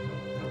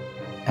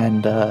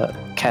 And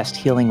cast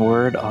Healing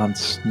Word on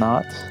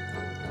Snot,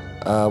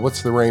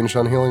 What's the range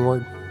on Healing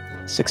Word?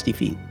 60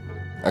 feet,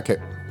 Okay.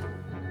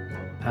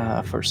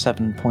 for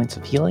 7 points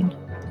of healing.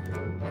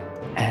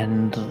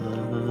 And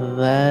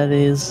that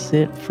is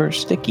it for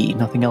Sticky.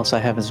 Nothing else I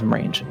have is in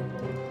range.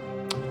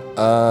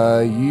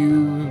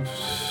 You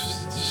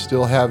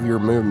still have your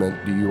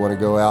movement. Do you want to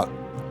go out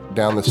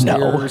down the No.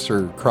 stairs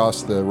or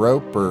cross the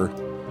rope or?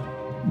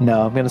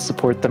 No, I'm going to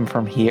support them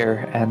from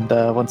here, and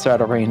once they're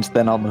out of range,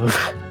 then I'll move.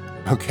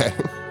 Okay.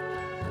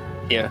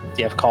 Yeah.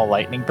 Do you have Call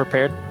Lightning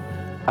prepared?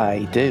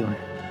 I do.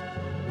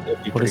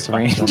 It'd be What pretty is the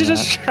fun range on to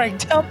just that?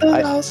 strike down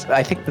the house.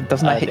 I think that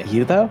doesn't that hit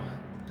you, though?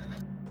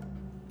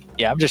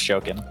 Yeah, I'm just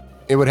joking.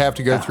 It would have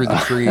to go through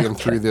the tree and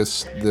through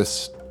this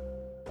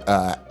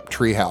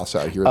tree house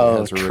out here. That Oh,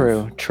 has a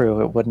roof.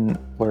 true. It wouldn't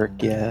work.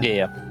 Yeah.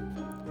 Yeah.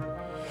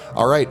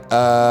 All right,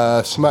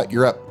 Smut,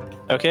 you're up.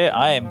 Okay,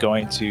 I am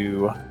going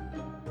to.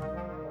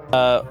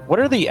 What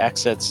are the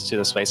exits to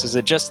this place? Is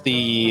it just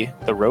the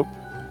rope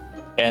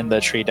and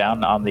the tree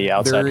down on the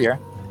outside here?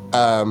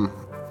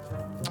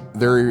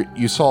 There,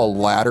 you saw a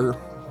ladder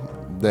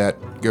that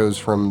goes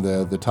from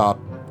the top,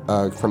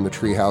 from the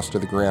tree house to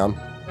the ground.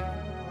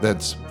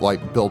 That's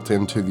like built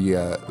into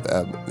the.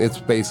 It's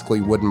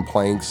basically wooden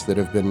planks that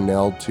have been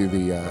nailed to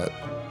the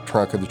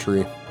trunk of the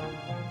tree.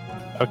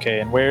 Okay,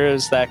 and where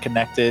is that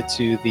connected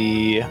to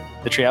the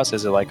treehouse?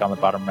 Is it like on the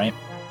bottom right?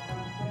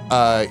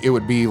 It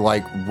would be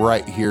like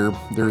right here.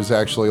 There's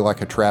actually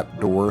like a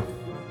trap door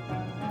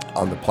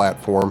on the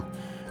platform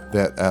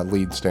that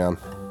leads down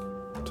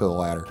to the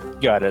ladder.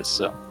 Got it.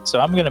 So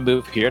I'm gonna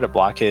move here to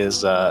block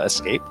his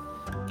escape.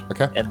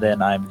 Okay. And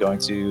then I'm going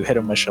to hit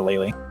him with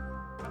Shillelagh.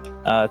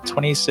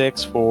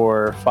 26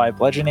 for 5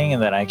 bludgeoning,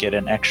 and then I get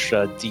an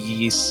extra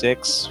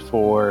D6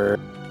 for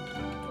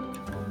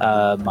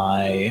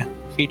my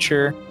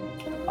feature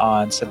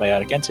on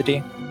symbiotic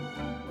entity.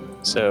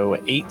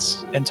 So 8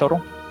 in total.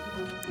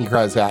 He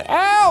cries out,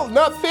 "Ow!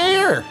 Not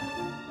fair!"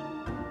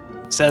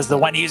 Says the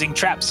one using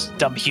traps,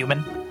 dumb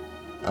human.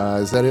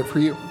 Is that it for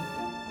you?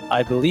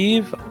 I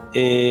believe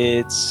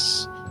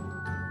it's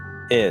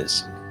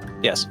is.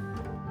 Yes.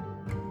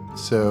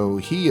 So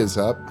he is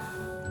up.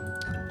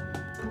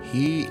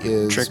 He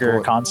is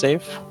Trigger con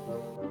save.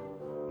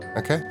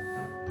 Okay.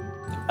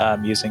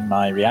 Using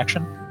my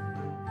reaction.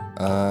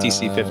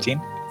 DC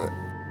 15.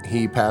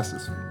 He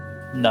passes.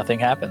 Nothing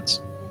happens.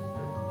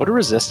 What a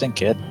resistant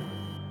kid.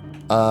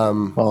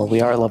 Well, we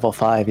are level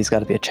 5. He's got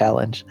to be a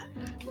challenge.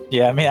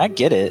 Yeah, I mean, I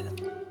get it.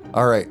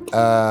 All right.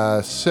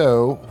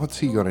 So what's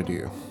he going to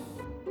do?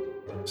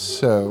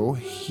 So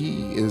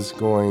he is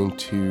going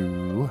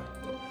to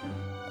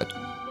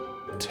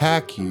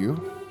attack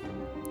you.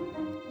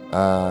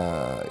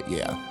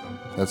 Yeah,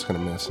 that's going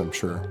to miss, I'm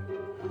sure.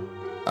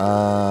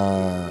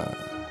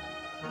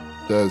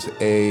 Does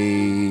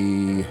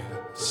a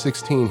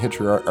 16 hit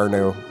your, or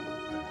no?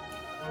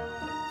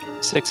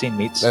 16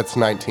 meets. That's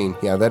 19.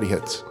 Yeah, that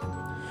hits.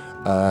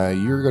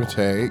 You're going to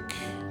take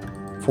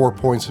 4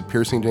 points of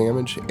piercing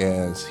damage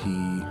as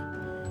he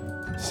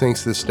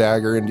sinks this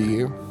dagger into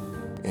you.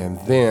 And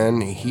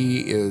then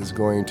he is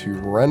going to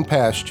run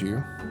past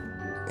you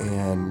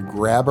and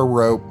grab a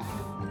rope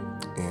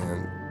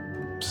and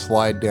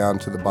slide down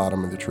to the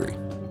bottom of the tree.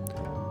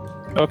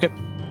 Okay.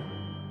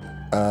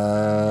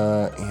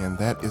 And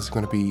that is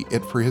going to be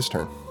it for his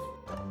turn.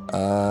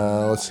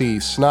 Let's see,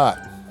 Snot.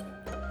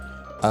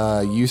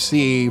 You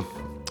see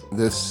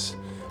this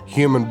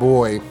human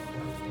boy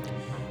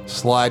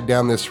slide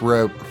down this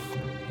rope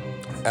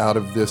out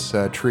of this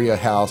tree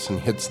house and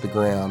hits the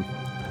ground.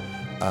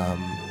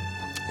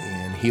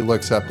 And he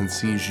looks up and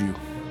sees you.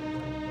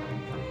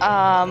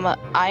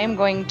 I am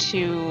going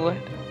to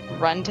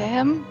run to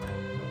him.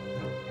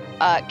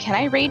 Can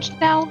I rage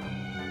now?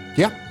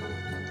 Yeah.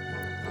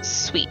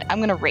 Sweet. I'm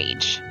gonna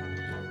rage.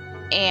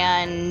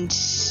 And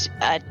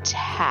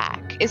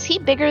attack. Is he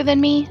bigger than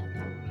me?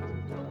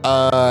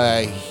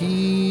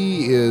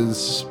 He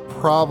is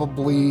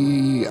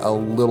probably a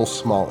little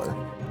smaller,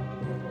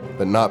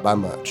 but not by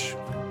much.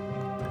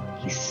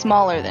 He's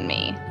smaller than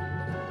me.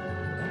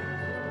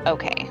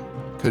 Okay.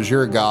 Because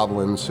you're a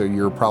goblin, so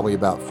you're probably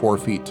about 4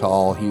 feet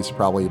tall. He's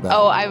probably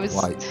about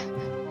light.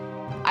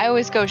 I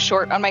always go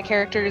short on my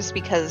characters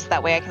because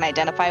that way I can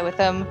identify with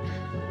them.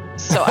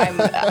 So I'm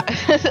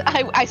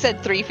I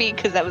said 3 feet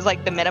because that was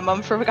like the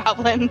minimum for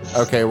goblins.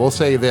 Okay, we'll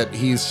say that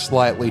he's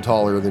slightly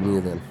taller than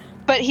you then.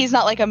 But he's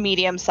not like a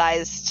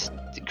medium-sized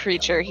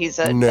creature. He's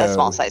a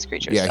small-sized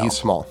creature. Yeah, still. he's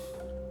small.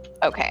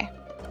 Okay.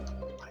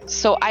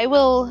 So I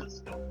will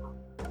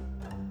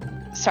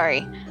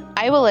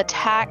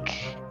attack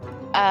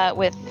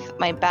with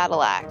my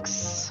battle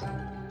axe.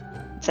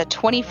 It's a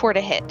 24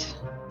 to hit.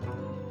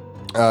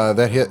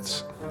 That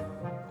hits.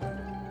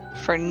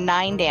 For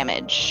 9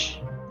 damage.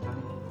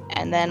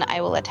 And then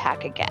I will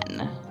attack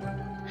again.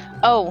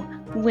 Oh,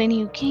 when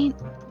you gain...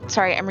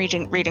 Sorry, I'm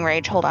reading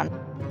Rage. Hold on.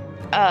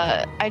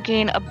 I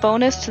gain a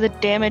bonus to the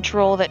damage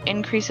roll that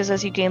increases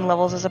as you gain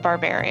levels as a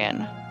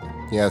barbarian.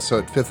 Yeah, so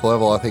at 5th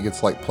level, I think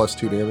it's like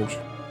 +2 damage.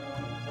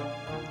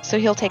 So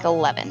he'll take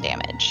 11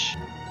 damage.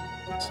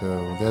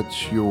 So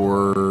that's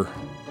your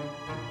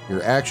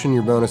action,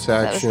 your bonus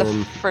action. That was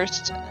the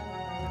first...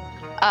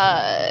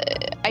 I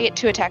get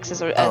 2 attacks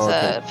as a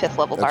 5th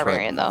level That's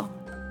barbarian, though.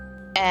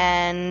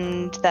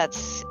 And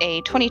that's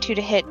a 22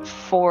 to hit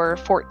for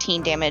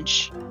 14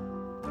 damage.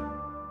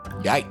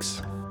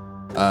 Yikes.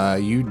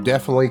 You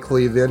definitely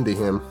cleave into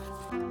him.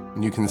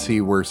 You can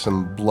see where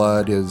some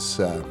blood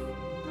is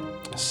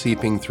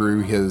seeping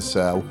through his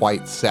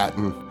white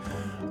satin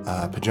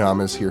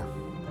pajamas here.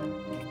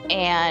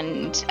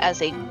 And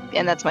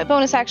that's my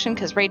bonus action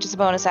because rage is a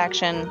bonus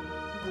action.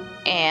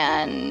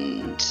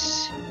 And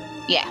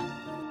yeah.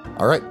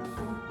 All right.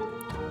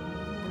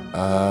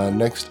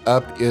 Next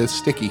up is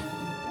Sticky.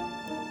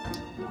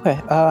 Okay.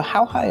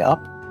 How high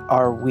up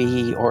are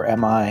we, or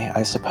am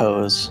I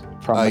suppose,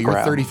 from the You're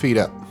ground? 30 feet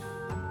up.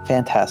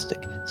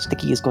 Fantastic.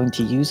 Sticky is going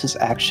to use his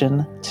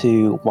action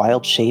to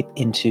wild shape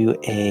into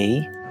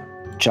a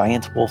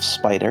giant wolf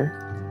spider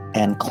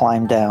and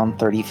climb down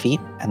 30 feet,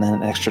 and then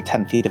an extra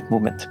 10 feet of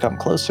movement to come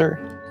closer.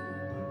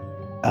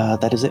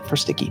 That is it for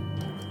Sticky.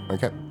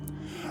 Okay.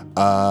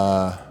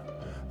 The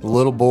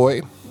little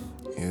boy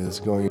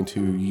is going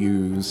to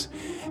use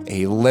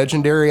a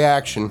legendary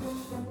action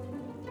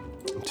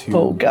to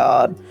Oh,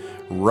 God.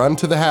 run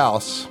to the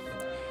house,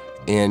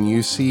 and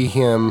you see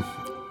him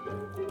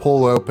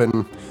pull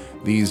open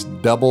these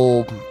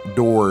double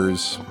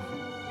doors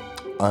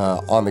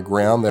on the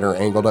ground that are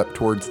angled up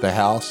towards the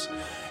house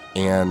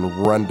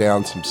and run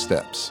down some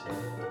steps.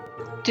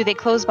 Do they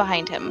close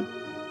behind him?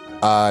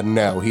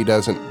 No, he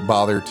doesn't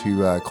bother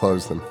to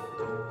close them.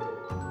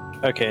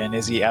 Okay, and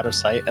is he out of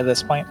sight at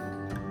this point?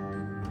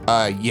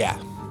 Yeah.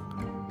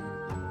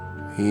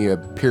 He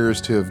appears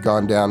to have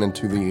gone down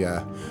into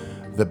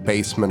the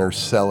basement or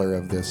cellar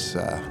of this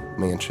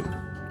mansion.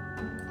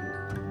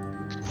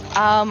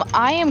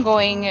 I am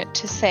going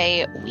to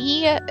say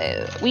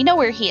we know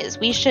where he is.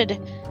 We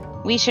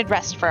should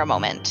rest for a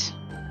moment.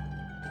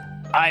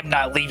 I'm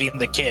not leaving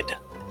the kid.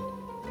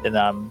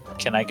 And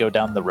can I go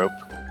down the rope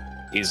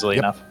easily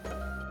Yep. enough?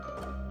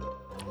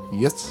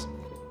 Yes.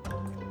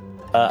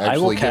 I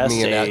will Actually,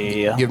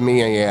 cast give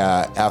me a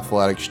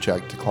athletics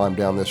check to climb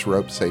down this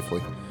rope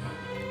safely.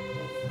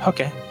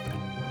 Okay.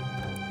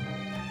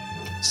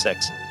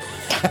 6.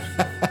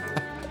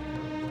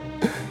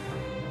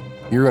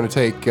 You're going to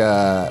take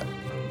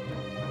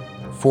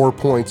 4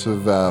 points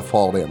of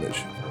fall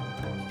damage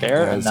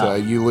Fair as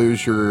enough. you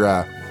lose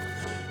your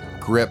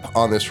grip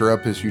on this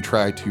rope as you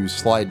try to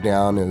slide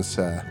down as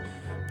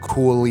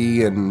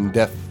coolly and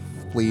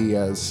deftly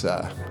as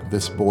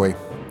this boy.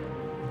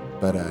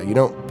 But you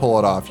don't pull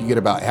it off. You get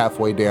about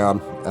halfway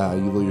down,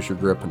 you lose your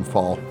grip and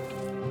fall.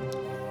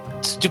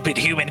 Stupid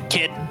human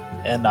kid.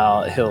 And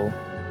he'll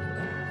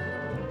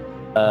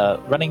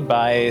running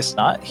by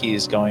Snot.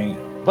 He's going.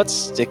 What's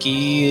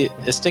Sticky?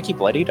 Is Sticky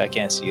bloodied? I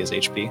can't see his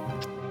HP.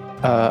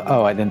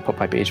 I didn't put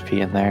my HP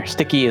in there.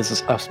 Sticky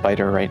is a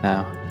spider right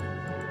now.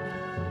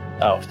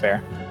 Oh,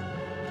 fair.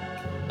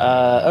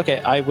 Okay,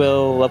 I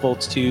will level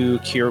 2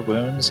 Cure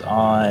Wounds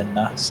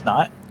on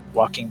Snot,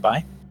 walking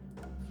by,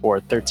 for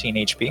 13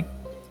 HP.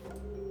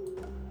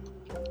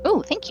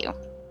 Ooh, thank you.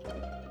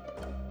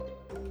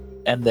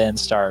 And then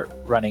start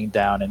running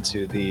down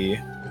into the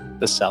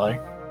cellar.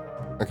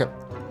 Okay.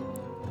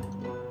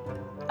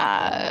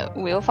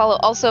 We will follow.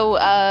 Also,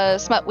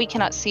 Smut, we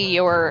cannot see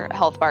your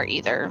health bar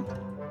either.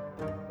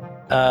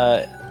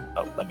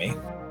 Let me.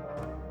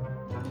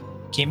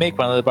 Can you make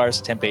one of the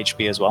bars temp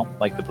HP as well,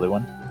 like the blue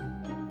one,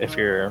 if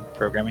you're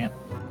programming it?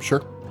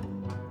 Sure.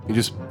 You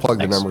just plug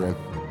the Thanks. number in.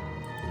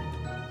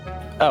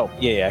 Oh,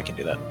 yeah, I can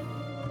do that.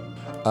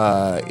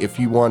 If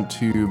you want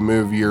to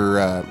move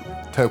your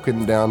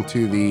token down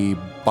to the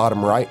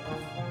bottom right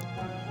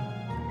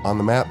on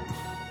the map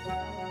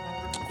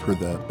for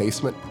the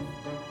basement.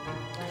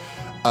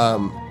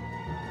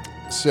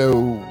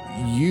 So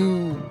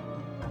you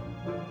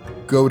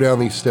go down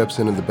these steps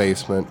into the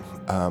basement.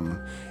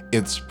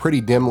 It's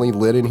pretty dimly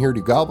lit in here.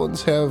 Do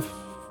goblins have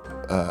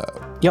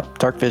Yep,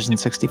 dark vision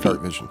 60 feet.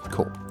 dark vision?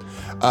 Cool.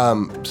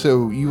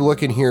 So you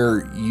look in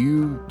here,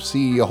 you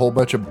see a whole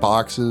bunch of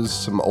boxes,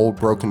 some old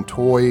broken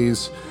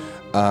toys,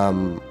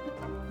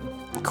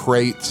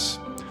 crates.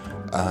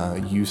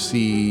 You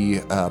see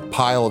a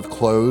pile of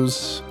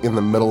clothes in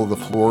the middle of the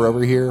floor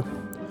over here.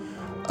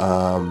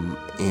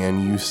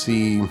 And you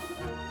see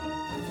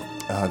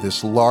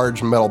this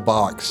large metal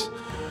box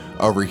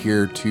over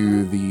here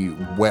to the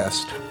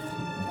west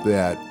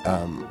that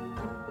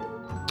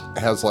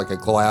has like a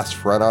glass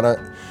front on it,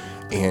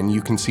 and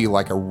you can see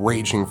like a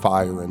raging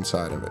fire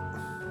inside of it.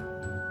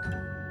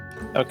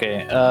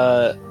 Okay.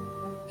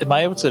 Am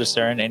I able to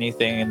discern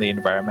anything in the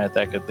environment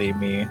that could lead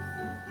me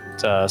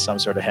to some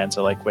sort of hint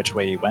to like which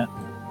way you went?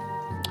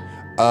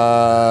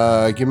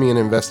 Give me an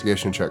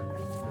investigation check.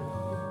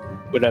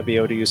 Would I be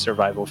able to use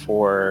survival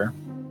for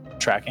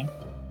tracking?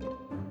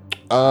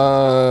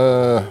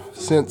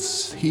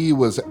 Since he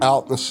was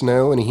out in the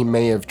snow and he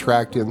may have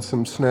tracked in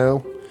some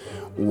snow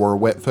or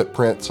wet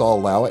footprints, I'll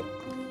allow it.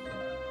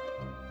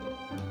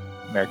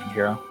 American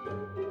Hero.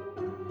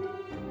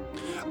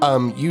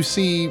 You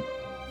see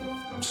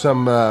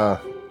some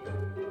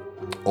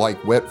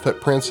like wet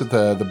footprints at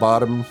the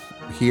bottom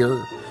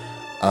here,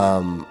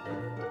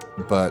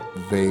 but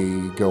they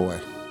go away.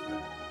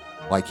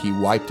 Like he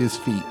wiped his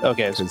feet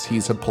Okay, so because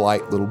he's a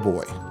polite little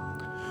boy,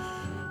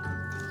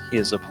 he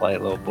is a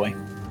polite little boy.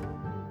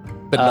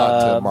 but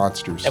not to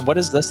monsters. And what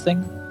is this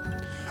thing?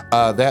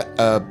 That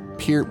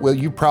appear well,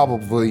 you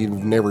probably have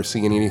never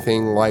seen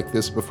anything like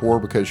this before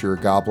because you're a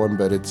goblin,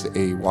 but it's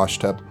a wash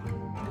tub.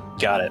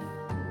 Got it.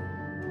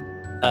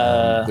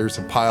 There's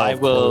a pile I of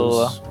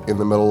will- clothes in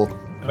the middle.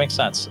 That makes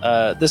sense.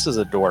 This is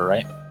a door,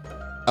 right?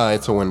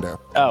 It's a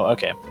window. Oh,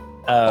 okay.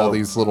 All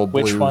these little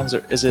blue which ones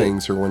are? Is it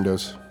things are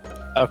windows.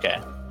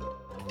 okay?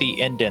 The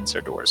indents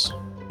are doors.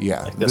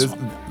 Yeah, Like this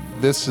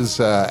this is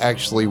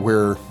actually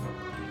where...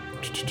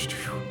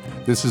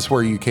 This is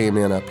where you came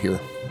in up here.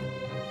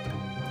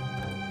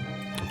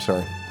 I'm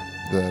sorry.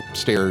 The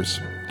stairs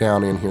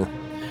down in here.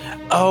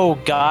 Oh,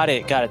 got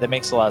it. That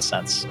makes a lot of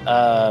sense.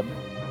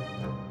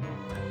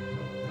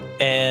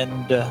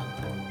 And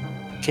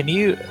can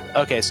you...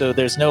 Okay, so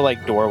there's no,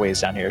 like,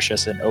 doorways down here. It's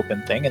just an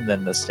open thing, and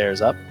then the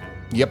stairs up?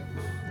 Yep.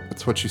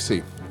 That's what you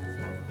see.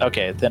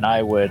 Okay, then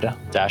I would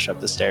dash up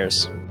the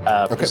stairs,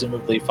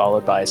 presumably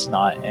followed by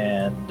Snot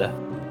and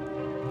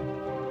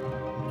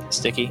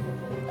Sticky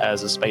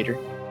as a spider.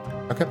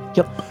 Okay.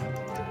 Yep.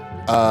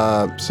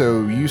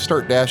 So you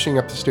start dashing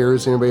up the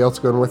stairs. Anybody else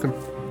going with him?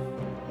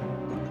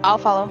 I'll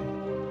follow.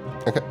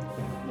 Okay.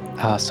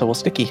 So will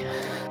Sticky.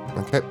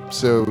 Okay.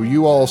 So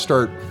you all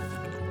start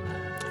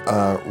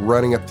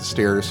running up the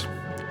stairs.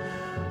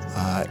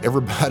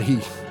 Everybody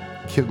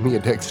give me a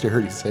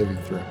dexterity saving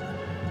throw.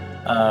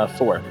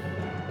 4.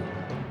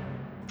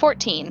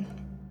 14.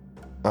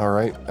 All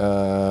right.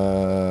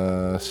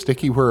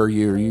 Sticky, where are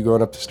you? Are you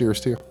going up the stairs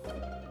too?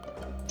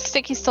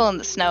 Sticky's still in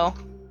the snow.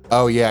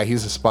 Oh, yeah,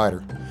 he's a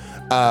spider.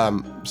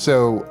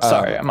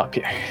 Sorry, I'm up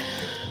here.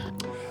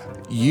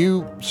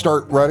 You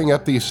start running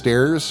up these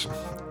stairs,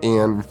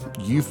 and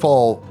you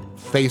fall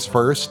face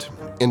first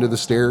into the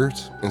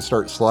stairs and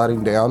start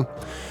sliding down.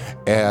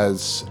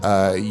 As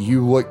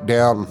you look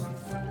down,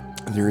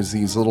 there's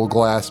these little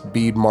glass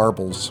bead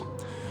marbles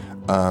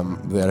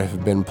that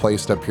have been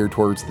placed up here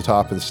towards the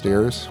top of the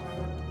stairs.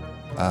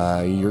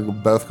 You're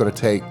both going to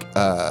take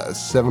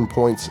 7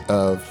 points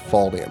of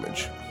fall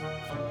damage.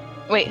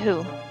 Wait,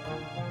 who?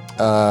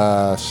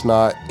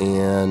 Snot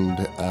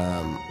and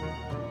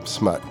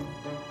Smut.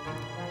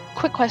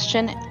 Quick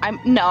question. I'm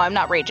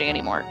not raging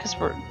anymore because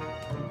we're...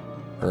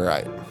 All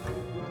right.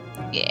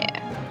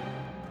 Yeah.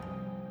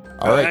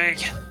 All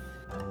right.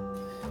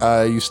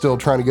 You still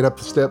trying to get up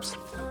the steps?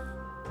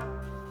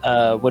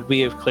 Would we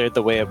have cleared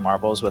the way of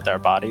marbles with our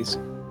bodies?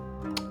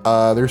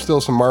 There's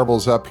still some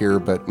marbles up here,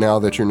 but now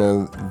that you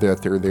know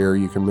that they're there,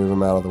 you can move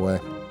them out of the way.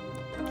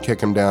 Kick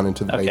them down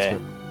into the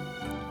basement.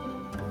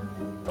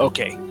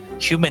 Okay.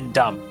 Human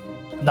dumb.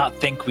 Not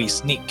think we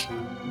sneak.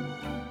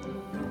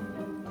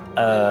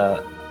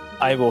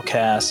 I will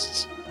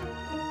cast...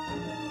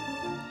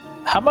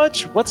 How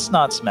much? What's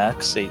Snot's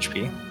max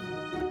HP?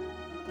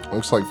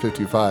 Looks like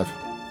 55.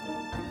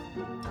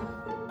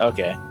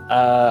 Okay.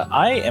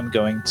 I am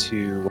going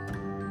to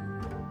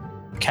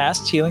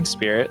cast Healing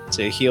Spirit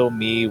to heal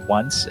me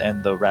once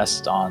and the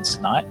rest on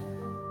Snot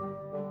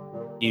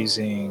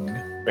using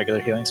regular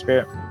Healing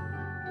Spirit.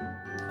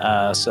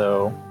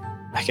 So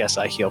I guess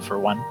I heal for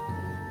 1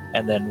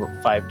 and then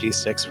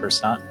 5d6 for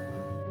Snot.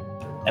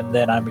 And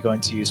then I'm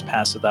going to use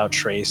Pass Without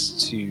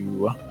Trace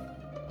to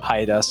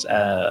hide us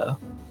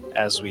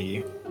as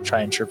we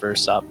try and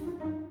traverse up.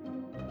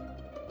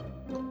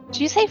 Did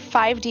you say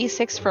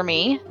 5d6 for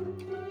me?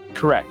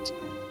 Correct.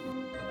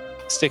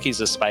 Sticky's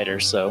a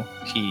spider, so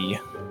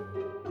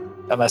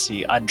unless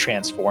he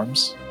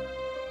untransforms,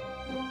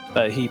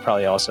 but he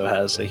probably also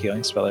has a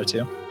healing spell or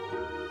 2.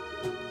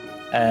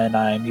 And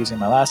I'm using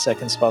my last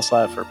second spell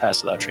slot for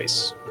Pass Without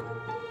Trace.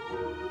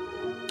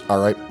 All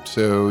right,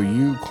 so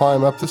you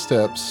climb up the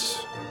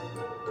steps,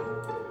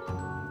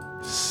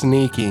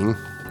 sneaking.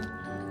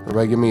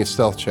 Everybody give me a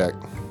stealth check.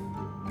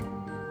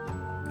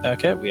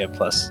 Okay, we have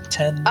plus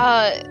 10.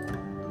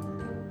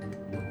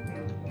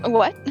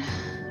 What?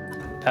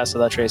 Pass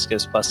Without Trace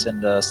gives plus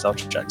 10 to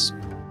stealth checks.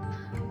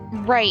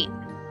 Right.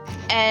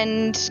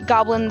 And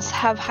goblins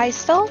have high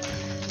stealth?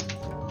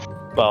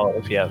 Well,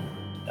 if you have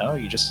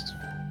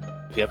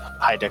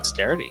high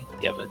dexterity,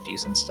 you have a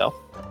decent stealth.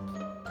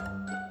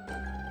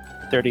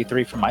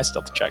 33 for my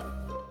stealth check.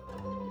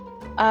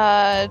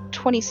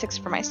 26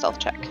 for my stealth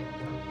check.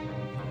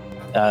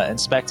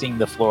 Inspecting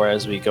the floor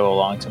as we go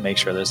along to make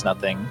sure there's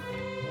nothing,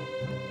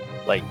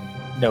 like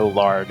no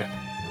lard,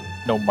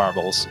 no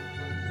marbles.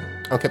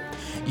 Okay.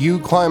 You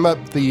climb up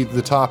the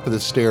top of the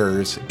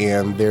stairs,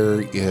 and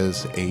there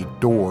is a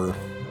door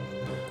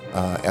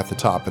at the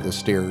top of the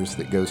stairs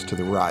that goes to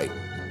the right.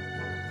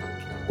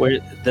 Where,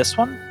 this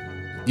one?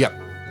 Yep.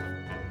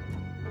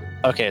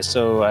 Okay,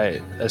 so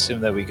I assume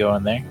that we go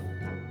in there?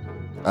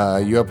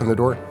 You open the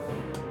door?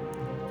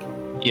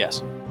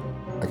 Yes.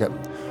 Okay.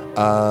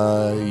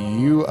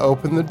 You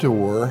open the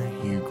door,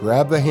 you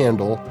grab the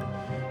handle,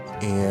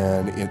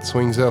 and it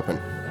swings open.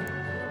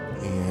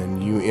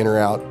 And you enter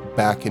out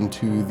back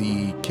into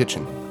the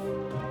kitchen.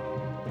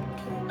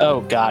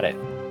 Oh, got it.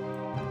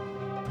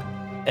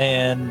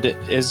 And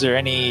is there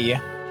any,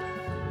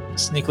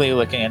 sneakily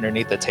looking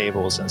underneath the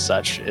tables and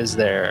such,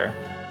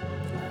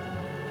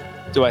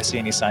 do I see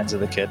any signs of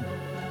the kid?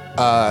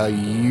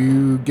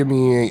 You give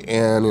me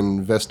an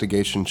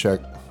investigation check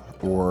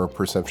or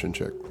perception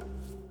check.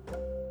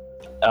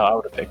 Oh, I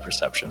would have picked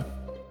perception.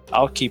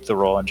 I'll keep the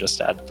roll and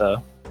just add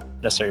the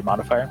necessary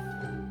modifier.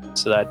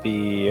 So that'd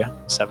be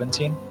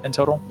 17 in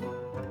total.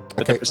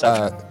 With the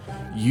perception.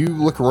 You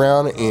look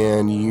around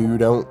and you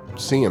don't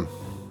see him.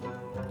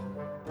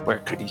 Where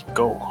could he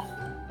go?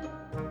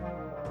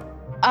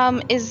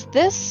 Is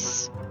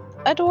this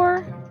a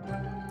door?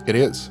 It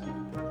is.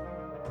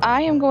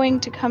 I am going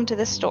to come to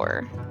this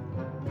door.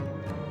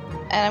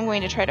 And I'm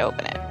going to try to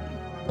open it.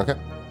 Okay.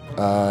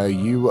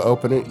 You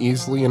open it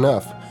easily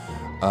enough.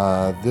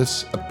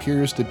 This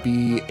appears to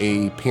be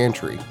a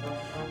pantry.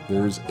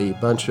 There's a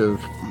bunch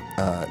of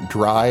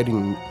dried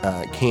and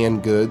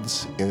canned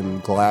goods in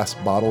glass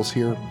bottles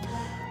here.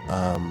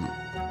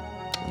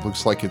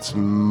 Looks like it's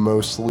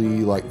mostly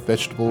like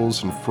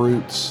vegetables and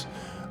fruits.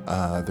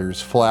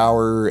 There's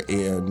flour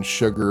and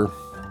sugar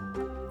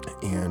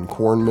and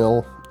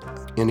cornmeal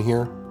in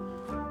here.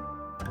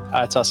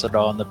 I toss it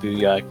all in the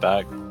booyah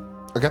bag.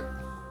 Okay.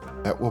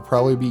 That will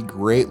probably be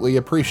greatly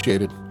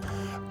appreciated.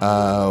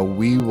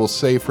 We will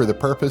say for the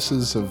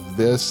purposes of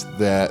this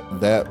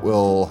that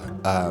will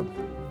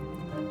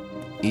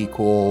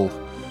equal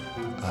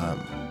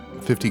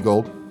 50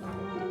 gold.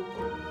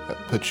 That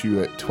puts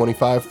you at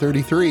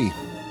 25.33.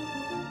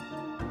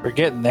 We're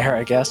getting there,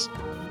 I guess.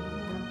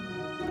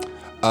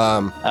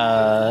 Go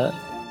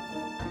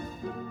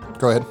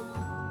ahead.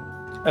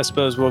 I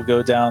suppose we'll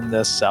go down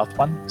this south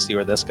one, see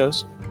where this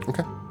goes.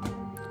 Okay.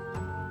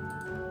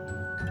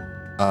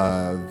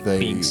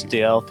 Being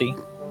stealthy.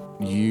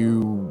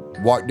 You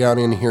walk down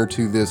in here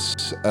to this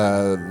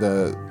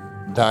the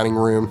dining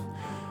room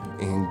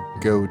and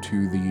go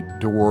to the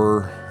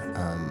door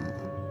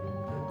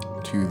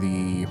to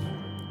the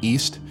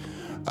east.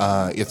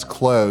 It's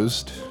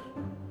closed,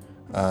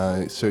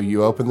 so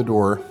you open the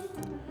door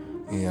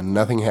and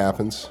nothing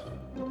happens.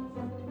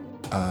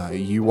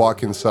 You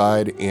walk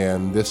inside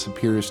and this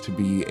appears to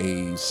be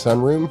a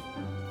sunroom.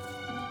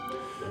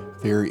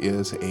 There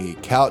is a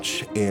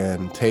couch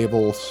and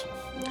tables.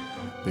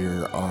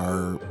 There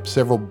are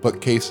several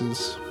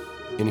bookcases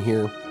in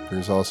here.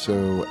 There's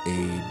also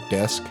a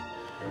desk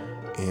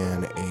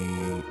and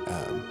a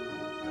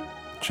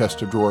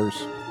chest of drawers.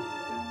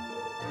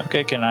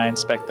 Okay, can I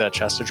inspect the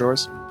chest of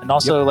drawers? And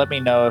also let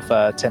me know if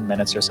 10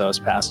 minutes or so has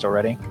passed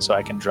already, so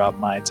I can drop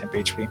my temp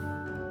HP.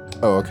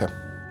 Oh, okay.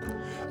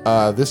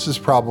 This has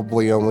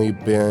probably only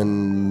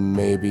been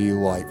maybe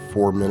like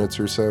 4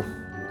 minutes or so.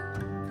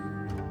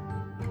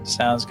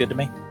 Sounds good to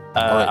me.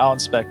 All right. I'll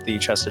inspect the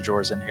chest of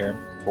drawers in here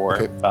for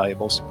Okay.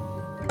 valuables.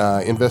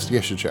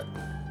 Investigation check.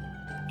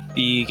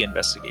 Big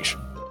investigation.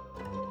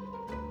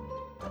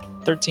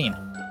 13.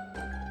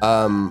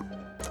 A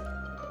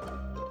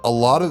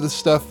lot of the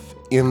stuff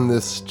in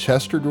this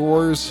chest of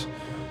drawers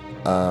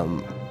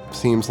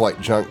seems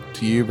like junk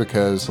to you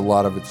because a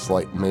lot of it's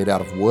like made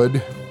out of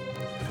wood.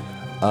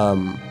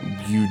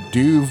 You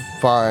do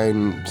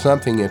find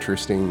something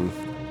interesting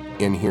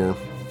in here.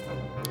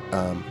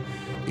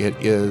 It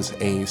is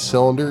a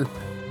cylinder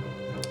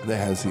that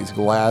has these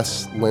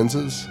glass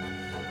lenses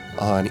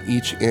on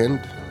each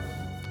end,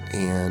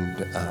 and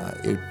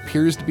it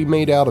appears to be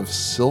made out of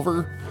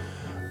silver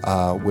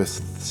with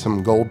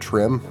some gold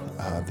trim.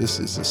 This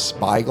is a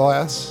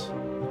spyglass,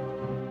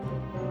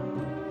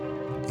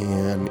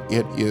 and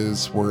it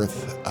is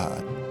worth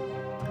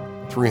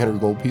 300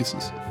 gold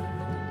pieces.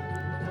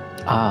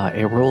 Ah,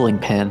 a rolling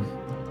pin.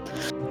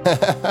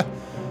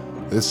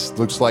 This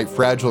looks like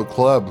Fragile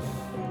Club.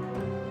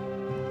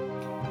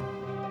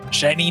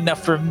 Shiny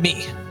enough for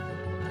me.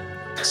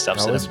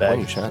 Stuffs it That's in a bag.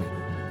 plenty shiny.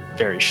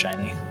 Very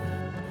shiny.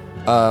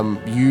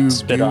 You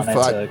Spit do on it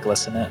find to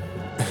glisten it.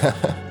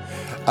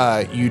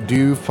 you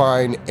do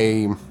find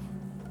an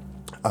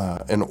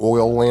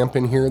oil lamp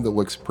in here that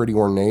looks pretty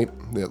ornate.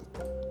 That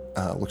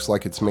looks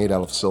like it's made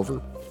out of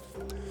silver.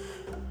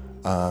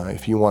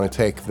 If you want to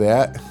take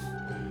that,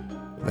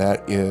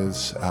 that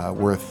is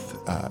worth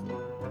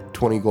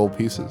 20 gold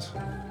pieces.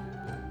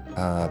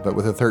 But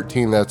with a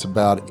 13, that's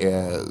about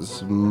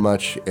as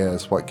much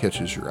as what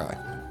catches your eye.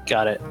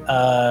 Got it.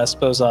 I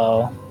suppose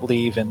I'll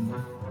leave and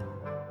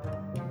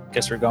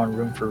guess we're going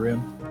room for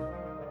room.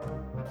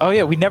 Oh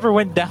yeah, we never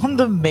went down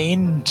the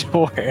main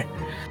door.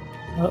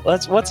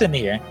 What's in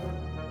here?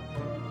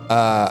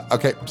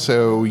 Okay,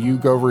 so you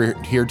go over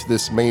here to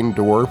this main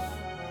door.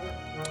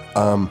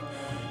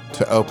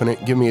 To open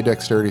it, give me a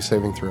dexterity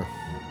saving throw.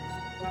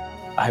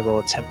 I will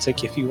attempt to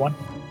give you one.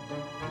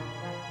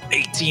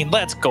 18,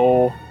 let's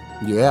go.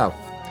 Yeah.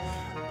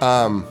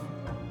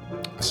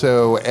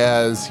 So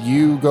as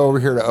you go over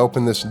here to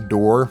open this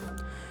door,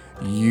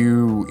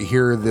 you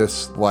hear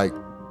this like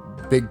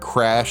big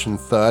crash and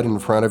thud in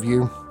front of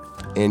you,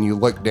 and you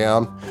look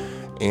down,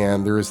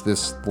 and there's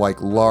this like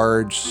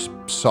large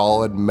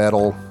solid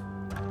metal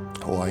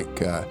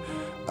like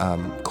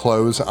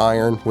clothes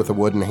iron with a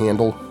wooden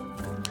handle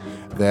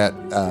that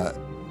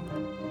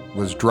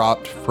was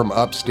dropped from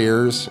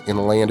upstairs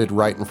and landed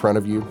right in front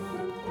of you.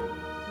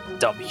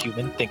 Dumb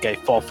human, think I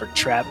fall for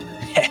trap.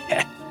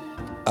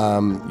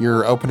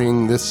 You're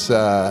opening this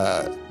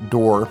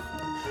door.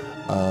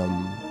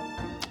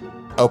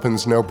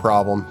 Opens no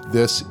problem.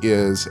 This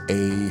is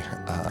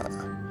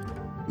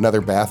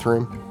another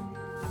bathroom.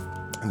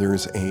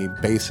 There's a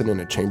basin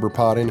and a chamber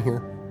pot in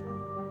here.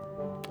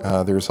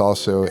 There's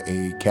also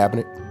a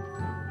cabinet.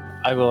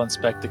 I will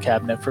inspect the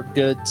cabinet for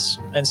goods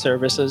and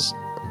services.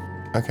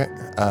 Okay.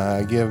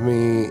 Give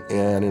me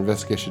an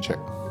investigation check.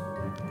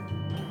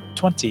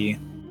 20.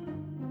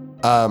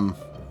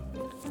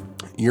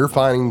 You're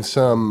finding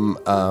some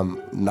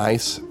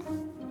nice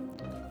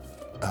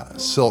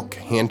silk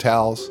hand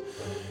towels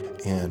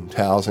and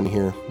towels in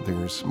here.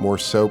 There's more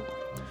soap.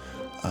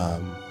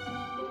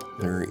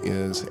 There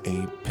is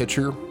a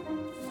pitcher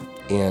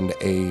and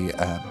a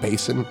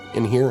basin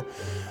in here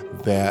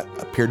that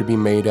appear to be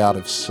made out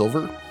of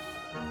silver.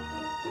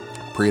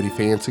 Pretty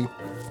fancy.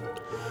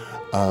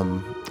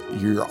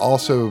 You're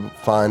also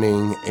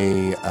finding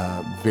a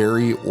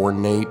very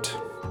ornate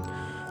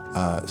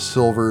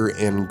silver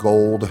and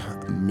gold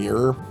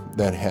mirror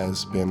that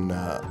has been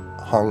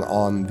hung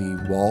on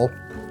the wall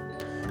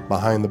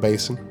behind the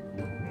basin.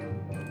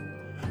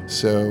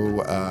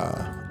 So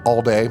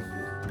all day,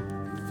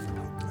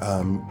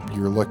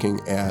 you're looking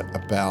at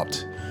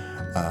about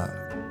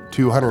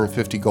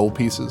 250 gold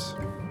pieces.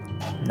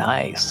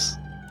 Nice.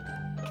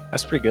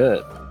 That's pretty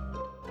good.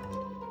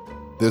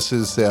 This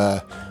is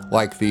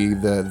like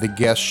the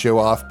guest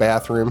show-off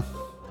bathroom.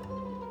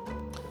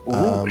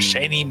 Ooh,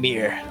 shiny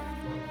mirror.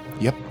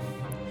 Yep.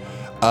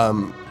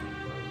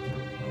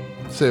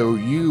 So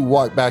you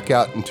walk back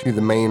out into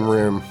the main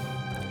room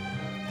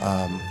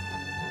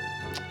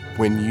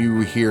when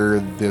you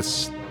hear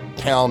this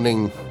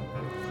pounding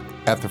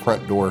at the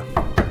front door.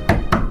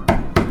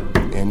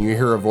 And you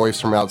hear a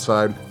voice from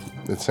outside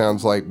that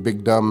sounds like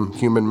Big Dumb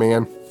Human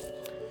Man.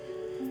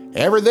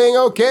 Everything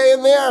okay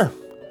in there?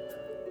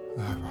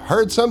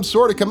 Heard some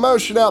sort of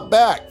commotion out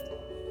back.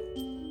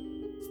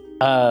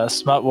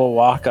 Smut will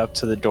walk up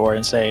to the door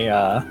and say,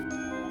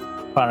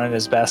 put on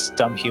his best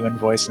dumb human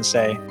voice and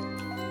say,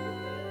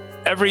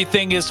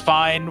 everything is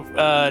fine.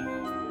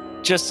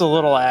 Just a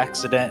little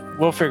accident.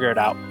 We'll figure it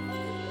out.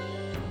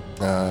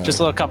 Just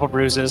a little couple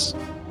bruises.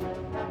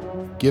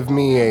 Give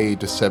me a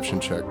deception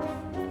check.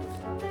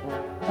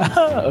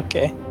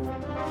 Okay.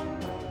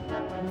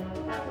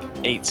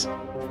 8.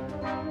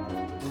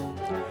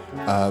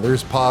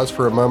 There's pause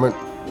for a moment,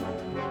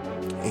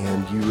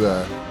 and you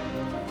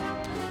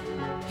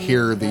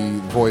hear the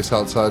voice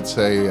outside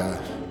say,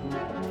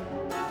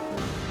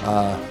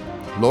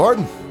 Lord,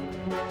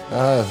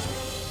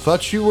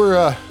 thought you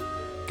were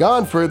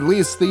gone for at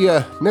least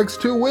the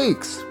next 2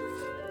 weeks.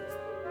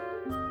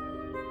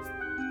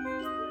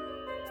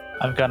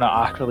 I'm gonna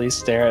awkwardly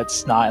stare at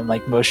Snot and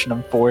like motion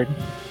him forward.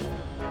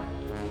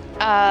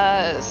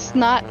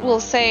 Snot will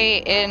say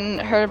in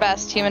her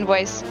best human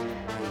voice,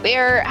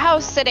 we're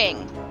house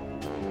sitting.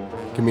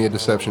 Give me a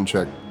deception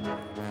check.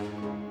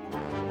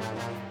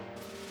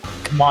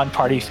 Come on,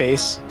 party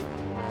face.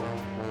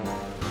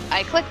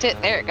 I clicked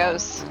it. There it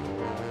goes.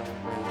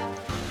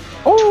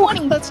 Oh,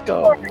 20. let's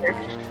go.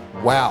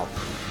 Wow.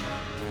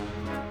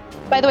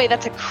 By the way,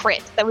 that's a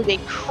crit. That was a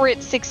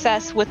crit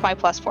success with my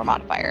 +4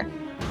 modifier.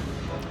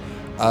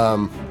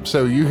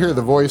 So you hear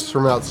the voice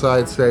from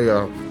outside say,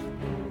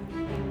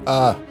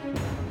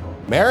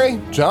 Mary,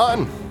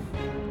 John,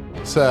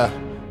 is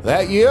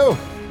that you?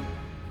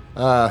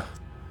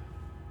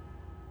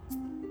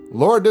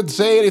 Lord didn't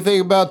say anything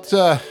about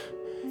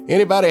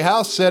anybody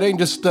house sitting,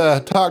 just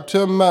talked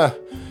to him a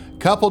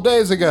couple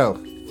days ago.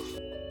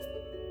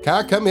 Can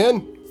I come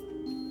in?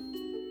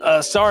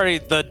 Sorry,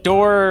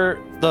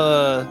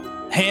 the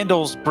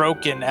handle's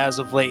broken as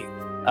of late.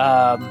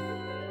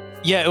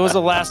 Yeah, it was a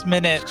last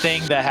minute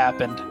thing that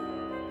happened.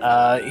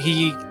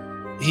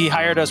 He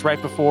hired us right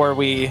before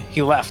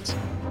he left.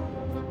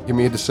 Give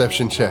me a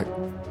deception check.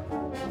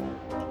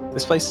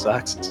 This place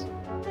sucks.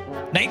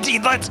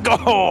 19, let's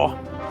go!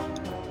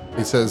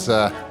 He says,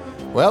 the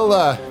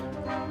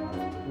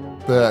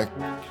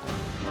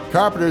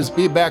carpenters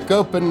be back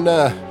open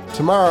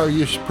tomorrow.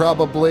 You should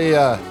probably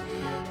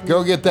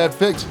go get that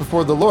fixed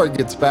before the Lord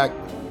gets back.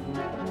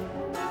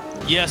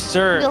 Yes,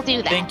 sir. We'll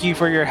do that. Thank you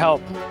for your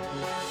help.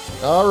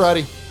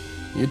 Alrighty,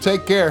 you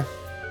take care.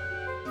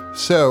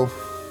 So,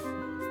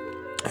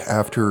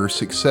 after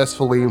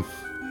successfully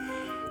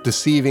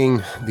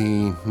deceiving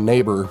the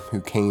neighbor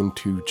who came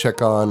to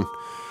check on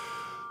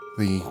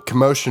the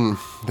commotion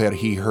that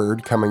he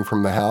heard coming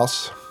from the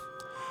house,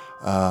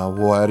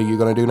 what are you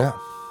going to do now?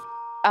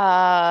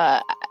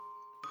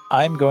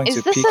 I'm going Is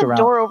to this peek a around.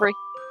 door over here?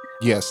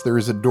 Yes, there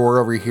is a door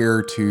over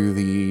here to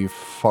the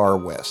far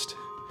west.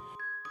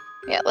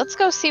 Yeah, let's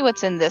go see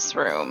what's in this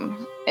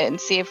room and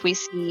see if we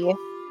see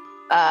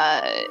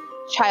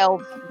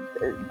child,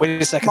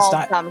 Wait a second, small,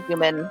 Snot. dumb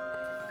human.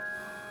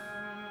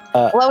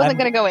 Well, Well, I wasn't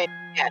going to go in.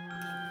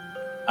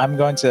 I'm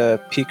going to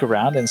peek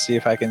around and see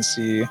if I can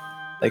see,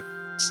 like,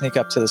 sneak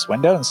up to this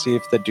window and see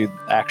if the dude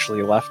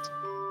actually left.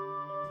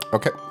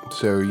 Okay,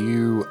 so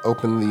you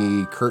open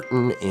the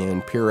curtain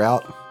and peer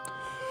out.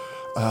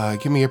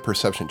 Give me a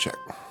perception check.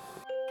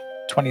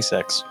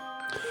 26.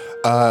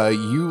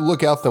 You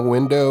look out the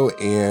window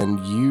and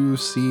you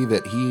see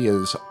that he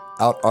is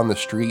out on the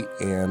street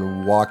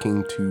and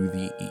walking to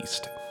the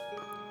east.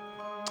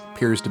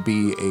 Appears to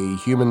be a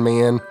human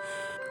man.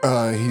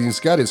 He's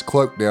got his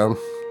cloak down.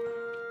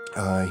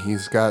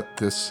 He's got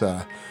this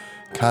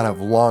kind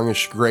of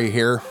longish gray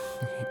hair.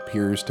 He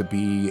appears to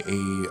be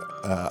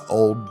a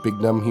old big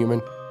dumb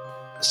human.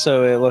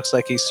 So it looks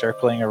like he's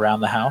circling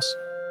around the house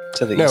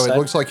to the No, east it side.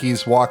 looks like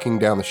he's walking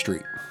down the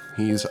street.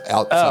 He's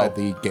outside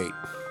the gate.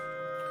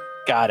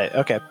 Got it.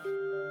 Okay.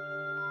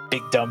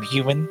 Big dumb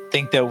human.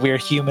 Think that we're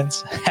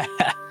humans.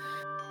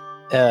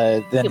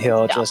 Then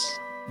he'll dumb. just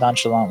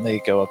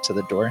nonchalantly go up to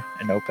the door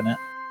and open it.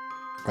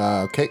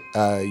 Okay.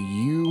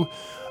 You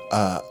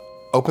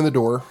open the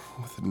door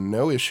with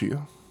no issue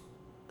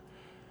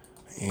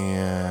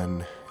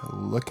and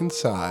look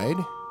inside,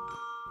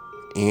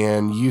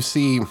 and you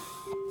see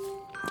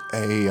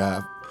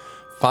a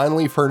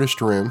finely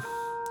furnished room.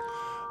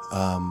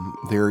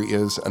 There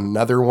is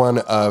another one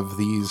of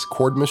these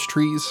cordmus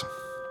trees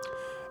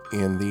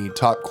in the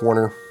top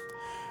corner.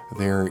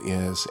 There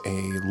is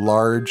a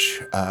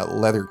large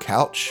leather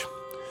couch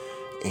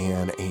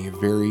and a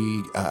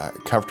very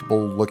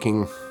comfortable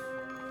looking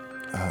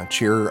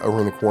chair over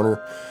in the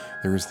corner.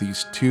 There's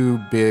these two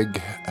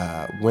big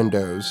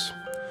windows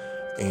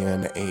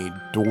and a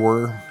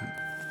door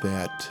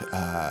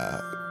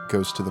that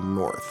goes to the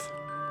north.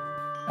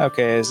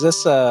 Okay, is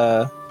this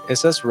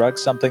rug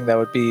something that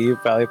would be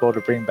valuable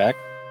to bring back?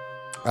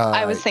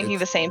 I was thinking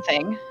the same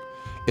thing.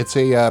 It's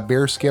a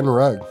bearskin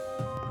rug.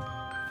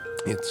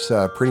 It's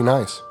pretty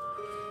nice.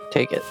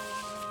 Take it.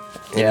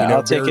 And Yeah, you know,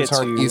 I'll take bears it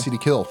aren't to- easy to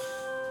kill.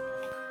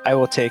 I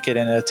will take it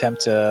in an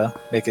attempt to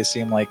make it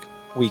seem like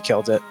we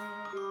killed it.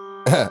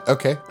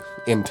 Okay.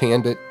 And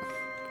tanned it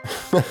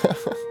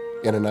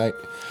in a night.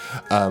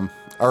 All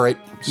right.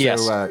 So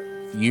Yes.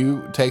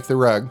 you take the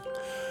rug.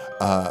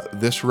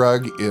 This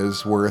rug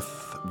is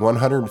worth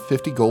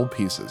 150 gold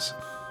pieces.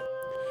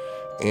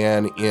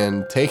 And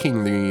in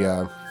taking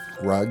the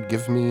rug,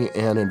 give me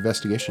an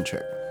investigation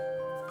check.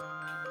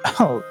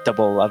 Oh,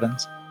 double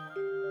 11s.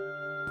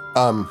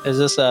 Is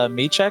this a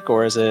me check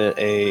or is it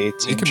a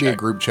team It could check? be a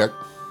group check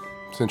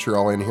since you're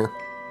all in here.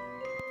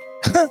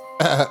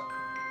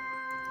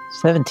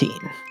 17.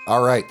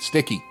 All right,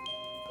 Sticky.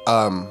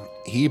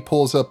 He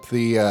pulls up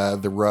the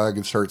rug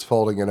and starts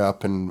folding it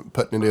up and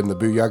putting it in the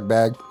booyog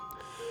bag.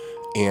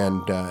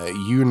 And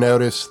you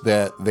notice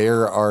that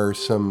there are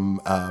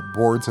some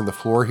boards in the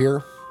floor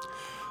here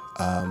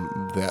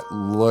that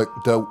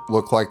don't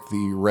look like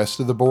the rest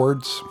of the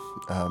boards.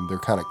 They're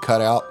kind of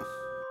cut out.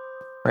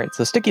 Right,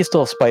 so Sticky's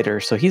still a spider,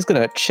 so he's going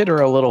to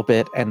chitter a little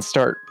bit and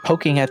start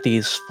poking at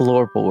these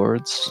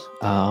floorboards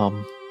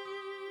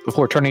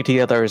before turning to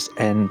the others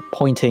and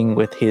pointing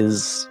with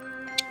his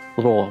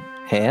little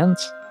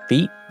hands,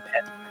 feet.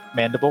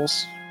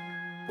 Mandibles?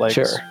 Legs?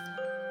 Sure.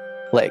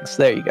 Legs,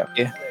 there you go.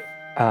 Yeah.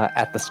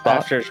 At the spot.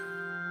 After,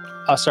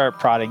 I'll start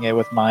prodding it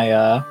with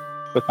my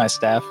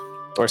staff,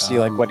 or see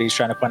like what he's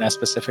trying to point at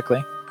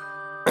specifically.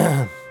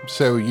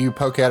 So you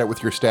poke at it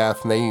with your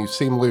staff, and they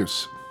seem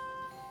loose.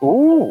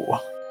 Ooh,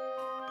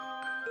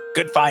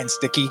 good find,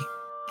 Sticky.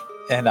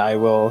 And I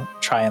will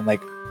try and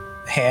like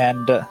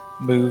hand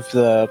move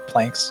the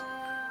planks.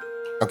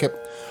 Okay.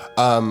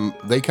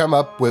 They come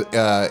up with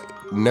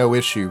no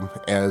issue,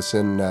 as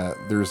in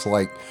there's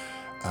like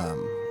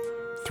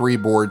 3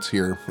 boards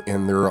here,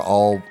 and they're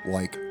all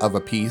like of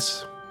a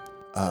piece,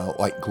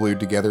 like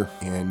glued together.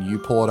 And you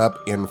pull it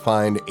up and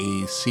find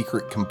a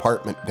secret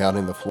compartment down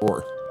in the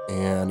floor.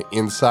 And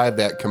inside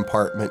that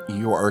compartment,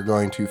 you are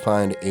going to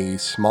find a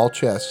small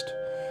chest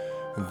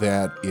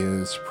that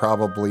is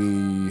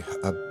probably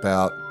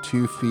about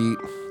 2 feet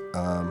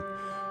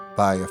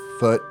by a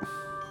foot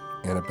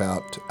and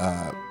about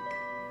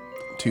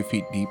 2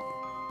 feet deep.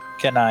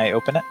 Can I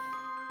open it?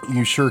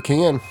 You sure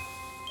can.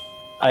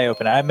 I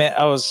open it.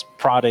 I was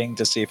prodding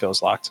to see if it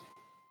was locked.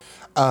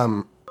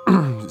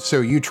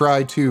 So you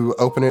try to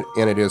open it,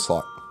 and it is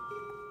locked.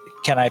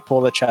 Can I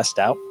pull the chest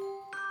out?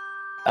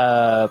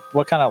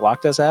 What kind of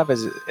lock does it have?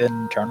 Is it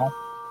internal?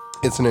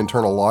 It's an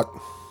internal lock.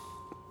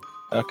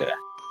 Okay.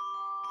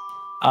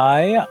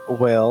 I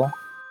will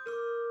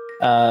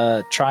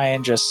try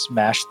and just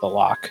smash the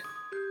lock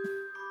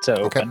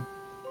to Okay.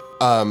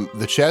 open.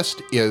 The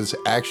chest is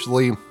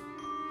actually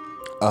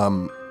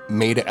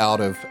made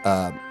out of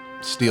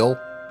steel.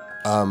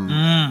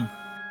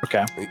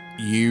 Okay.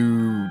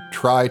 You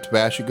try to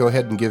bash it. Go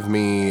ahead and give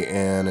me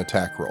an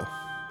attack roll.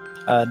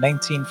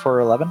 19 for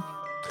 11.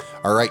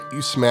 All right,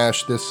 you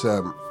smash this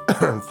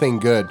thing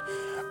good,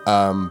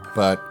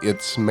 but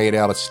it's made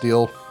out of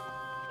steel,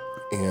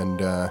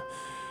 and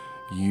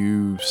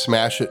you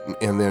smash it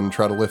and then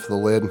try to lift the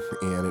lid,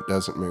 and it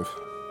doesn't move.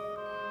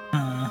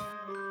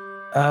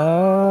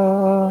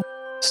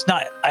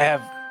 Snot, I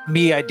have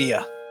me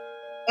idea.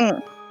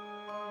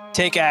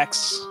 Take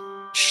axe,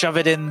 shove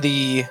it in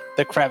the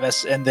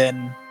crevice, and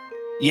then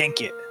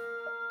yank it.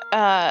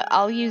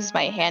 I'll use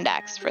my hand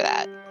axe for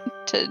that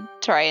to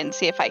try and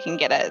see if I can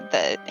get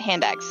the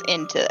hand axe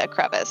into a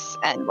crevice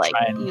and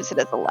use it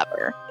as a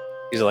lever.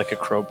 Use it like a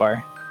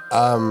crowbar.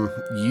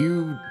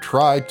 You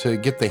try to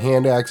get the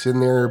hand axe in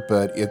there,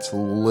 but it's a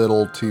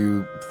little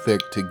too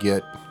thick to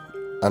get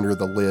under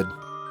the lid.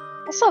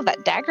 I still have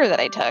that dagger that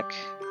I took.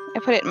 I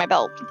put it in my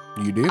belt.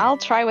 You do? I'll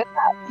try with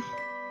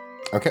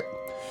that. Okay.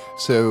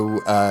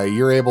 So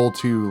you're able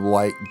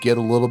to get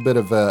a little bit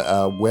of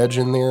a wedge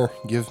in there.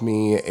 Give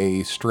me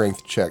a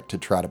strength check to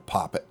try to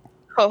pop it.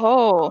 Ho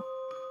ho.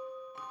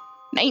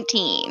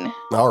 19.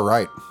 All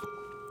right.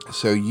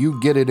 So you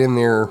get it in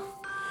there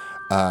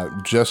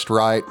just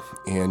right,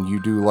 and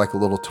you do like a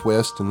little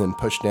twist and then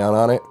push down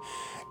on it,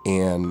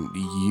 and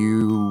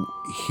you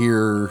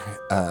hear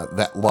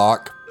that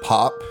lock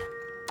pop.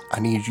 I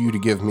need you to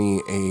give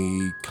me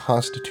a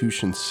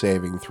Constitution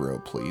saving throw,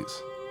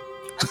 please.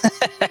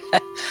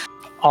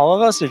 All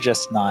of us are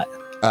just not.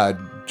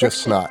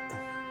 Just not.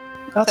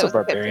 That's So a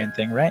barbarian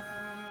thing, right?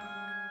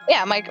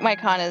 Yeah, my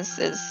con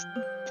is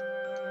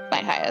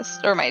my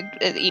highest, or my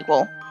is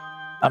equal.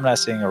 I'm not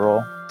seeing a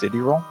roll. Did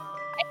you roll?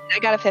 I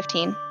got a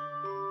 15.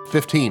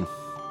 15.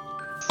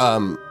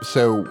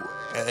 So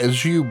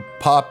as you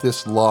pop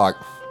this lock,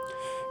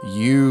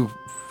 you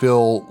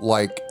feel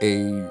like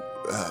a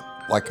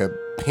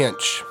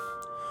pinch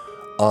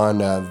on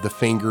the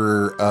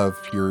finger of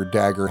your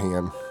dagger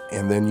hand,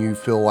 and then you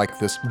feel like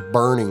this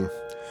burning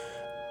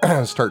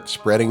start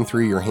spreading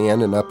through your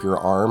hand and up your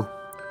arm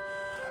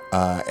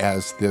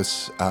as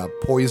this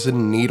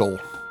poison needle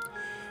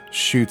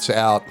shoots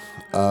out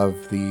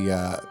of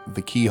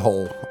the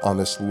keyhole on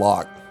this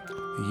lock.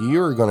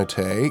 You're going to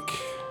take...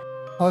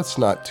 Well, that's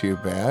not too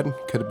bad.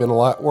 Could have been a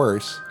lot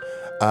worse.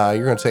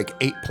 You're going to take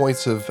 8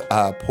 points of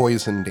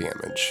poison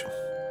damage.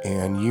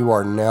 And you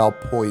are now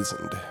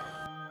poisoned.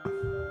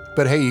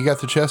 But hey, you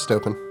got the chest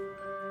open.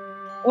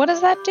 What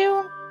does that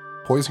do?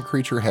 Poison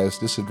creature has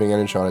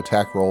disadvantage on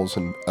attack rolls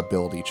and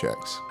ability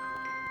checks.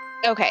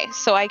 Okay,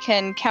 so I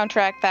can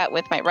counteract that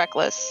with my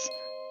reckless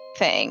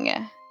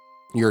thing.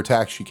 Your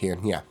attacks you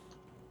can, yeah.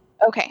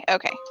 Okay.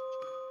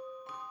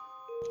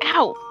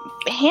 Ow!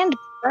 Hand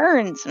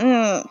burns.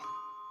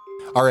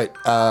 All right,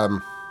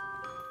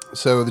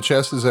 so the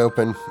chest is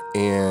open,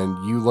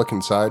 and you look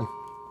inside,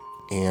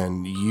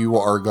 and you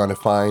are going to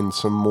find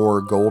some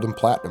more gold and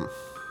platinum.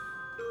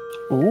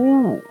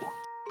 Ooh.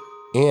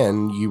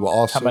 And you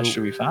also... How much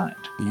do we find?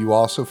 You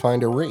also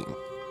find a ring.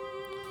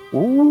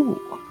 Ooh.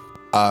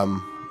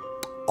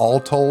 All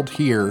told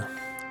here,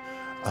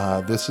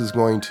 this is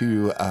going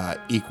to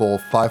equal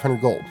 500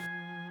 gold.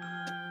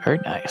 Very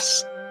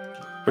nice.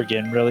 We're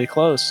getting really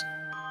close.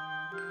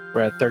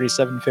 We're at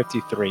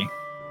 3753.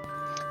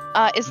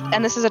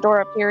 And this is a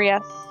door up here,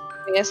 yes?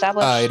 We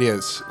established? It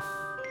is.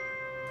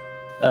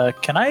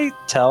 Can I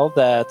tell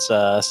that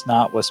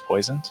Snot was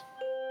poisoned?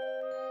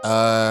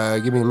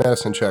 Give me a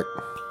medicine check.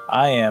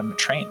 I am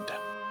trained.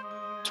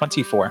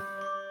 24.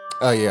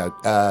 Oh,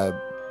 yeah.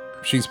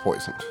 She's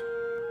poisoned.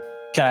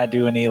 Can I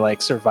do any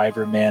like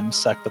Survivor Man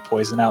suck the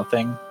poison out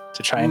thing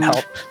to try and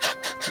help?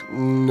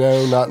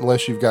 No, not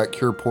unless you've got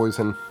Cure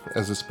Poison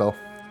as a spell.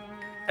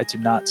 I do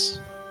not.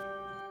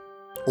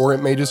 Or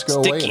it may just go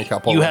away in a Sticky,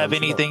 couple you of have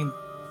rounds, anything?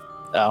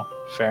 Oh,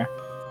 fair.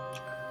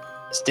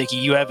 Sticky,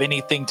 you have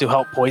anything to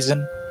help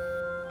poison?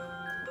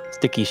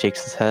 Sticky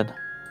shakes his head,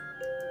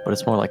 but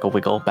it's more like a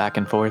wiggle back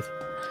and forth.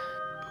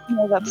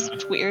 No,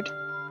 that's weird.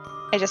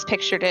 I just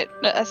pictured it,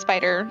 a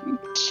spider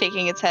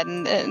shaking its head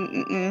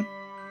and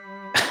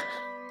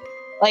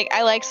Like,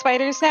 I like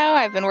spiders now.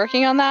 I've been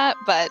working on that,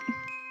 but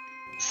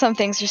some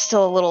things are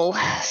still a little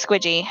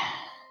squidgy.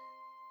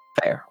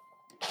 Fair.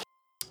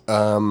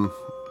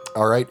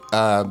 All right.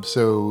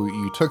 So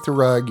you took the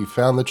rug, you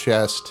found the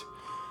chest.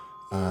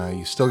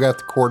 You still got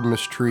the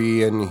cordmus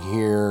tree in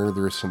here.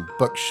 There's some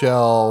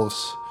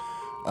bookshelves.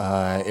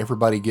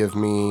 Everybody give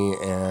me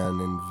an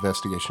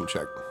investigation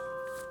check.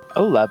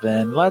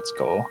 11. Let's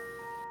go.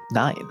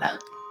 9.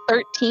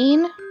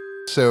 13?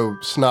 So,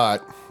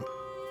 Snot,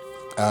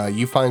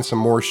 you find some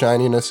more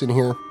shininess in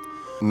here.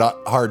 Not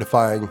hard to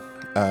find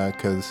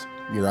because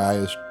your eye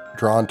is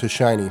drawn to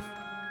shiny.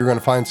 You're going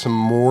to find some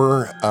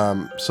more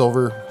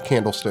silver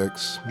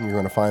candlesticks. You're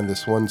going to find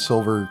this one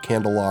silver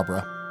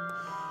candelabra.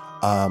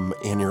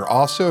 And you're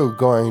also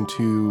going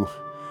to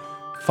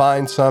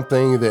find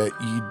something that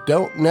you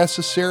don't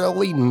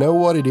necessarily know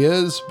what it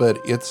is, but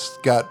it's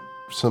got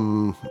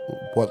some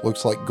what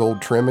looks like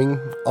gold trimming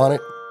on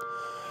it.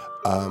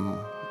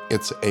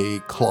 It's a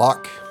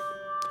clock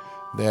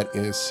that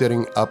is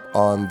sitting up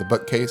on the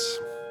bookcase,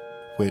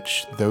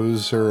 which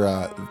those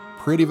are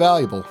pretty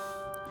valuable.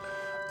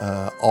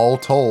 All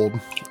told,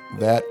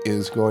 that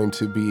is going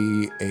to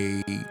be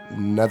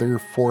another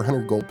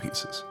 400 gold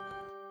pieces.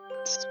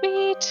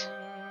 Sweet.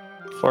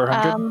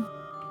 400?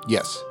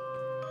 Yes.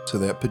 So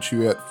that puts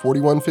you at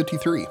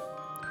 4153.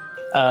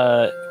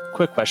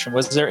 Quick question.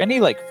 Was there any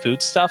like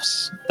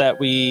foodstuffs that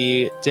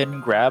we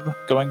didn't grab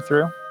going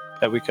through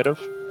that we could have?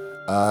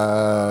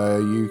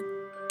 You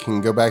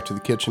can go back to the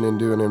kitchen and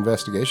do an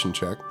investigation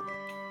check.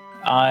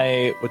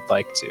 I would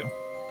like to.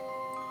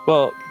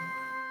 Well,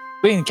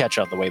 we can catch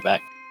up the way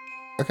back.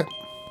 Okay.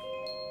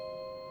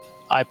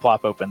 I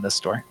plop open this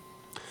door.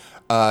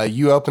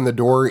 You open the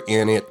door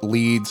and it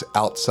leads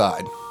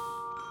outside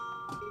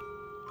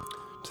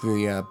to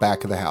the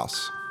back of the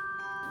house.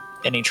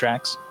 Any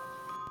tracks?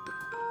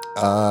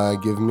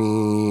 Give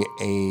me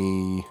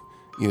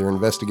either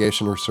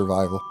investigation or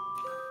survival.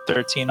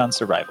 13 on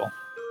survival.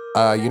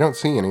 You don't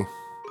see any.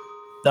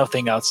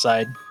 Nothing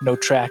outside. No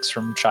tracks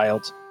from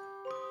child.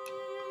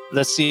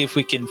 Let's see if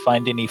we can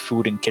find any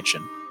food in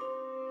kitchen.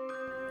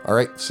 All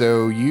right,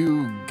 so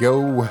you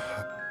go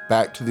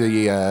back to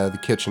the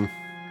kitchen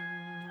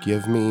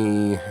Give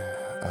me,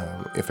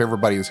 if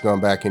everybody's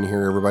going back in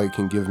here, everybody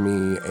can give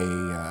me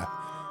a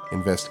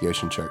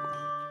investigation check.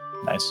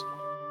 Nice.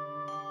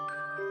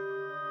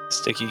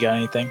 Sticky, got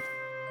anything?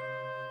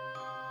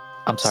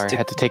 I'm sorry, I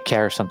had to take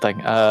care of something.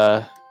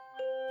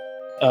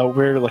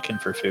 We're looking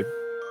for food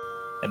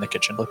in the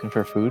kitchen. Looking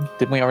for food?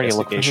 Didn't we already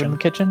look for food in the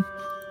kitchen?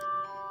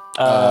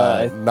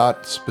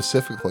 Not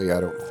specifically,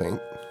 I don't think.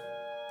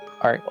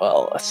 Alright,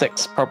 well, a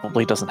 6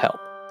 probably doesn't help.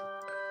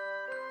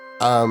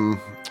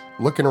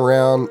 Looking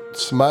around,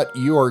 Smut,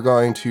 you are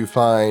going to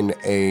find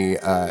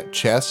a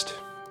chest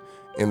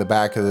in the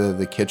back of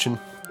the kitchen.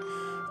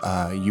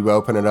 You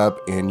open it up,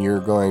 and you're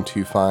going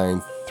to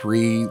find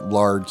 3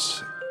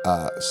 large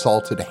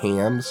salted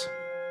hams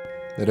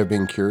that have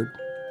been cured.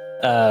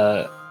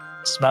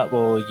 Smut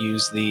will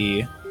use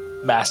the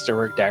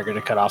masterwork dagger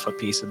to cut off a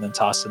piece and then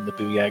toss in the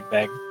booyag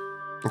bag.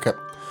 Okay.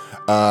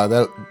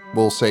 That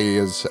we'll say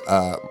is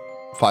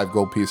 5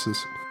 gold pieces.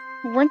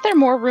 Weren't there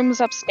more rooms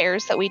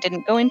upstairs that we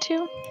didn't go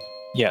into?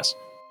 Yes.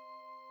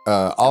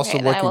 Also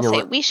okay, then I will looking say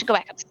around. we should go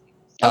back upstairs.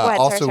 Oh, go ahead,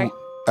 also, sorry.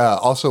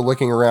 Also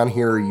looking around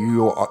here,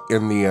 you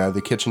in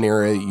the kitchen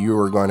area, you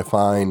are going to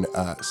find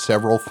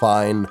several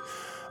fine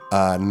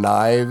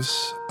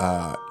knives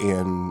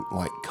and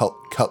like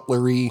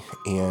cutlery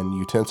and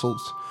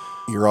utensils.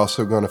 You're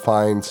also going to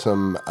find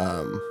some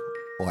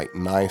like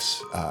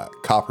nice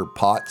copper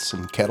pots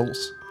and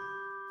kettles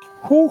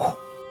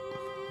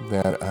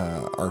that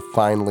are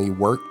finely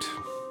worked.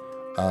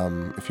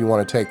 If you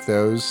want to take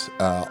those,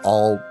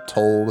 all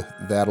told,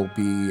 that'll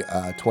be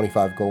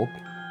 25 gold.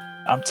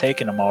 I'm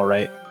taking them all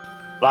right.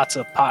 Lots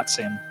of pots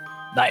and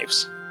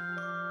knives.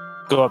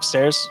 Go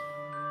upstairs.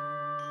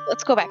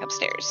 Let's go back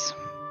upstairs.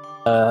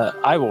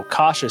 I will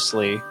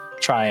cautiously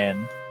try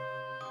and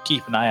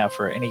keep an eye out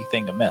for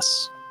anything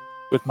amiss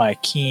with my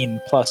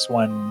keen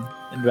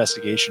 +1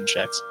 investigation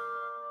checks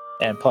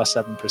and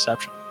 +7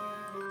 perception.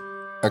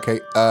 Okay,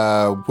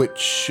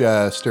 which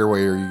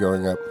stairway are you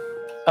going up?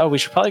 Oh, we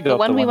should probably go The up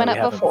one the we one went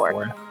that up before.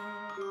 before.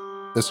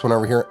 This one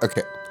over here?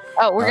 Okay.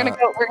 Oh, we're gonna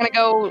go. We're gonna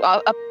go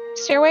up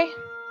stairway.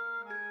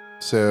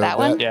 So That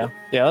one? Yeah,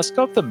 let's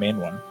go up the main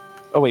one.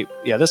 Oh wait,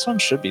 yeah, this one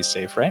should be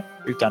safe, right?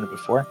 We've done it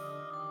before.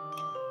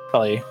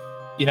 Probably,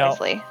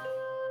 Nicely.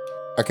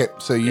 Okay,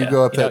 so you Yeah,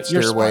 go up that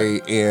you're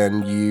stairway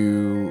and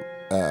you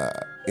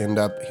end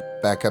up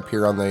back up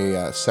here on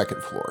the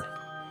second floor.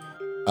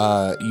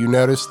 You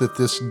notice that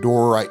this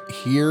door right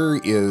here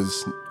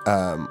is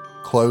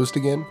closed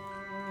again.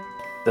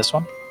 This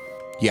one?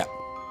 Yeah.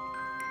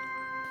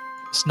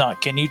 Snot,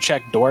 can you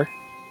check door?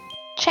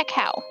 Check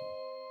how.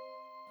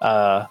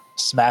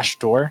 Smash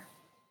door.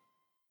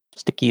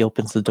 Sticky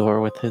opens the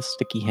door with his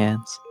sticky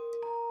hands.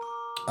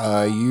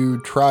 You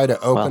try to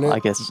open Well, it. I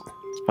guess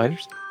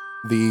spiders?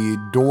 The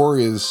door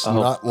is Oh.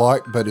 not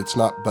locked, but it's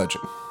not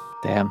budging.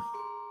 Damn.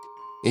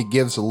 It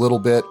gives a little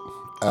bit,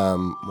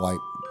 like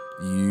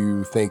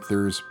you think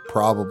there's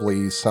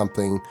probably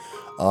something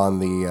on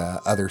the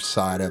other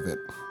side of it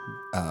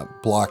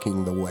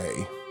blocking the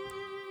way.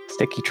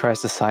 Sticky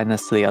tries to sign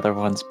this to the other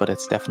ones, but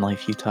it's definitely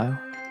futile.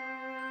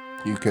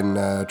 You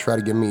can try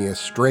to give me a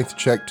strength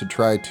check to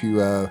try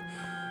to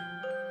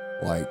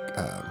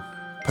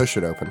push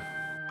it open.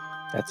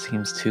 That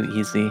seems too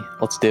easy.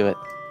 Let's do it.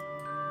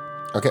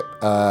 Okay,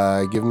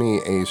 give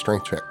me a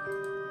strength check.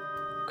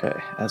 Okay,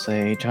 as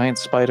a giant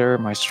spider,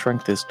 my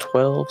strength is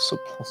 12, so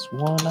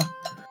 +1.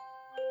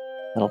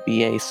 That'll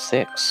be a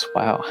 6.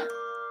 Wow.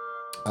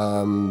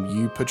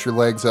 You put your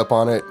legs up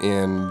on it,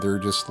 and they're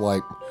just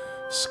like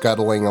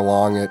scuttling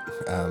along it,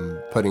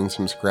 putting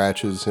some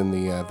scratches in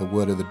the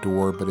wood of the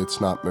door, but it's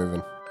not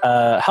moving.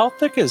 How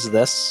thick is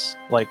this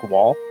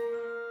wall?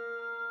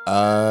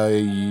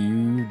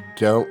 You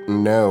don't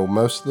know.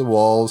 Most of the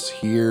walls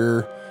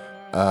here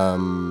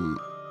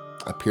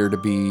appear to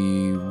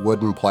be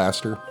wooden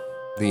plaster.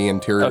 The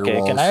interior Okay,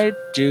 walls. can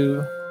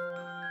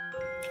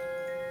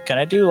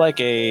I do like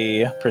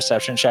a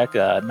perception check,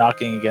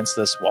 knocking against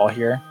this wall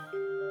here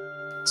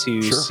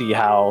to Sure. see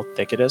how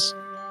thick it is?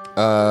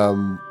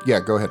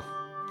 Yeah, go ahead.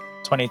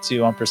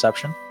 22 on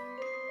perception.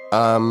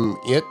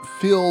 It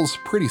feels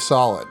pretty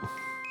solid.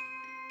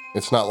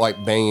 It's not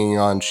like banging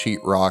on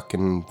sheetrock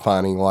and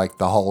finding like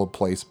the hollow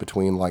place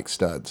between like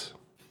studs.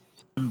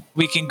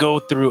 We can go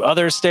through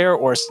other stair,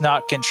 or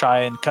Snot can try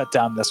and cut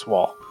down this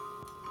wall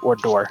or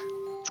door.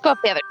 Let's go up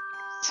the other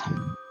stairs.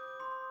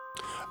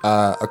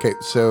 Okay,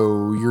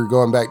 so you're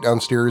going back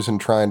downstairs and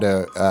trying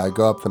to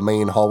go up the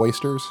main hallway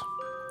stairs?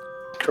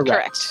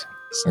 Correct.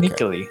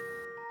 Sneakily.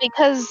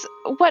 Because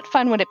what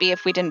fun would it be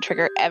if we didn't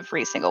trigger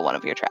every single one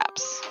of your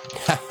traps?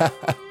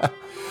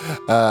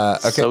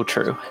 Okay, So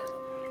true.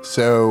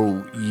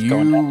 so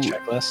Going down the you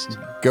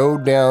checklist. go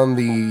down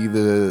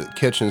the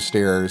kitchen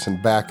stairs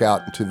and back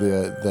out into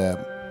the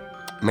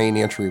main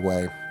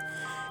entryway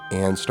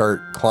and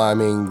start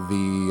climbing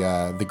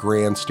the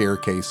grand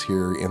staircase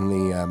here in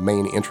the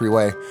main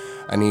entryway.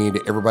 I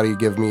need everybody to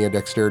give me a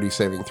dexterity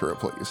saving throw,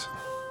 please.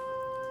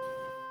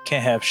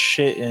 Can't have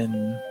shit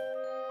in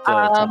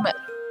the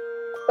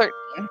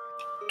 13.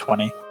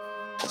 20.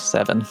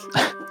 7.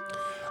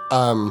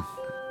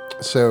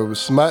 So,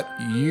 Smut,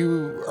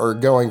 you are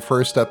going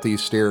first up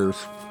these stairs.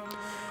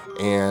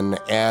 And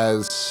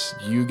as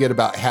you get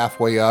about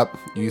halfway up,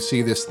 you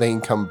see this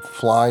thing come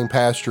flying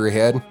past your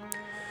head.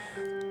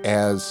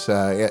 As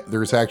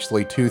there's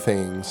actually two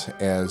things.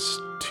 As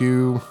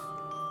two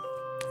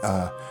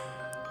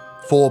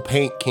full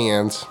paint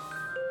cans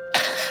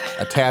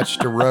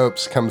attached to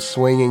ropes come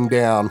swinging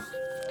down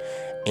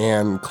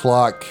and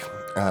clock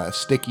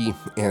Sticky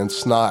and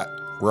Snot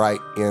right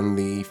in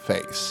the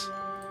face.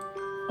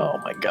 Oh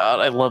my god,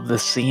 I love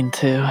this scene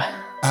too.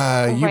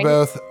 You Right.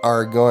 both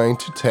are going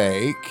to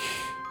take...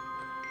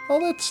 Oh,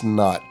 that's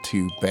not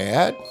too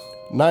bad.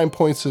 9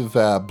 points of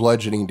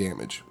bludgeoning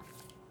damage.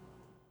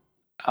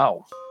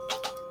 Oh.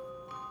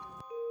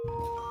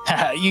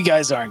 You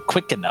guys aren't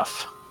quick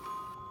enough.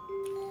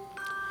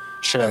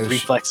 Should have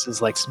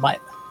reflexes like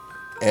Smite.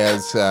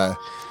 As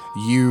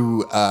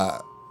you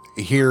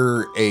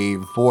hear a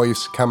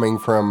voice coming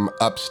from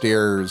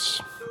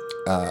upstairs,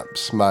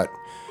 Smut,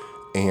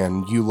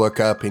 and you look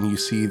up and you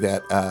see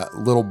that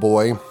little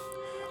boy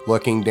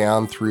looking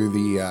down through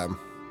the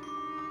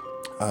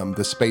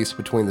space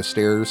between the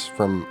stairs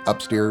from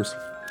upstairs,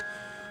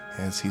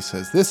 as he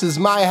says, "This is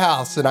my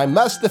house and I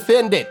must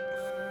defend it."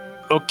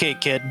 Okay,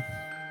 kid.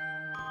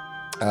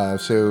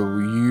 So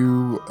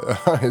you,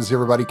 is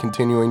everybody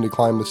continuing to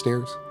climb the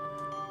stairs?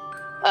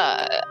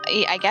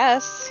 I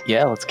guess.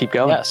 Yeah, let's keep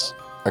going. Yes.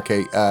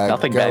 Okay.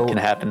 Nothing go, bad can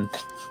happen.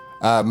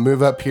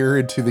 Move up here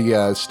into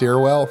the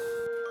stairwell.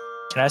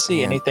 Can I see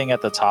Yeah. anything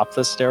at the top of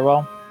the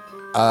stairwell?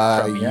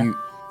 From here? You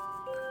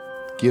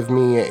give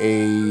me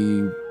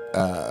a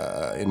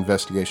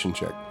investigation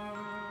check.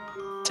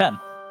 10.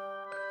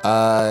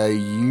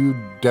 You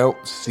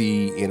don't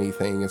see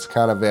anything. It's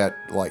kind of at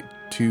like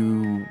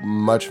too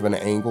much of an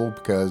angle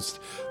because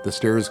the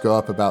stairs go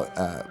up about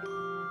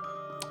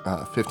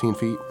 15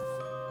 feet.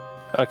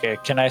 Okay,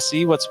 can I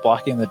see what's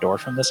blocking the door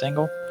from this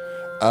angle?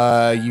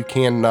 You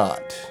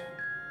cannot.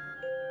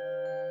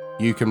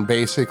 You can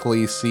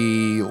basically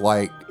see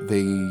like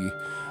the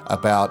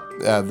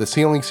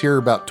ceilings here are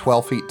about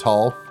 12 feet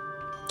tall.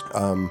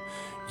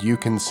 You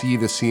can see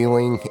the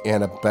ceiling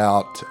and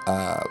about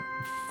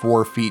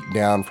 4 feet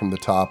down from the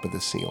top of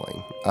the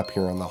ceiling up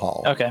here on the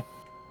hall. Okay.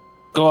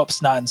 Go up,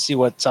 Snot, and see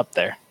what's up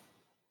there.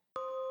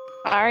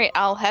 All right,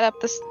 I'll head up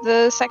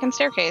the second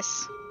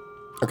staircase.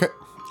 Okay.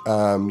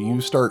 You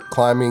start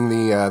climbing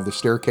the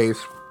staircase.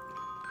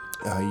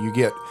 You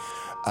get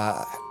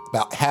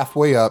about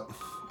halfway up,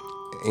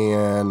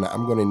 and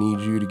I'm going to need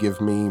you to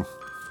give me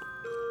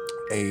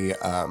a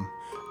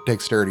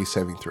dexterity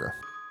saving throw.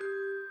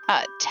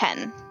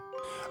 10.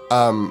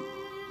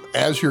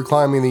 As you're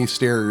climbing these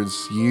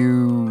stairs,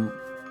 you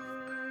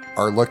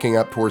are looking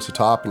up towards the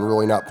top and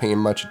really not paying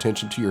much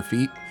attention to your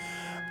feet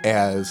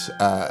as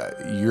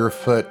your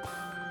foot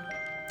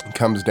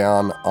comes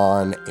down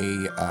on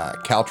a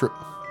caltrip,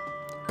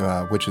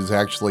 which is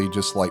actually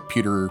just like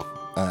pewter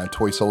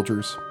toy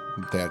soldiers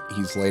that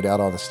he's laid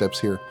out on the steps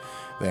here.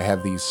 They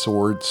have these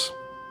swords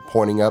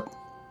pointing up.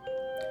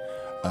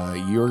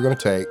 You are going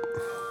to take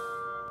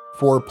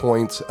 4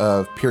 points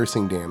of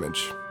piercing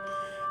damage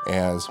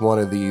as one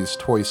of these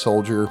toy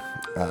soldier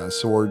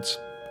swords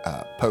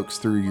pokes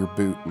through your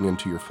boot and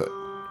into your foot.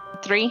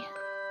 3?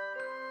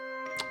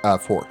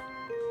 4.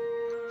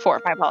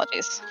 4, my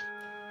apologies.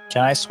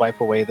 Can I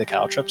swipe away the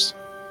caltrips?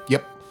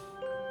 Yep.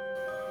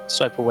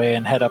 Swipe away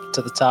and head up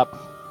to the top.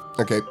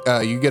 Okay,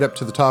 you get up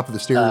to the top of the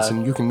stairs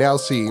and you can now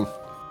see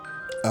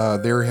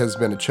there has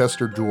been a chest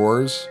of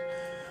drawers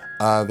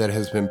that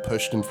has been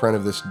pushed in front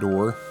of this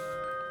door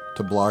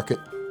to block it.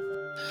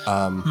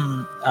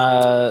 And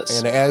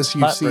as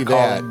you see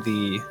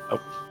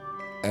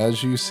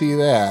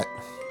that,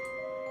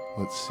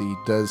 let's see,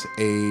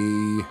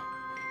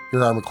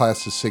 your armor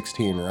class is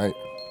 16, right?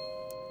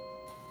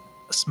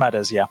 Smut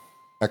is, yeah.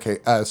 Okay,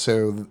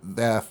 so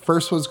the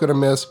first one's going to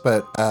miss,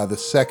 but the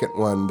second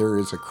one, there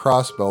is a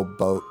crossbow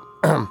bolt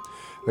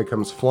that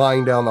comes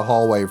flying down the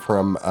hallway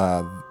from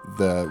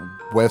the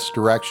west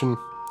direction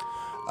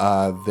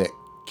that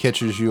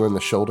catches you in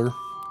the shoulder.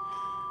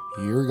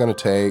 You're going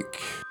to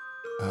take,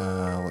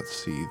 let's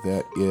see,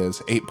 that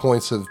is 8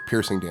 points of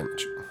piercing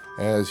damage.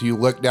 As you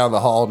look down the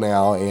hall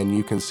now, and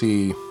you can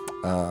see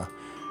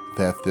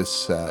that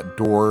this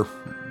door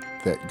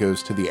that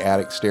goes to the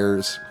attic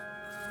stairs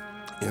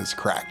is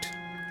cracked.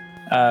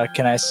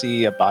 Can I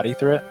see a body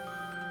through it?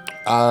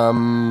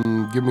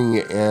 Give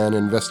me an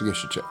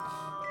investigation check.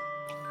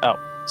 Oh,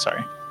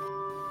 sorry.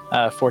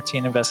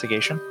 14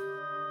 investigation.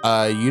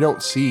 You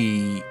don't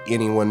see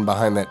anyone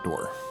behind that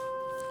door,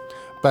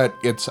 but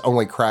it's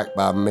only cracked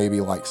by maybe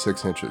like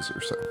 6 inches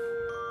or so.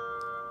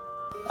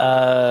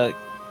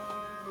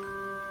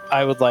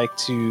 I would like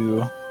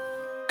to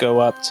go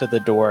up to the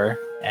door,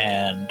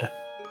 and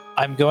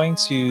I'm going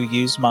to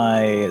use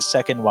my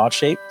second wild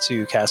shape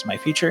to cast my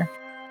feature.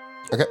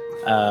 Okay.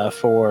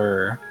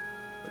 For,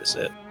 what is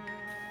it?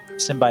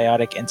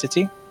 Symbiotic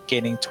Entity,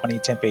 gaining 20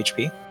 temp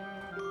HP.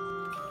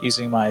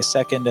 Using my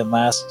second and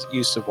last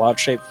use of wild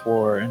shape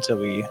for until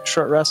we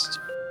short rest.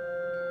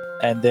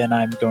 And then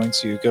I'm going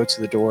to go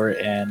to the door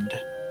and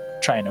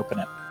try and open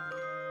it.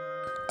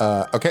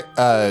 Okay.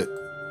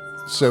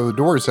 So the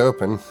door is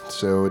open,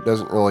 so it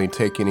doesn't really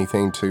take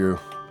anything to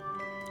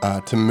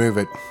move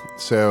it.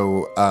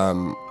 So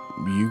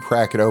you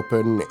crack it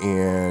open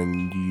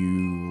and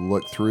you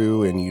look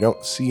through, and you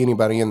don't see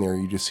anybody in there.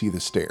 You just see the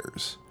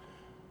stairs.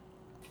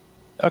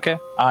 Okay,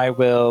 I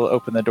will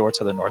open the door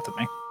to the north of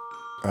me.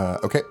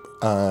 Okay.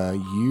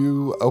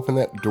 You open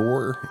that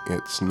door.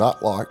 It's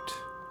not locked.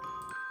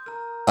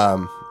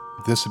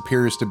 This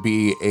appears to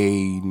be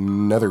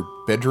another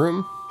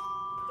bedroom.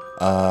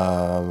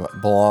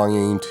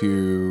 Belonging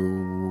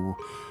to...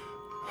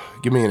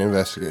 Give me an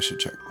investigation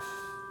check.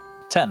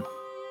 10.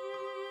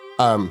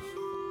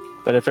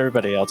 But if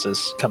everybody else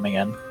is coming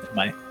in, it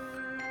might.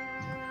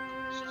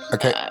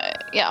 Okay.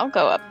 Yeah, I'll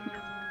go up.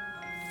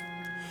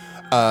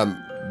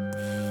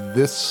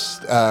 This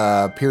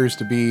appears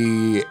to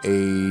be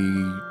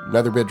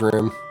another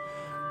bedroom.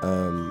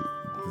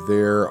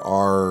 There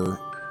are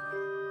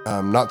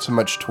not so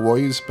much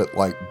toys, but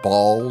like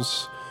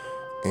balls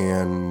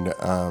and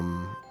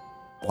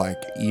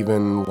like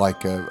even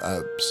like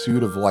a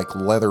suit of like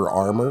leather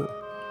armor.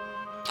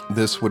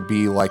 This would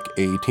be like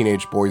a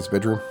teenage boy's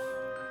bedroom.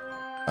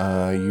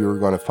 You're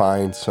going to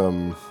find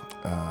some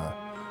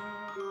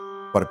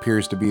what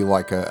appears to be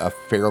like a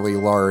fairly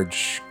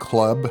large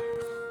club.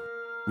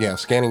 Yeah,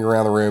 scanning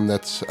around the room,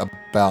 that's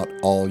about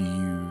all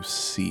you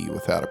see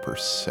without a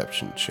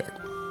perception check.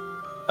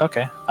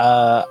 Okay.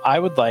 I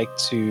would like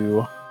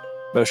to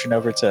motion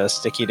over to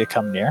Sticky to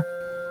come near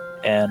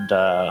and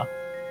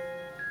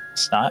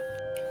Snot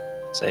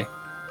say,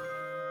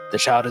 "The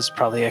child is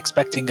probably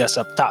expecting us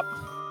up top,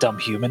 dumb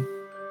human.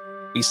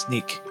 We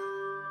sneak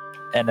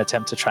and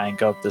attempt to try and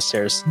go up the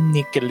stairs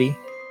sneakily."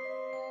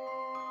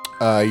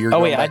 You're Oh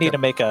going wait, I back need up- to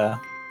make a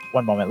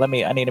one moment.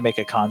 I need to make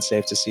a con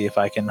save to see if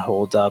I can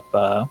hold up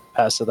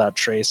pass without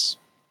trace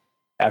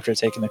after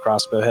taking the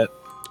crossbow hit.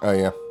 Oh,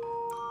 yeah.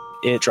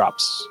 It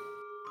drops.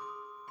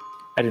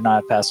 I do not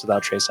have pass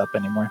without trace up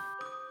anymore.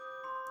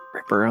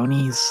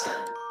 Ripperonis.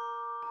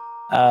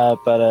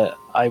 But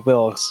I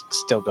will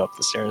still go up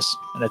the stairs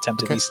and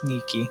attempt to Okay. be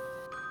sneaky.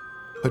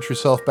 Put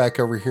yourself back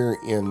over here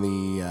in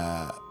the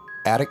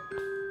attic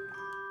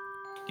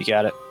You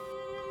got it.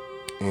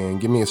 and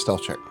give me a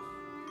stealth check.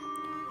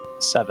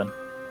 7.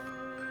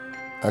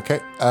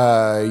 Okay.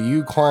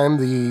 You climb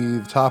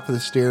the top of the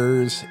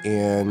stairs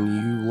and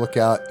you look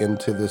out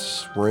into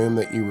this room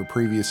that you were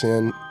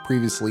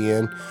previously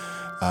in.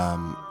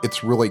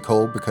 It's really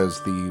cold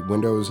because the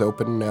window is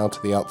open now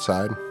to the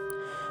outside.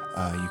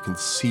 You can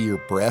see your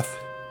breath.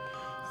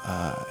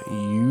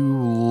 You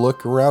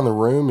look around the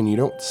room and you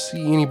don't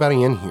see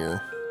anybody in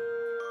here.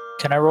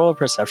 Can I roll a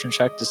perception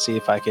check to see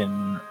if I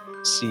can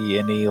see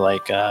any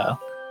like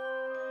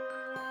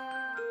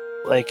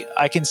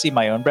I can see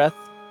my own breath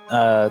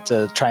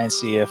to try and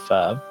see if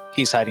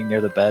he's hiding near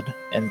the bed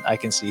and I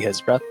can see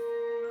his breath.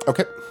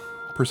 Okay.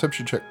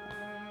 Perception check.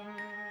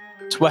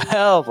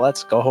 12.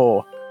 Let's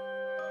go.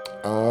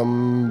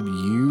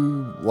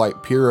 You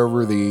like peer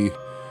over the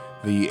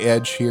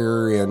edge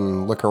here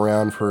and look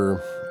around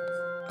for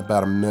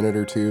about a minute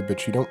or two,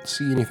 but you don't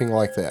see anything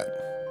like that.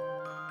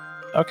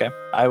 Okay,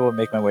 I will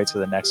make my way to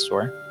the next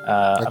door.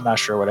 I'm not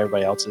sure what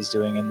everybody else is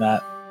doing in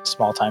that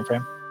small time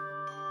frame.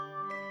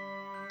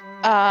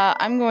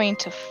 I'm going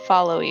to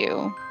follow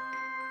you.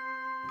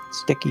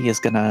 Sticky is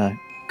gonna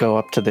go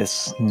up to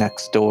this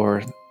next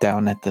door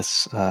down at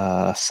this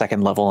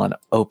second level and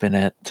open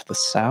it to the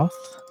south.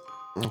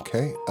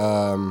 Okay.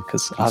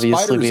 Because Can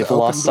obviously we spiders have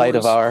lost open sight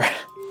of doors? our.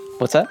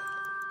 What's that?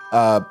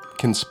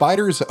 Can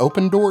spiders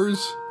open doors?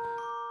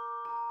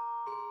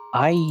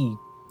 I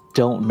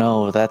don't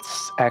know.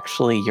 That's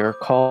actually your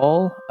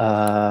call.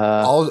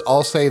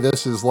 I'll say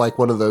this is like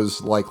one of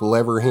those like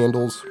lever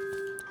handles,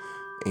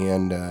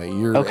 and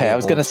you're Okay, I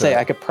was able gonna say to-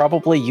 I could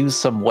probably use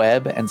some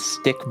web and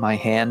stick my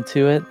hand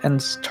to it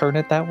and turn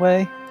it that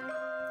way.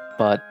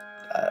 But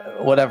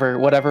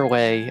whatever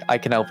way I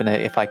can open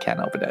it, if I can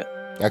open it.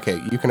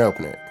 Okay, you can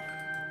open it.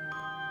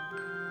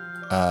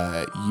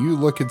 You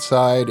look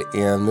inside,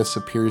 and this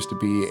appears to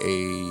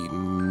be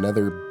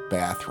another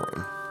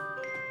bathroom.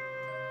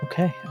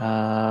 Okay,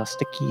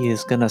 Sticky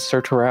is gonna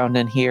search around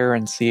in here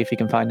and see if he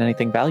can find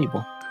anything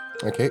valuable.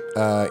 Okay,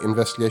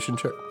 investigation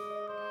check.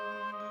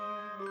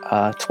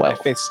 12. My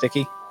faith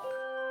sticky.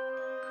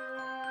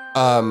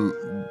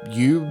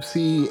 You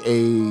see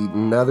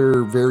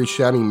another very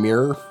shiny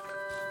mirror.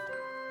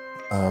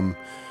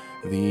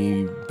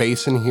 The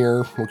basin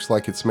here looks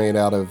like it's made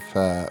out of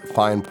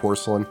fine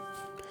porcelain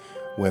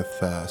with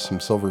some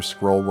silver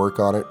scroll work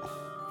on it.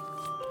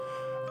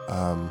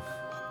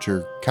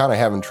 You're kind of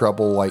having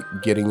trouble like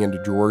getting into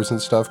drawers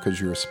and stuff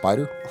because you're a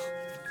spider.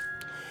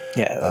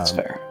 Yeah, that's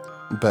fair.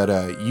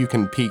 But you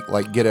can peek,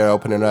 like get it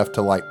open enough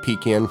to like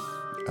peek in.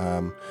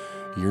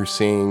 You're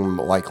seeing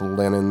like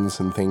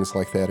linens and things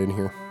like that in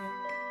here.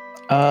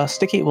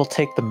 Sticky will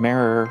take the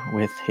mirror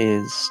with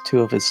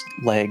two of his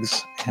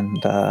legs and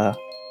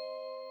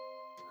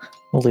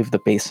we'll leave the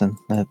basin.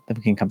 Then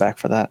we can come back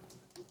for that.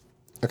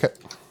 Okay.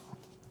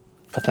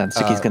 But then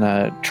Sticky's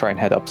gonna try and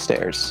head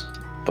upstairs.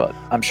 But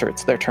I'm sure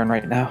it's their turn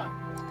right now.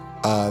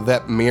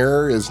 That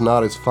mirror is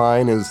not as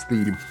fine as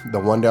the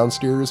one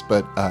downstairs,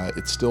 but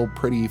it's still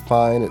pretty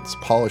fine. It's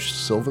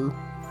polished silver.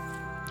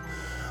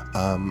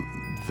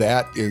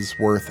 That is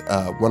worth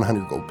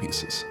 100 gold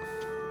pieces.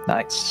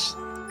 Nice.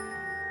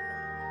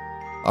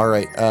 All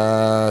right,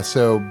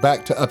 so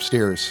back to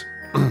upstairs.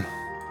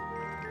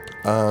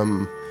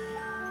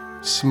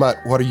 Smut,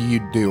 what are you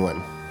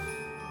doing?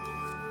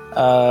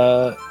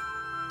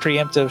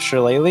 Preemptive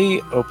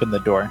Shillelagh, open the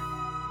door.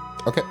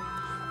 Okay.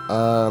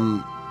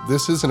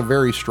 This isn't a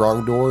very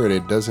strong door, and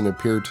it doesn't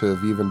appear to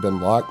have even been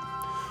locked.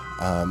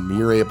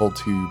 You're able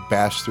to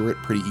bash through it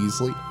pretty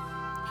easily.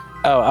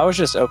 Oh, I was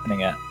just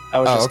opening it. I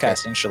was just okay.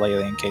 casting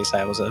Shillelagh in case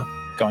I was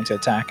going to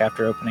attack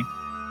after opening.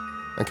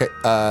 Okay,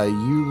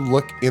 you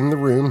look in the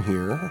room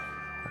here.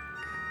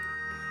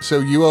 So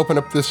you open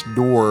up this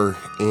door,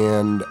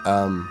 and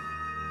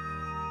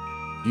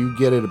you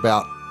get it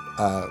about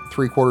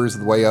 3/4 of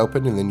the way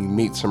open, and then you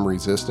meet some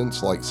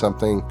resistance, like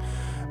something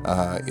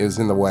is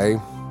in the way.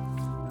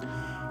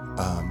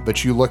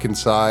 But you look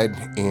inside,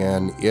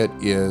 and it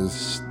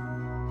is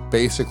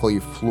basically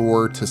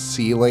floor to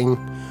ceiling,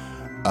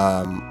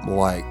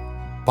 like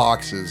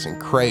boxes and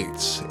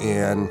crates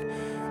and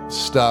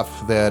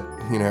stuff that,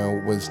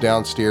 was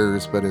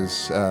downstairs but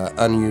is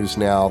unused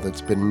now,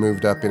 that's been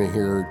moved up in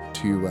here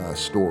to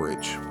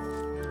storage.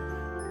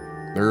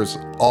 There's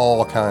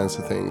all kinds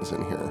of things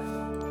in here.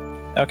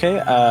 Okay,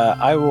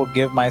 I will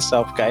give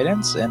myself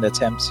guidance and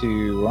attempt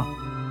to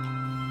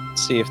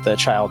see if the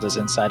child is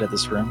inside of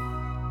this room.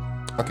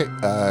 Okay,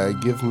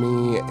 give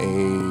me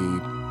a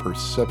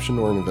perception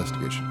or an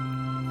investigation.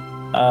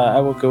 I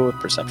will go with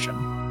perception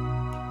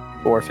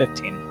for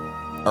 15.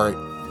 All right.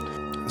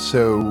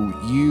 So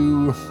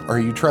are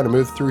you trying to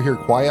move through here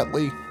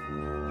quietly?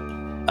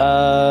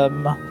 Or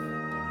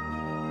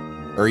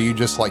are you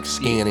just like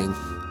scanning?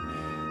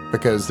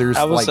 Because there's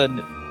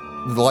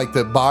like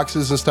the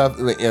boxes and stuff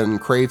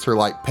and crates are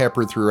like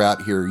peppered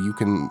throughout here.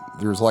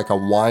 There's like a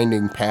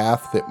winding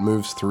path that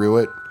moves through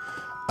it.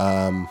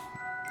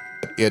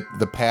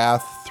 The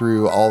path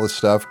through all the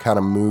stuff kind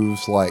of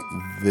moves like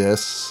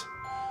this.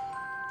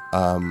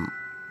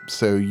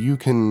 So you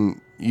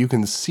can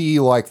see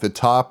like the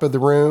top of the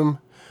room,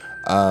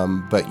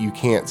 but you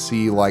can't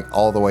see like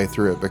all the way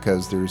through it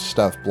because there's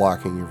stuff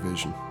blocking your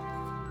vision.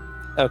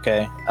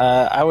 Okay,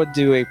 I would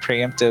do a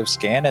preemptive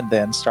scan and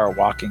then start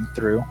walking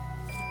through.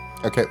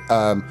 Okay,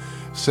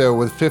 so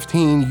with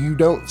 15, you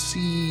don't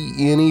see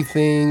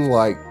anything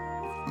like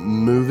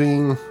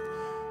moving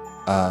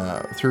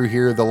through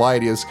here. The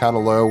light is kind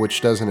of low,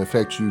 which doesn't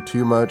affect you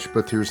too much,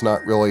 but there's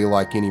not really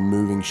like any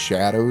moving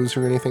shadows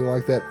or anything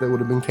like that would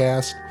have been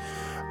cast.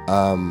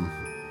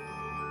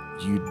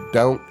 You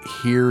don't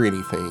hear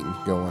anything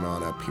going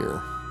on up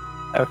here.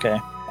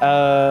 Okay.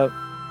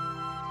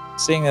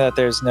 Seeing that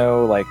there's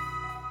no like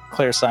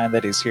clear sign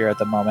that he's here at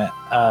the moment,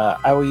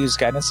 I will use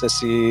guidance to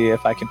see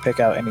if I can pick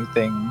out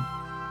anything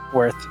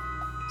worth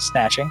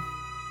snatching.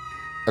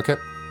 Okay.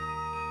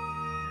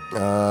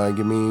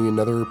 Give me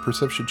another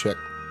perception check.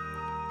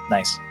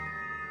 Nice.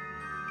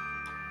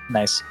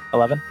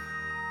 11.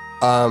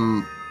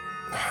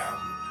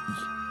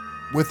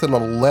 With an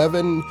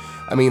 11,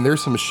 I mean,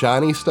 there's some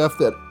shiny stuff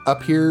that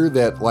up here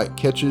that like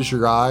catches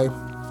your eye.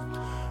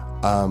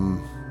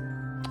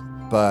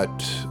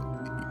 But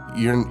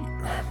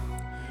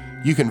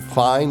you can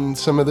find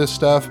some of this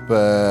stuff,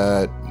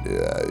 but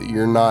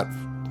you're not,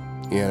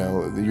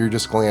 you're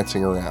just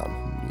glancing around,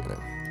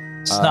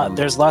 It's not.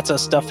 There's lots of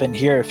stuff in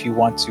here if you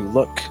want to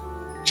look.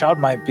 Child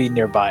might be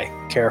nearby.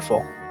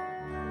 Careful.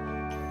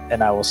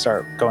 And I will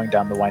start going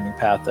down the winding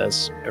path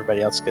as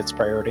everybody else gets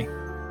priority.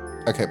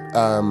 Okay,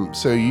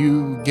 so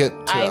you get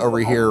over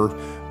here.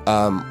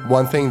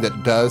 One thing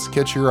that does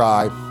catch your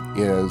eye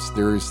is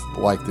there's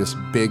like this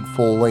big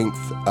full-length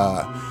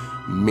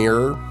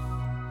mirror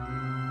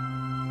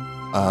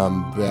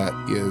that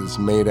is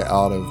made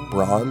out of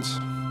bronze.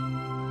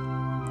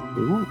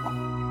 Ooh.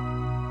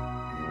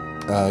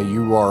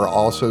 You are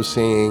also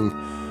seeing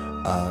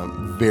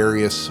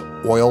various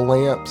oil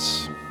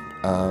lamps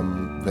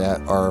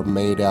that are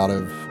made out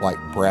of like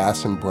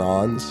brass and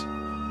bronze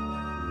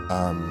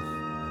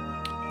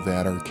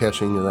that are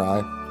catching your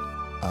eye.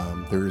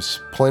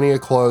 There's plenty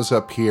of clothes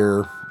up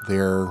here.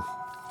 There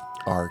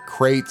are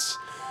crates.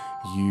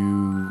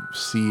 You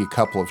see a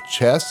couple of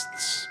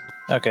chests.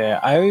 Okay,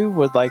 I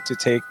would like to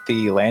take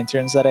the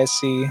lanterns that I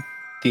see,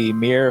 the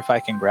mirror if I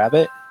can grab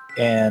it,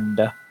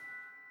 and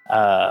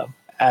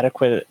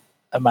adequate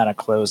amount of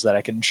clothes that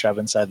I can shove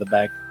inside the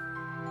bag.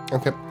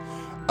 Okay.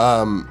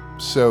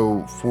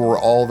 So for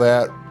all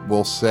that,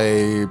 we'll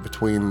say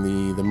between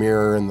the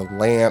mirror and the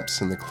lamps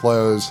and the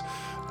clothes,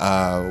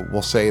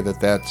 we'll say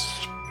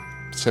that's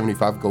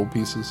 75 gold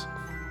pieces.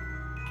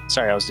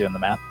 Sorry, I was doing the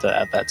math to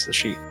add that to the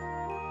sheet.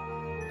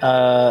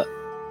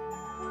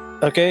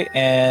 Okay,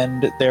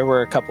 and there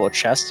were a couple of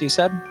chests, you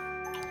said?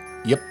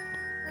 Yep.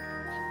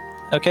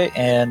 Okay,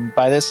 and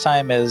by this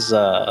time is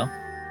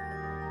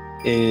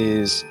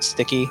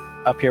Sticky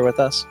up here with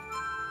us?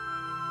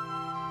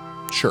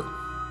 Sure.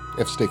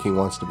 If Sticky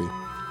wants to be.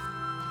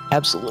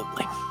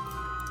 Absolutely.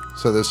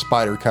 So this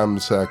spider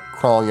comes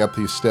crawling up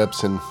these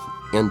steps and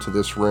into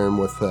this room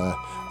with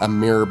a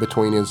mirror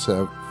between his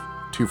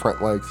two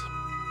front legs.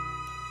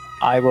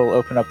 I will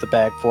open up the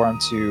bag for him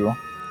to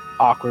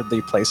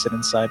awkwardly place it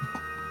inside.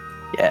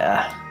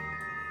 Yeah.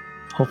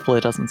 Hopefully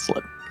it doesn't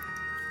slip.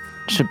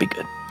 Should be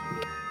good.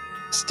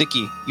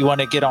 Sticky, you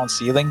want to get on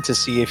ceiling to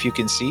see if you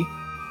can see?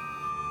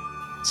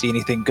 See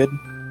anything good?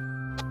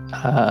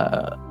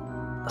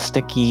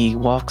 Sticky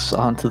walks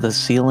onto the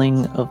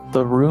ceiling of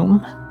the room.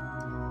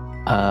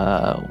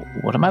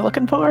 What am I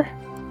looking for?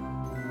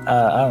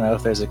 I don't know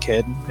if there's a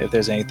kid, if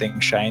there's anything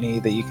shiny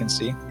that you can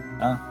see.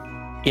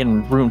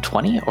 In room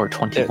 20 or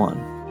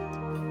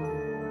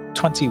 21?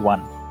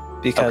 21,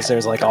 because Okay,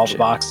 there's like all the gotcha.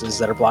 boxes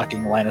that are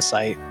blocking line of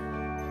sight.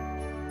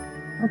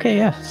 Okay,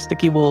 yeah.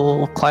 Sticky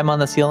will climb on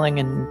the ceiling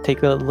and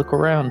take a look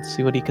around,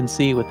 see what he can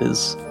see with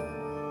his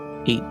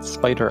 8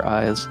 spider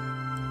eyes.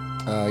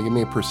 Give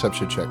me a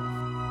perception check.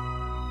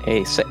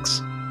 A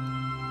 6.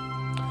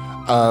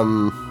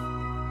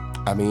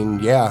 I mean,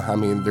 yeah. I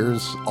mean,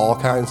 there's all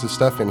kinds of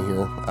stuff in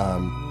here.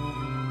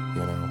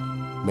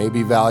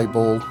 Maybe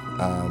valuable,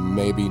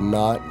 maybe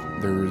not.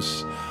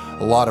 There's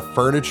a lot of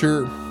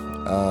furniture.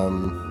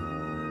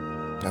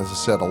 As I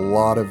said, a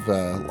lot of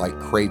like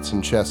crates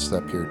and chests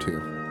up here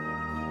too.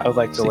 I would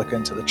like to look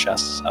into the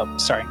chests. Oh,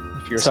 sorry.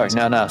 If you're Sorry,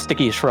 no.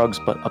 Sticky shrugs,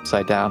 but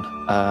upside down.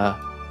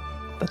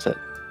 That's it.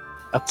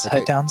 upside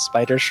Okay. down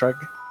spider shrug.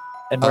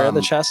 And where are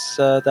the chests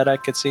that I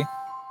could see?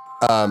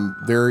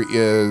 There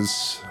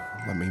is,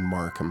 let me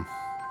mark them.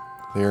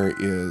 There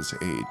is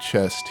a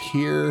chest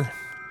here.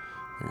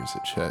 There's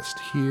a chest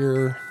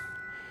here.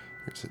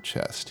 There's a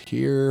chest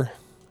here.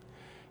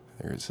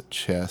 There's a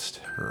chest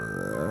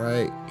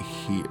right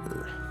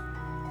here.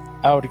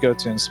 I would go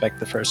to inspect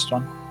the first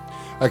one.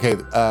 Okay,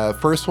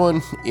 first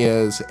one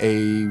is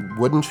a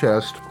wooden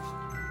chest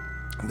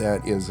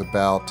that is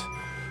about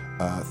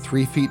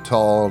 3 feet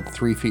tall,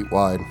 3 feet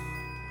wide.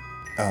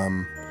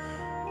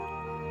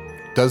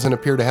 Doesn't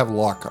appear to have a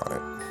lock on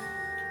it.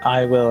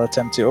 I will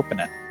attempt to open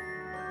it.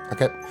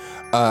 Okay.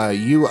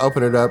 You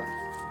open it up,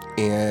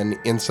 and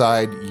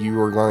inside you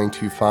are going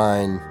to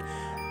find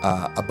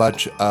a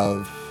bunch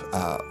of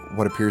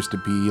what appears to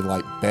be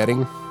like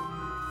bedding,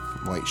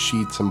 like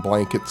sheets and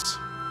blankets,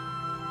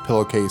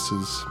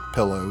 pillowcases,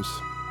 pillows.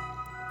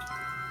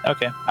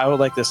 Okay, I would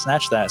like to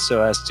snatch that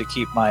so as to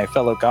keep my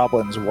fellow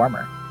goblins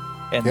warmer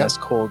in Yep. this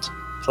cold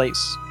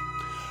place.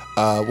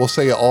 We'll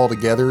say all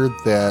together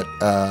that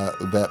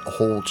that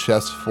whole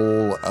chest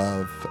full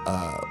of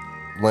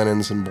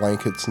linens and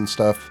blankets and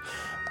stuff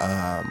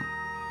are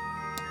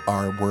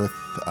worth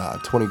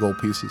 20 gold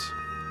pieces.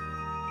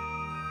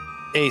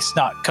 Hey,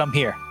 Snot, come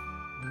here.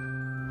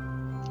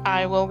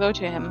 I will go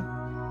to him.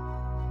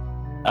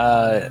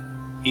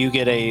 You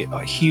get a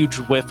huge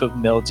whiff of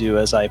mildew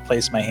as I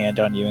place my hand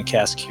on you and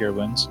cast Cure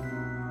Wounds.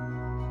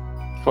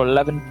 For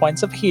 11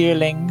 points of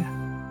healing.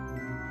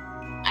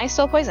 I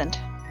still poisoned.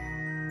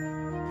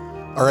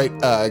 All right,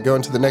 go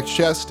into the next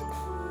chest.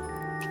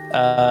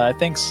 I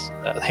think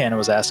Hannah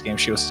was asking if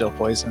she was still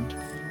poisoned.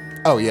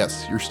 Oh,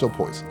 yes, you're still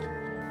poisoned.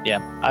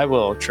 Yeah, I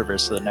will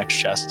traverse to the next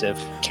chest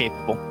if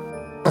capable.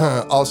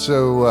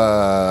 Also,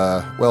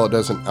 well, it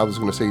doesn't, I was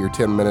going to say your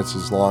 10 minutes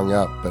is long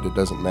up, but it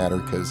doesn't matter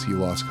because you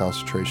lost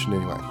concentration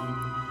anyway.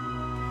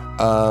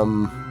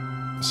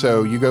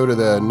 So you go to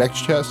the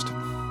next chest.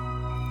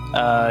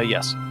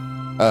 Yes.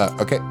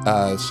 Okay,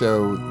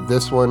 so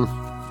this one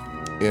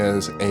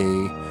is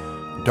a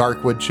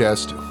dark wood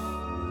chest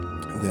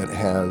that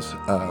has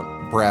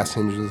brass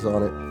hinges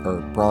on it,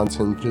 or bronze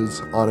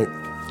hinges on it.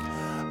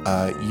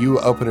 You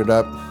open it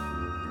up,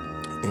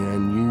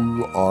 and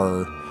you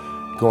are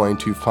going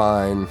to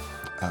find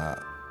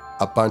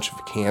a bunch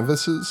of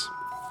canvases.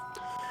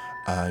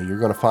 You're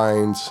going to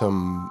find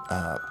some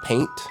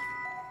paint.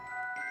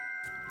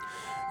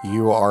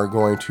 You are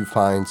going to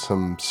find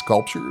some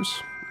sculptures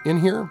in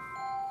here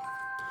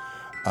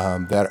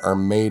that are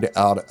made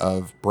out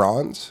of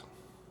bronze.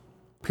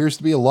 Appears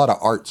to be a lot of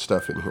art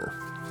stuff in here.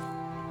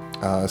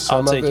 Some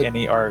I'll take of it,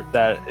 any art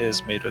that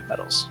is made with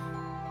metals.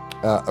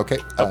 okay,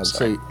 Oh, so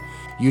sorry.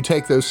 you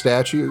take those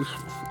statues,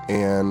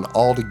 and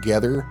all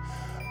together,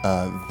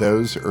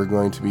 those are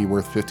going to be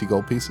worth 50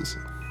 gold pieces.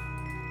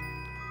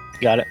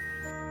 Got it.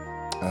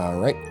 All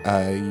right,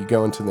 you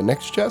go into the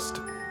next chest.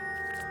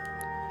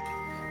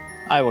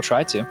 I will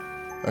try to.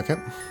 Okay,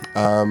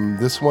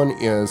 this one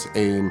is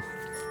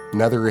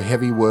another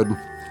heavy wood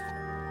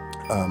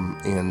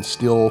and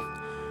steel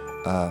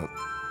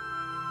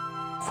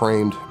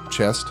framed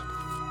chest.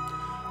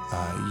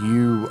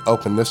 You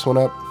open this one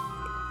up,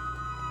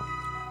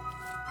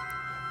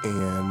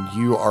 and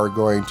you are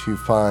going to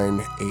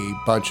find a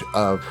bunch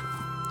of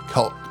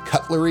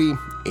cutlery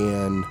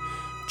and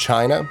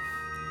china.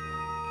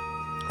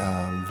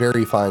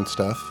 Very fine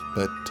stuff,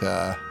 but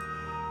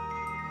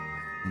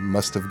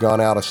must have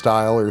gone out of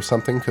style or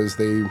something because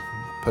they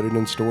put it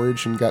in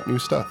storage and got new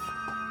stuff.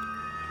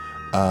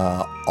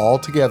 All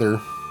together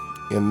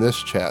in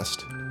this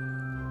chest,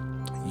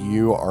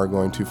 you are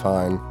going to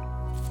find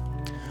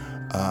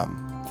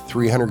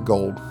 300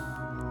 gold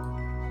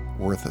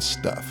worth of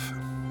stuff.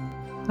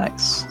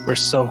 Nice. We're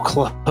so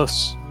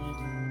close.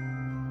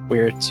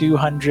 We're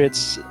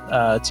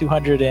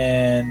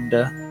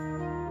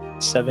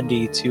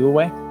 272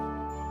 away.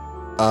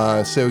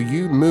 So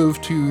you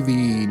move to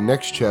the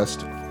next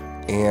chest,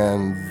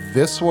 and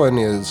this one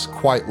is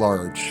quite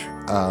large.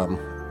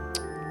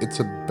 It's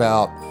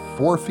about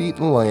 4 feet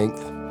in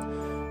length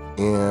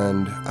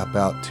and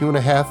about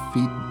 2.5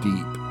 feet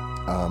deep.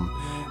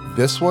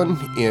 This one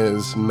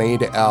is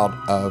made out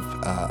of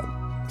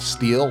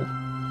steel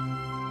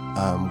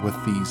with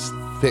these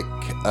thick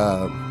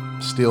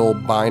steel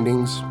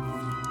bindings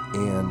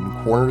and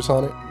corners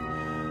on it.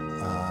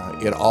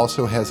 It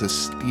also has a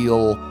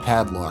steel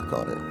padlock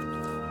on it.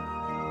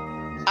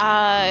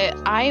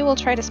 I will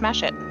try to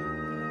smash it.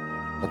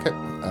 Okay.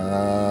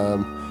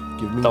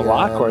 Give me The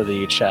lock or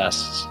the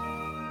chest?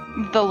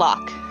 The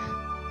lock.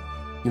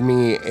 Give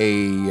me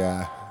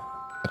a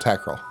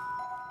attack roll.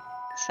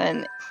 It's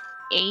an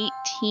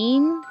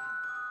 18.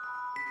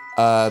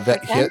 That For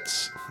 10?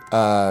 hits.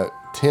 10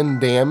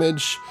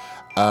 damage.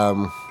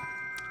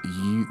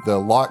 The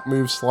lock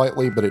moves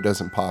slightly, but it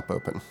doesn't pop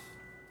open.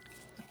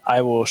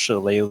 I will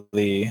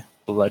shillelagh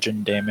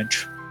bludgeon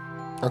damage.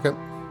 Okay.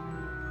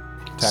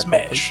 Attack roll,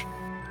 Smash.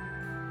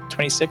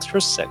 26 for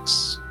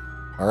 6.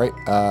 All right.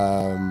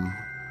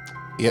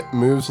 It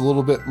moves a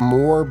little bit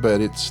more, but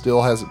it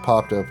still hasn't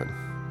popped open.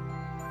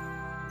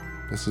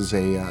 This is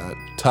a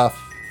tough,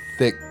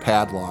 thick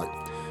padlock.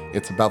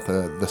 It's about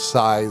the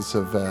size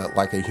of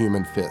like a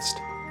human fist.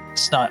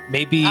 It's not.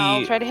 Maybe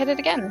I'll try to hit it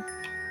again.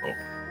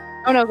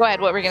 Oh no, go ahead.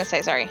 What were you gonna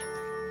say? Sorry.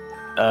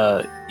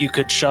 you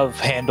could shove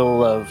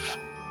handle of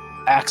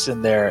axe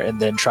in there and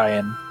then try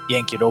and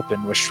yank it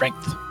open with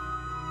strength.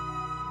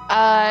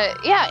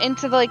 Yeah,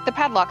 into the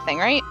padlock thing,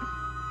 right?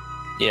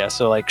 Yeah,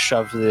 so like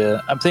shove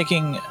the. I'm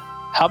thinking,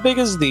 how big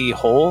is the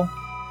hole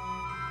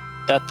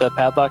that the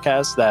padlock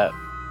has? That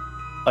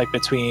like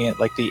between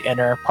like the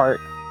inner part.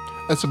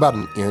 That's about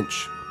an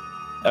inch.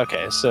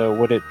 Okay, so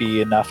would it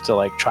be enough to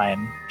like try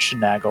and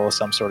finagle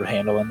some sort of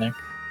handle in there?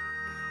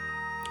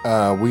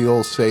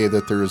 We'll say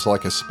that there's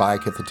like a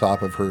spike at the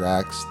top of her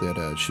axe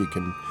that she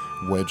can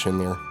wedge in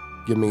there.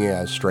 Give me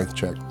a strength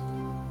check.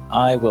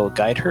 I will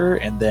guide her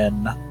and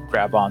then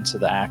grab onto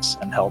the axe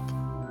and help.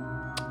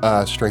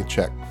 Strength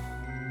check.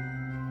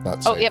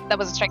 Not Oh, safe. yep, that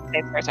was a strength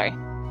save. Sorry.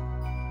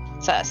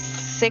 It's a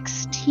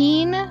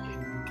 16.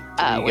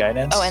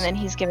 Guidance. Oh, and then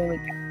he's giving me.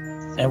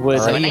 And was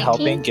Alright. he 19?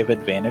 helping give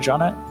advantage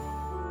on it?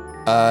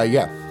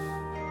 Yeah.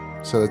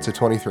 So that's a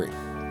 23.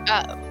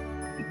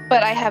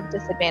 But I have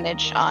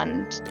disadvantage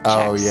on checks.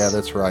 Oh, yeah,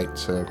 that's right.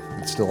 So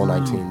it's still a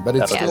 19, but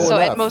it's That's Yeah, still so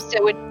enough. at most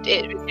it would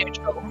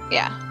neutral.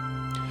 Yeah.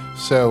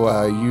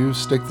 So you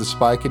stick the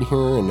spike in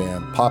here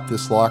and pop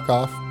this lock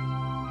off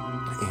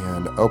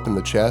and open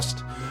the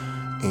chest.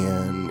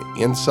 And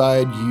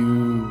inside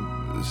you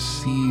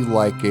see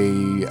like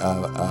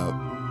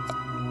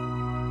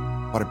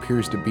what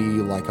appears to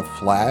be like a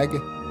flag.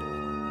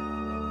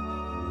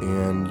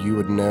 And you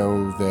would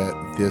know that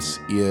this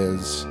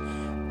is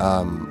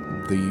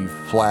the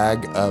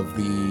flag of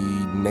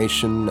the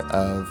nation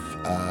of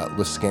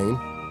Liskane.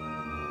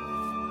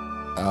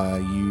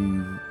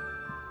 You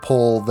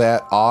pull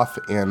that off,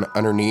 and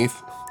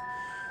underneath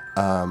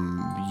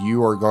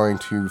you are going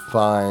to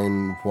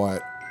find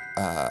what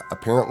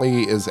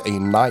apparently is a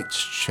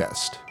knight's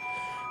chest.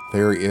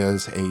 There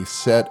is a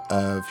set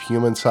of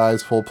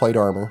human-sized full-plate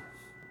armor.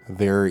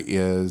 There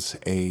is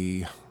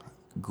a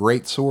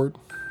greatsword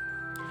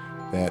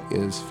that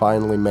is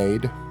finely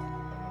made,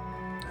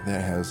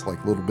 that has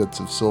like little bits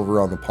of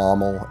silver on the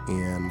pommel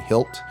and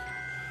hilt.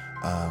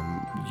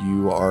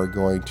 You are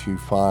going to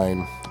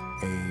find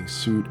a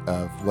suit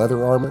of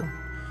leather armor.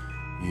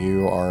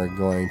 You are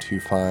going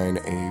to find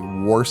a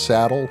war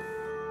saddle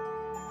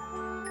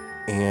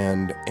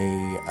and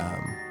a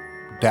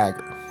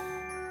dagger.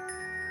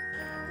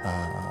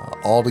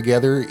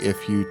 Altogether,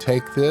 if you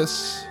take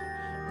this,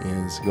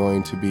 is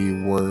going to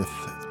be worth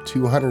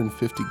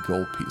 250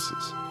 gold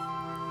pieces.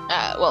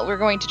 Well, we're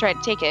going to try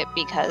to take it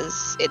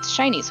because it's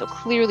shiny, so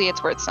clearly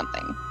it's worth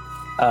something.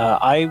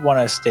 I want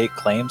to stake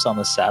claims on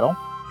the saddle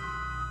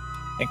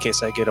in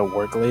case I get a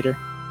warg later.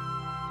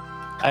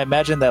 I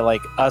imagine that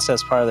like us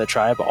as part of the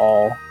tribe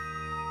all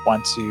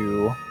want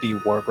to be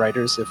warg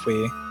riders if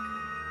we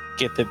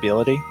get the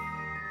ability.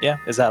 Yeah,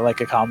 is that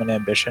like a common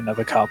ambition of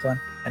a goblin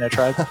in a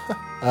tribe?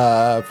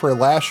 For a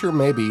lasher,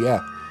 maybe, yeah.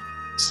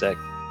 Sick.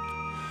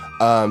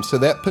 So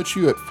that puts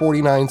you at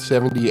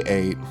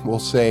 4978. We'll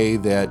say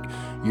that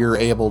you're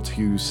able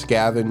to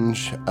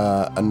scavenge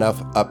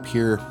enough up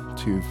here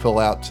to fill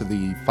out to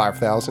the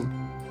 5,000.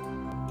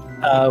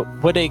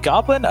 Would a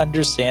goblin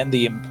understand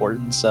the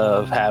importance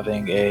of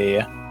having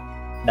a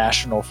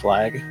national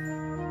flag?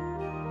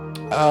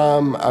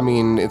 I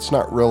mean, it's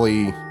not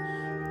really,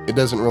 it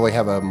doesn't really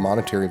have a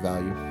monetary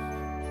value.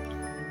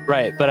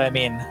 Right, but I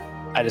mean,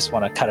 I just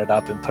want to cut it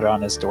up and put it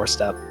on his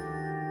doorstep,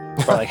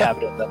 or like have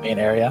it in the main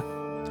area.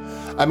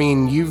 I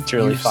mean, you've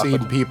Really fuck seen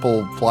with-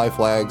 people fly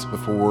flags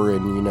before,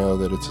 and you know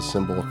that it's a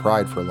symbol of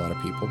pride for a lot of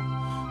people.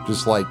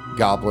 Just like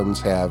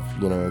goblins have,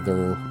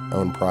 their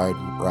own pride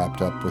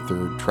wrapped up with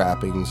their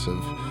trappings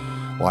of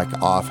like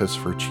office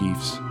for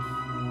chiefs.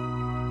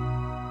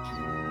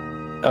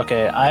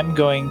 Okay, I'm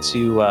going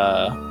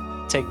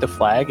to take the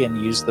flag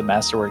and use the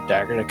masterwork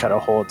dagger to cut a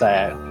hole,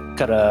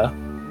 cut a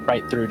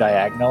right through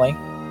diagonally,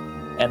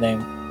 and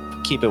then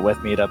keep it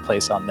with me to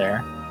place on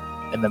there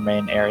in the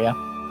main area.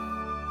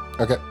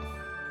 Okay.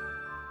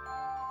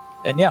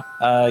 And yeah,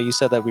 you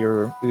said that we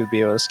would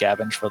be able to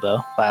scavenge for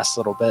the last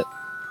little bit.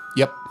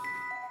 Yep.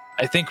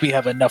 I think we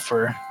have enough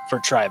for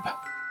tribe.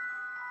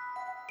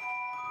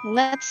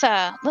 Let's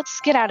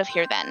get out of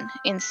here then,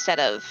 instead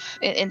of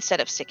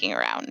sticking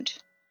around.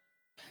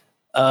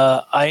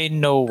 I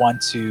no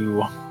want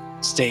to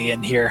stay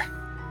in here.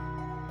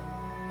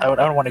 I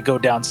don't want to go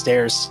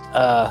downstairs.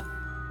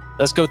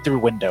 Let's go through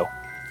window.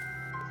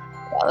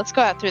 Well, let's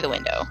go out through the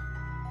window.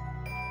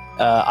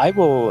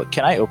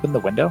 Can I open the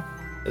window?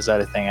 Is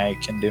that a thing I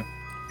can do?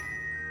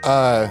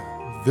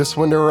 This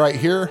window right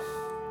here?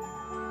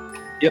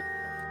 Yep.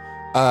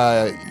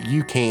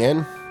 You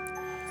can.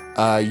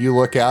 You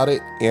look out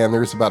it, and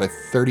there's about a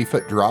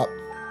 30-foot drop.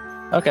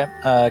 Okay.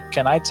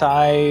 Can I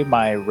tie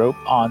my rope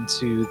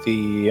onto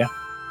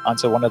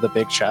one of the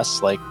big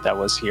chests like that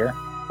was here?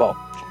 Well,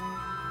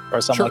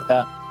 or something Sure. like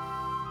that.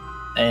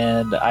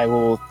 And I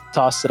will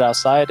toss it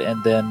outside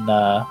and then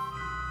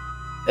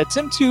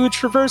attempt to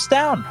traverse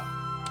down.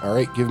 All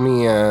right, give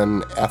me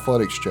an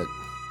athletics check.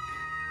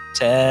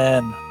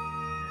 10.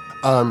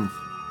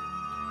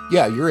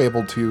 Yeah, you're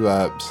able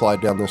to slide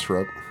down this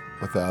rope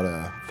without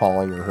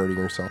falling or hurting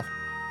yourself.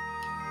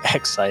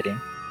 Exciting.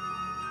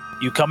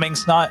 You coming,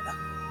 Snot?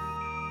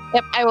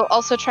 Yep, I will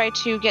also try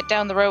to get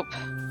down the rope.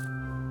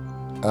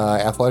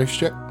 Athletics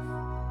check.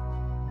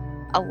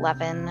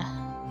 11.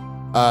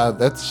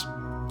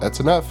 That's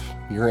enough.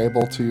 You're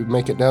able to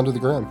make it down to the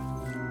ground.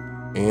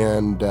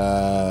 And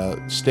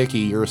Sticky,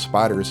 you're a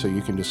spider, so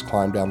you can just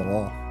climb down the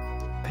wall.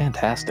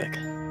 Fantastic.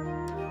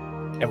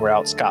 And we're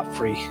out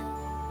scot-free.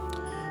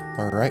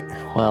 All right.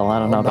 Well, I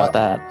don't know about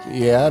that.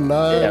 Yeah,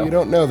 no, Yeah. you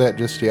don't know that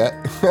just yet.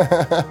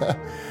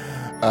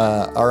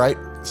 All right.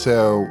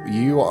 So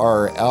you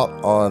are out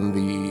on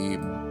the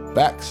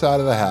back side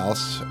of the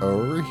house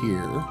over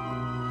here.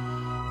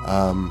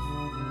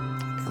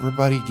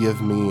 Everybody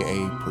give me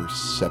a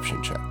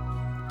perception check.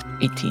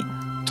 18.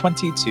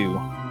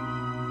 22.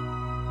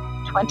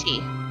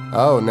 20.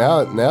 Oh,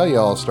 now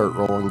y'all start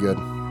rolling good.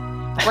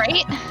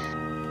 Right?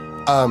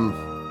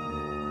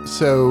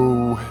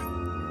 So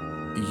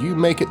you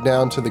make it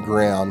down to the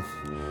ground,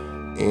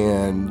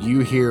 and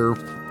you hear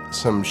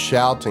some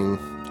shouting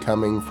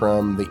coming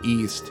from the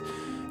east,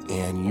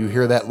 and you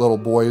hear that little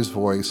boy's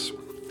voice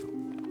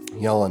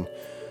yelling,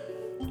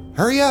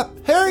 hurry up,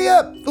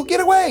 they'll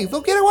get away.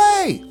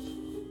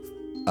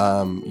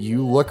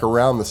 You look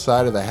around the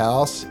side of the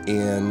house,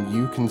 and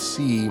you can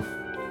see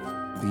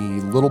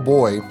the little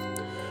boy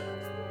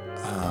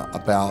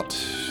about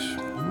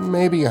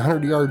maybe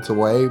 100 yards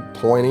away,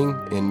 pointing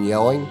and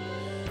yelling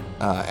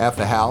at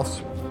the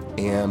house.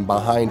 And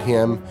behind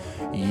him,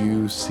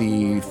 you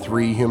see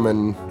 3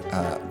 human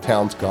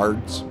town's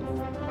guards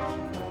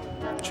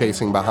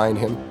chasing behind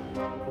him.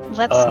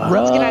 Let's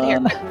get out of here.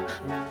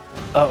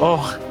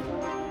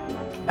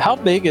 How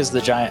big is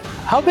a giant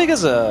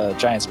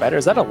spider?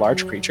 Is that a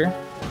large creature?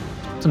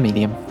 It's a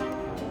medium.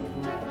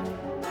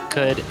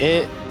 Could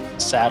it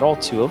saddle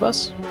 2 of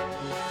us?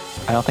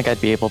 I don't think I'd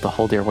be able to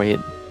hold your weight.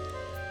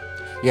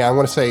 Yeah, I'm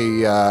going to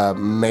say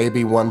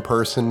maybe one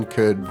person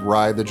could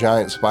ride the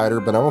giant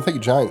spider, but I don't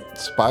think giant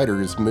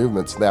spider's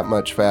movement's that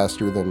much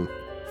faster than...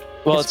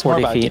 Well, It's it's more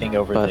 40 about feet, getting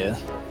over but-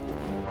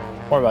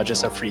 more about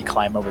just a free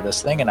climb over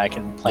this thing, and I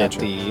can plant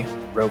Gotcha. the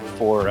rope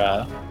for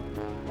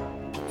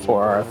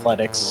our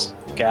athletics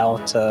gal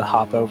to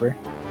hop over.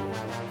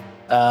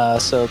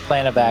 So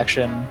plan of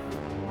action,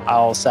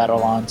 I'll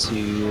saddle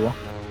onto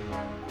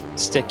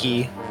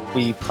Sticky.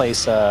 We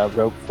place a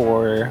rope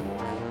for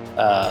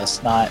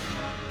Snot,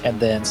 and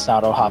then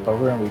Snot will hop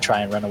over and we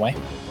try and run away.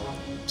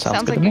 Sounds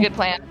good like to a me. good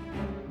plan.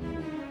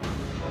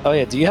 Oh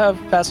yeah, do you have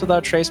Pass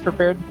Without Trace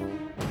prepared,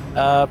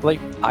 Blake?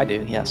 I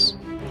do, yes.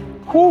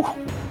 Whew.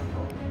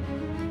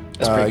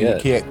 That's pretty you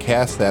good. can't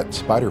cast that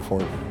spider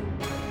form.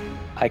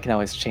 I can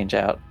always change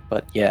out,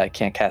 but yeah, I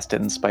can't cast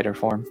it in spider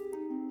form.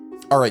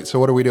 All right, so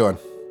what are we doing?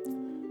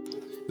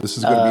 This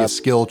is going to be a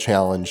skill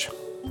challenge.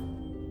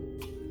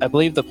 I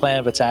believe the plan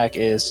of attack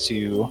is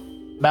to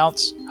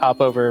mount,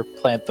 hop over,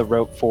 plant the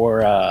rope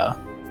for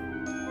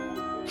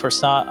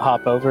Snot,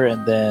 hop over,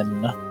 and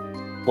then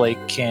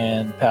Blake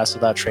can Pass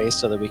Without Trace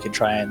so that we can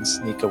try and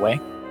sneak away.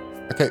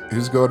 Okay,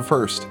 who's going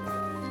first?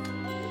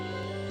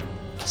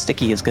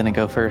 Sticky is going to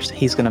go first.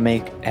 He's going to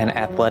make an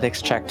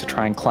athletics check to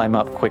try and climb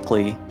up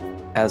quickly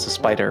as a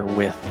spider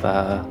with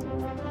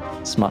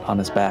Smut on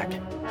his back.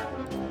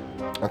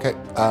 Okay,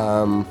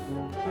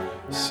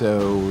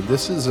 so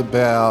this is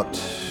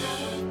about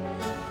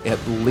at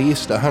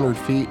least 100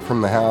 feet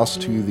from the house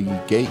to the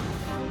gate.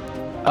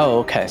 Oh,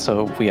 okay.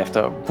 So we have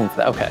to move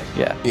that. Okay,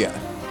 yeah. Yeah.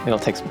 It'll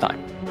take some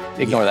time.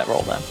 Ignore that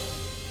roll then.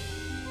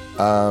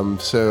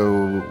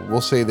 So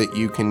we'll say that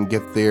you can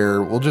get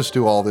there. We'll just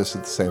do all this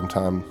at the same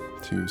time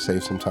to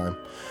save some time.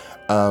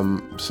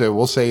 So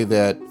we'll say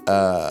that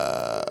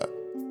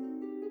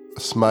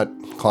Smut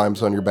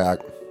climbs on your back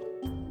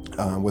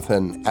with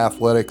an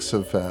athletics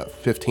of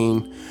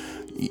 15.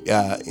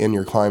 In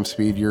your climb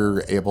speed,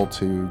 you're able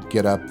to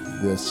get up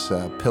this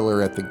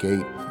pillar at the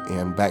gate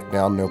and back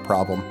down, no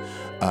problem.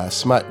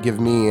 Smut, give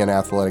me an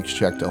athletics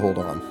check to hold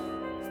on.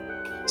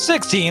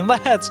 16,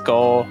 let's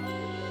go.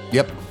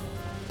 Yep.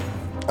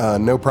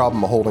 No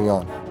problem holding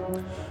on.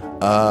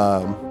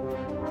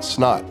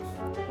 Snot.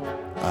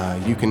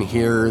 You can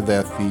hear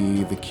that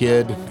the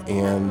kid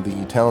and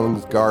the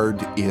town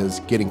guard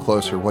is getting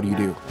closer. What do you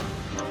do?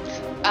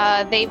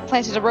 They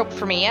planted a rope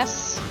for me,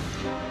 yes?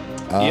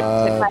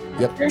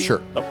 Yep,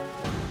 sure.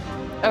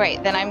 All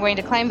right, then I'm going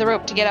to climb the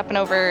rope to get up and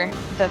over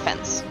the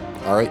fence.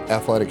 All right,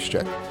 athletics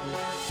check.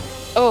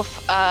 Oof.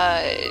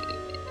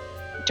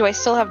 Do I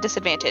still have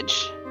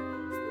disadvantage?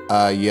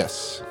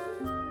 Yes.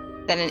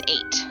 Then an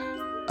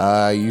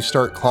 8. You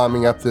start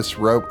climbing up this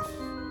rope,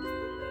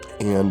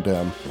 and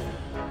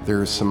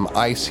there's some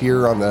ice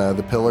here on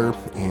the pillar,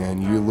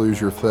 and you lose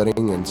your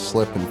footing and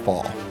slip and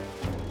fall.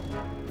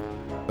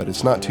 But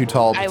it's not too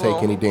tall to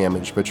take any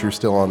damage, but you're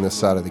still on this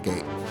side of the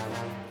gate.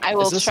 I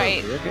will Is this try.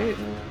 a rear gate?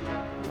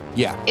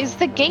 Yeah. Is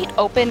the gate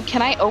open?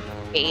 Can I open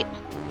the gate?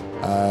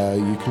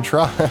 You can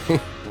try.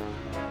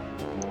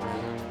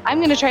 I'm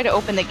going to try to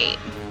open the gate.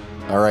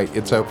 All right,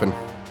 it's open.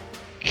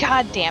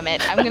 God damn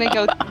it. I'm going to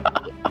go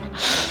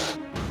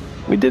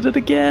We did it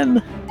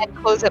again. and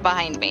close it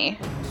behind me.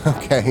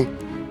 Okay.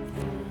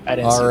 I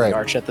didn't All see right. the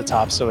arch at the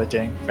top, so it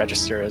didn't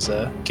register as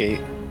a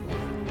gate.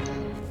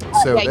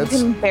 So Yeah, you that's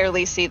can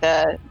barely see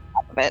the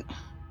top of it.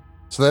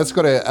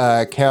 going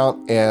to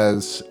count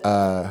as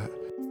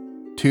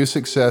 2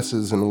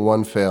 successes and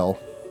 1 fail.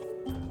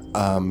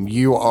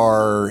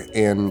 You're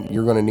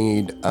going to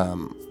need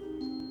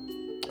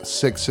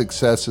 6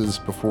 successes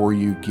before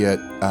you get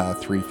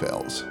 3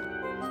 fails.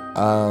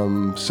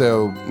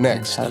 So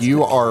next, Fantastic.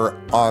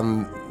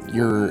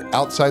 you're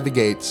outside the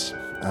gates,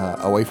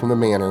 away from the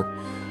manor.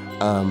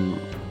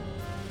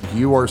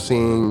 You are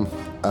seeing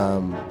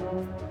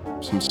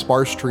some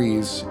sparse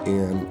trees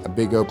and a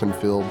big open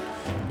field.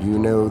 You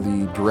know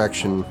the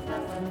direction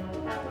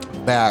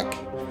back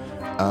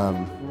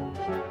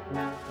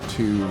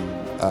to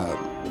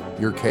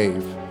your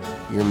cave.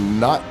 You're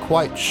not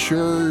quite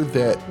sure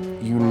that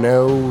you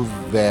know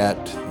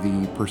that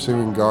the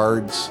pursuing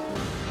guards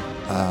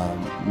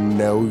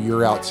know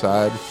you're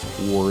outside,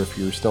 or if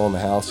you're still in the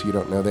house, you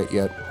don't know that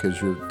yet because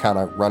you're kind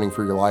of running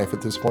for your life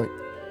at this point.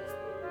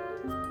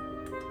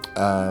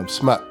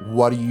 Smut,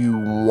 what do you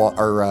want?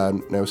 Or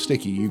no,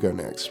 Sticky, you go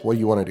next. What do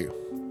you want to do?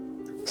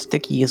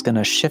 Sticky is going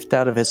to shift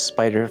out of his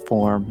spider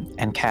form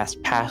and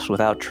cast Pass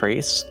Without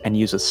Trace and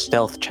use a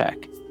stealth check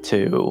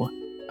to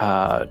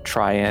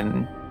try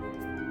and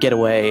get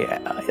away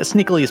as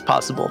sneakily as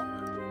possible.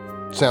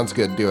 Sounds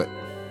good. Do it.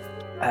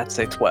 That's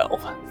a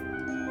 12.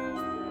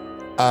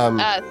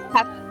 Pass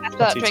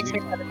without 22. tricks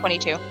makes another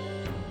 22.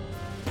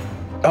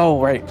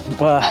 Oh, right.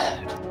 Well,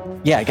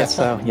 yeah, I guess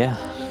so. Yeah.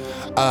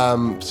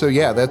 So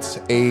yeah, that's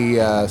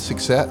a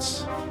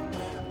success.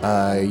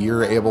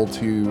 You're able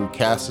to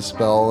cast a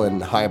spell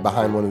and hide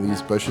behind one of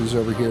these bushes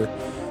over here,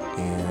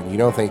 and you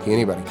don't think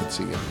anybody could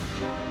see you.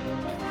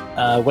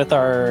 With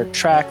our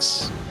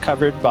tracks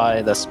covered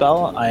by the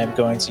spell, I am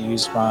going to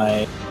use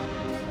my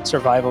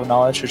survival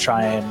knowledge to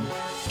try and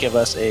give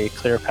us a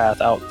clear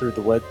path out through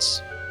the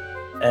woods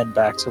and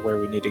back to where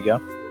we need to go.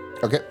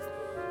 Okay.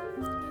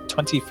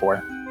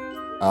 24.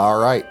 All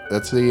right,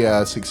 that's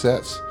a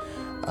success.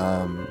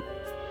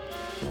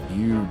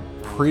 You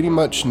pretty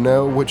much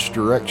know which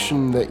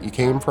direction that you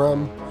came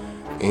from,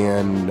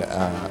 and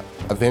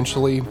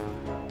eventually,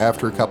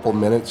 after a couple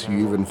minutes, you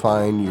even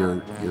find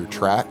your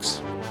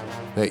tracks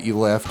that you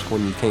left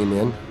when you came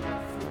in.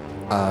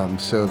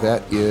 So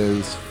that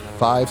is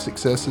 5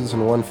 successes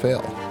and 1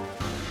 fail.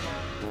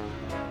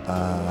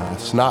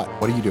 Snot,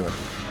 what are you doing?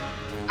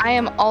 I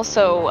am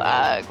also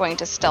going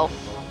to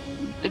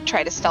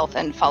try to stealth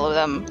and follow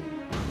them.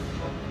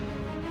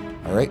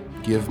 All right,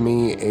 give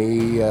me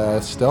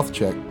a stealth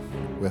check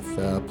with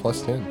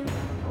plus 10.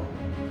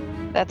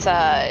 That's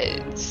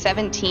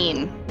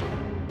 17.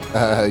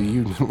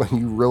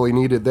 You really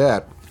needed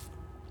that.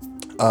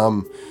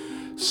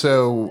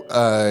 So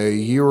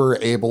you were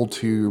able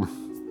to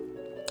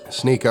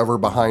sneak over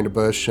behind a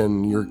bush,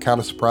 and you're kind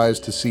of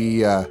surprised to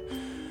see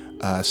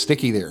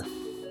Sticky there.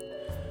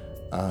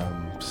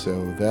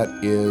 So that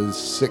is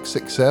 6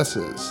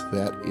 successes.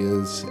 That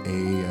is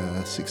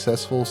a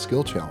successful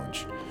skill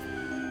challenge.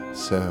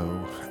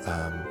 So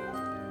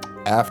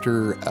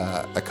after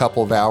a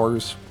couple of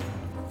hours,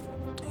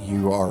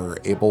 you are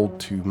able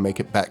to make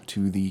it back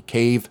to the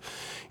cave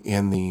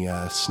in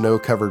the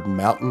snow-covered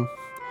mountain,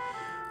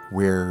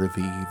 where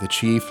the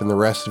chief and the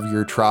rest of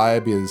your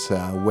tribe is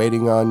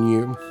waiting on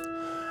you.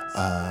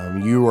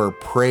 You are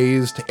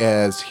praised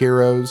as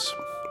heroes,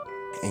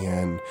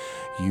 and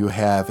you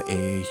have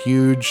a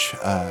huge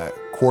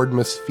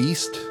Quardmas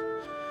feast.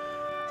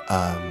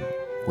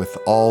 with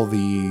all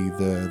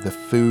the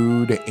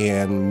food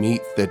and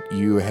meat that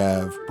you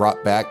have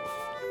brought back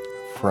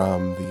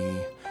from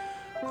the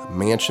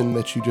mansion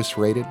that you just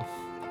raided.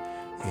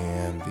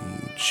 And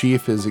the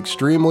chief is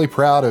extremely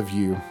proud of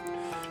you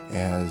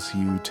as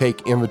you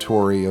take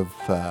inventory of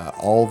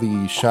all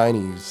the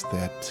shinies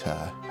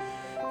that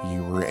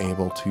you were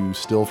able to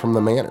steal from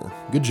the manor.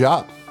 Good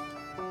job.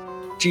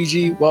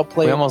 GG, well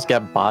played. We almost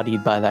got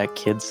bodied by that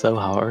kid so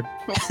hard.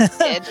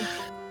 Did.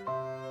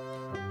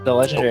 The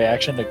legendary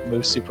action to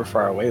move super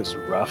far away was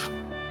rough.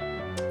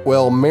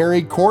 Well,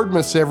 Merry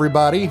Cordmas,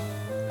 everybody.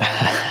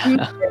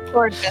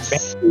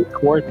 Gorgeous. Merry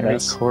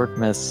Coordinates.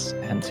 Cordmas,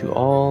 and to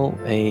all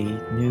a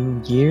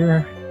new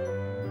year.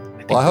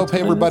 think Well, I hope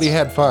that's what it everybody is.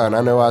 had fun.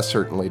 I know I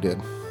certainly did.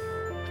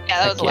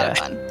 Yeah, that was a lot of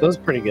Heck fun. That was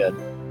pretty good.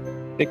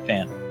 Big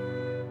fan.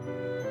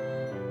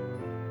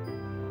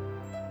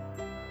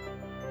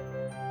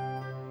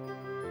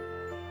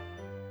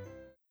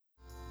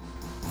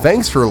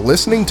 Thanks for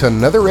listening to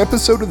another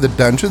episode of the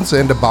Dungeons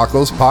and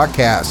Debacles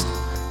podcast.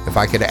 If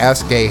I could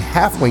ask a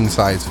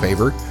halfling-sized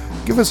favor,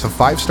 give us a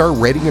 5-star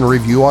rating and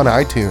review on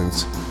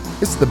iTunes.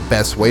 It's the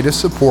best way to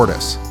support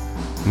us.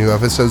 New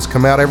episodes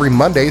come out every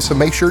Monday, so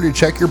make sure to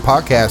check your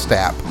podcast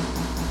app.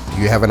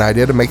 Do you have an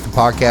idea to make the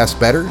podcast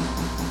better?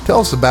 Tell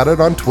us about it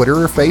on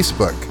Twitter or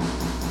Facebook.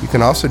 You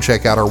can also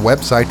check out our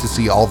website to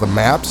see all the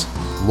maps,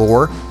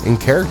 lore,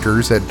 and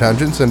characters at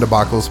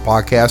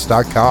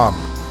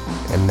dungeonsanddebaclespodcast.com.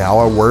 And now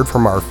a word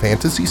from our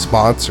fantasy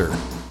sponsor.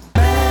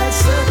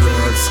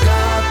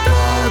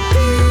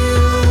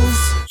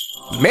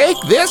 Make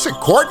this a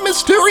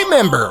Cordmas to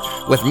remember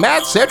with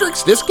Mad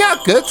Cedric's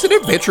Discount Goods and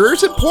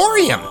Adventurers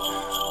Emporium.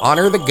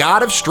 Honor the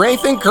god of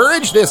strength and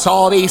courage this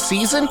holiday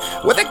season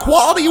with a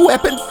quality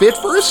weapon fit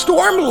for a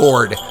storm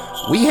lord.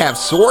 We have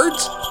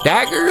swords,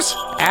 daggers,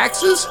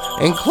 axes,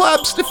 and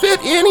clubs to fit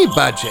any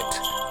budget.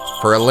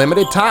 For a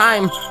limited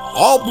time,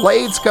 all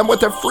blades come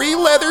with a free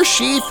leather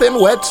sheath and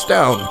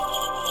whetstone.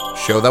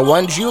 Show the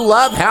ones you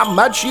love how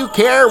much you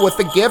care with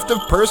the gift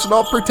of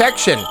personal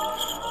protection.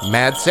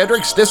 Mad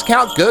Cedric's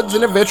Discount Goods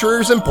and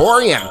Adventurers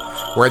Emporium,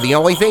 where the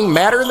only thing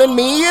madder than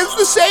me is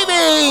the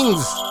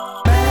savings!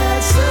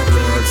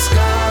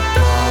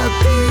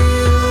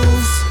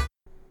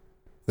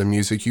 The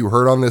music you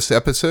heard on this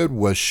episode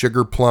was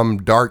Sugar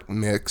Plum Dark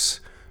Mix,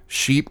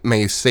 Sheep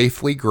May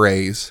Safely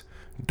Graze,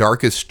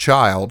 Darkest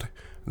Child,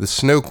 The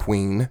Snow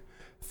Queen,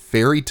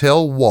 Fairy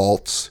Tale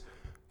Waltz,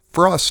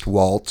 Frost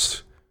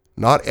Waltz,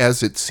 Not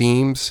As It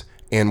Seems,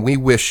 and We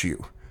Wish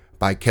You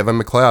by Kevin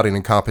MacLeod and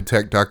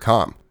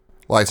Incompetech.com.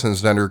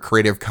 Licensed under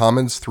Creative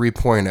Commons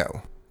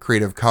 3.0.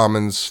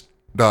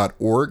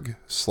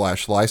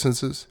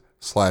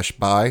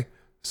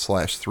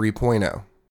 CreativeCommons.org/licenses/by/3.0.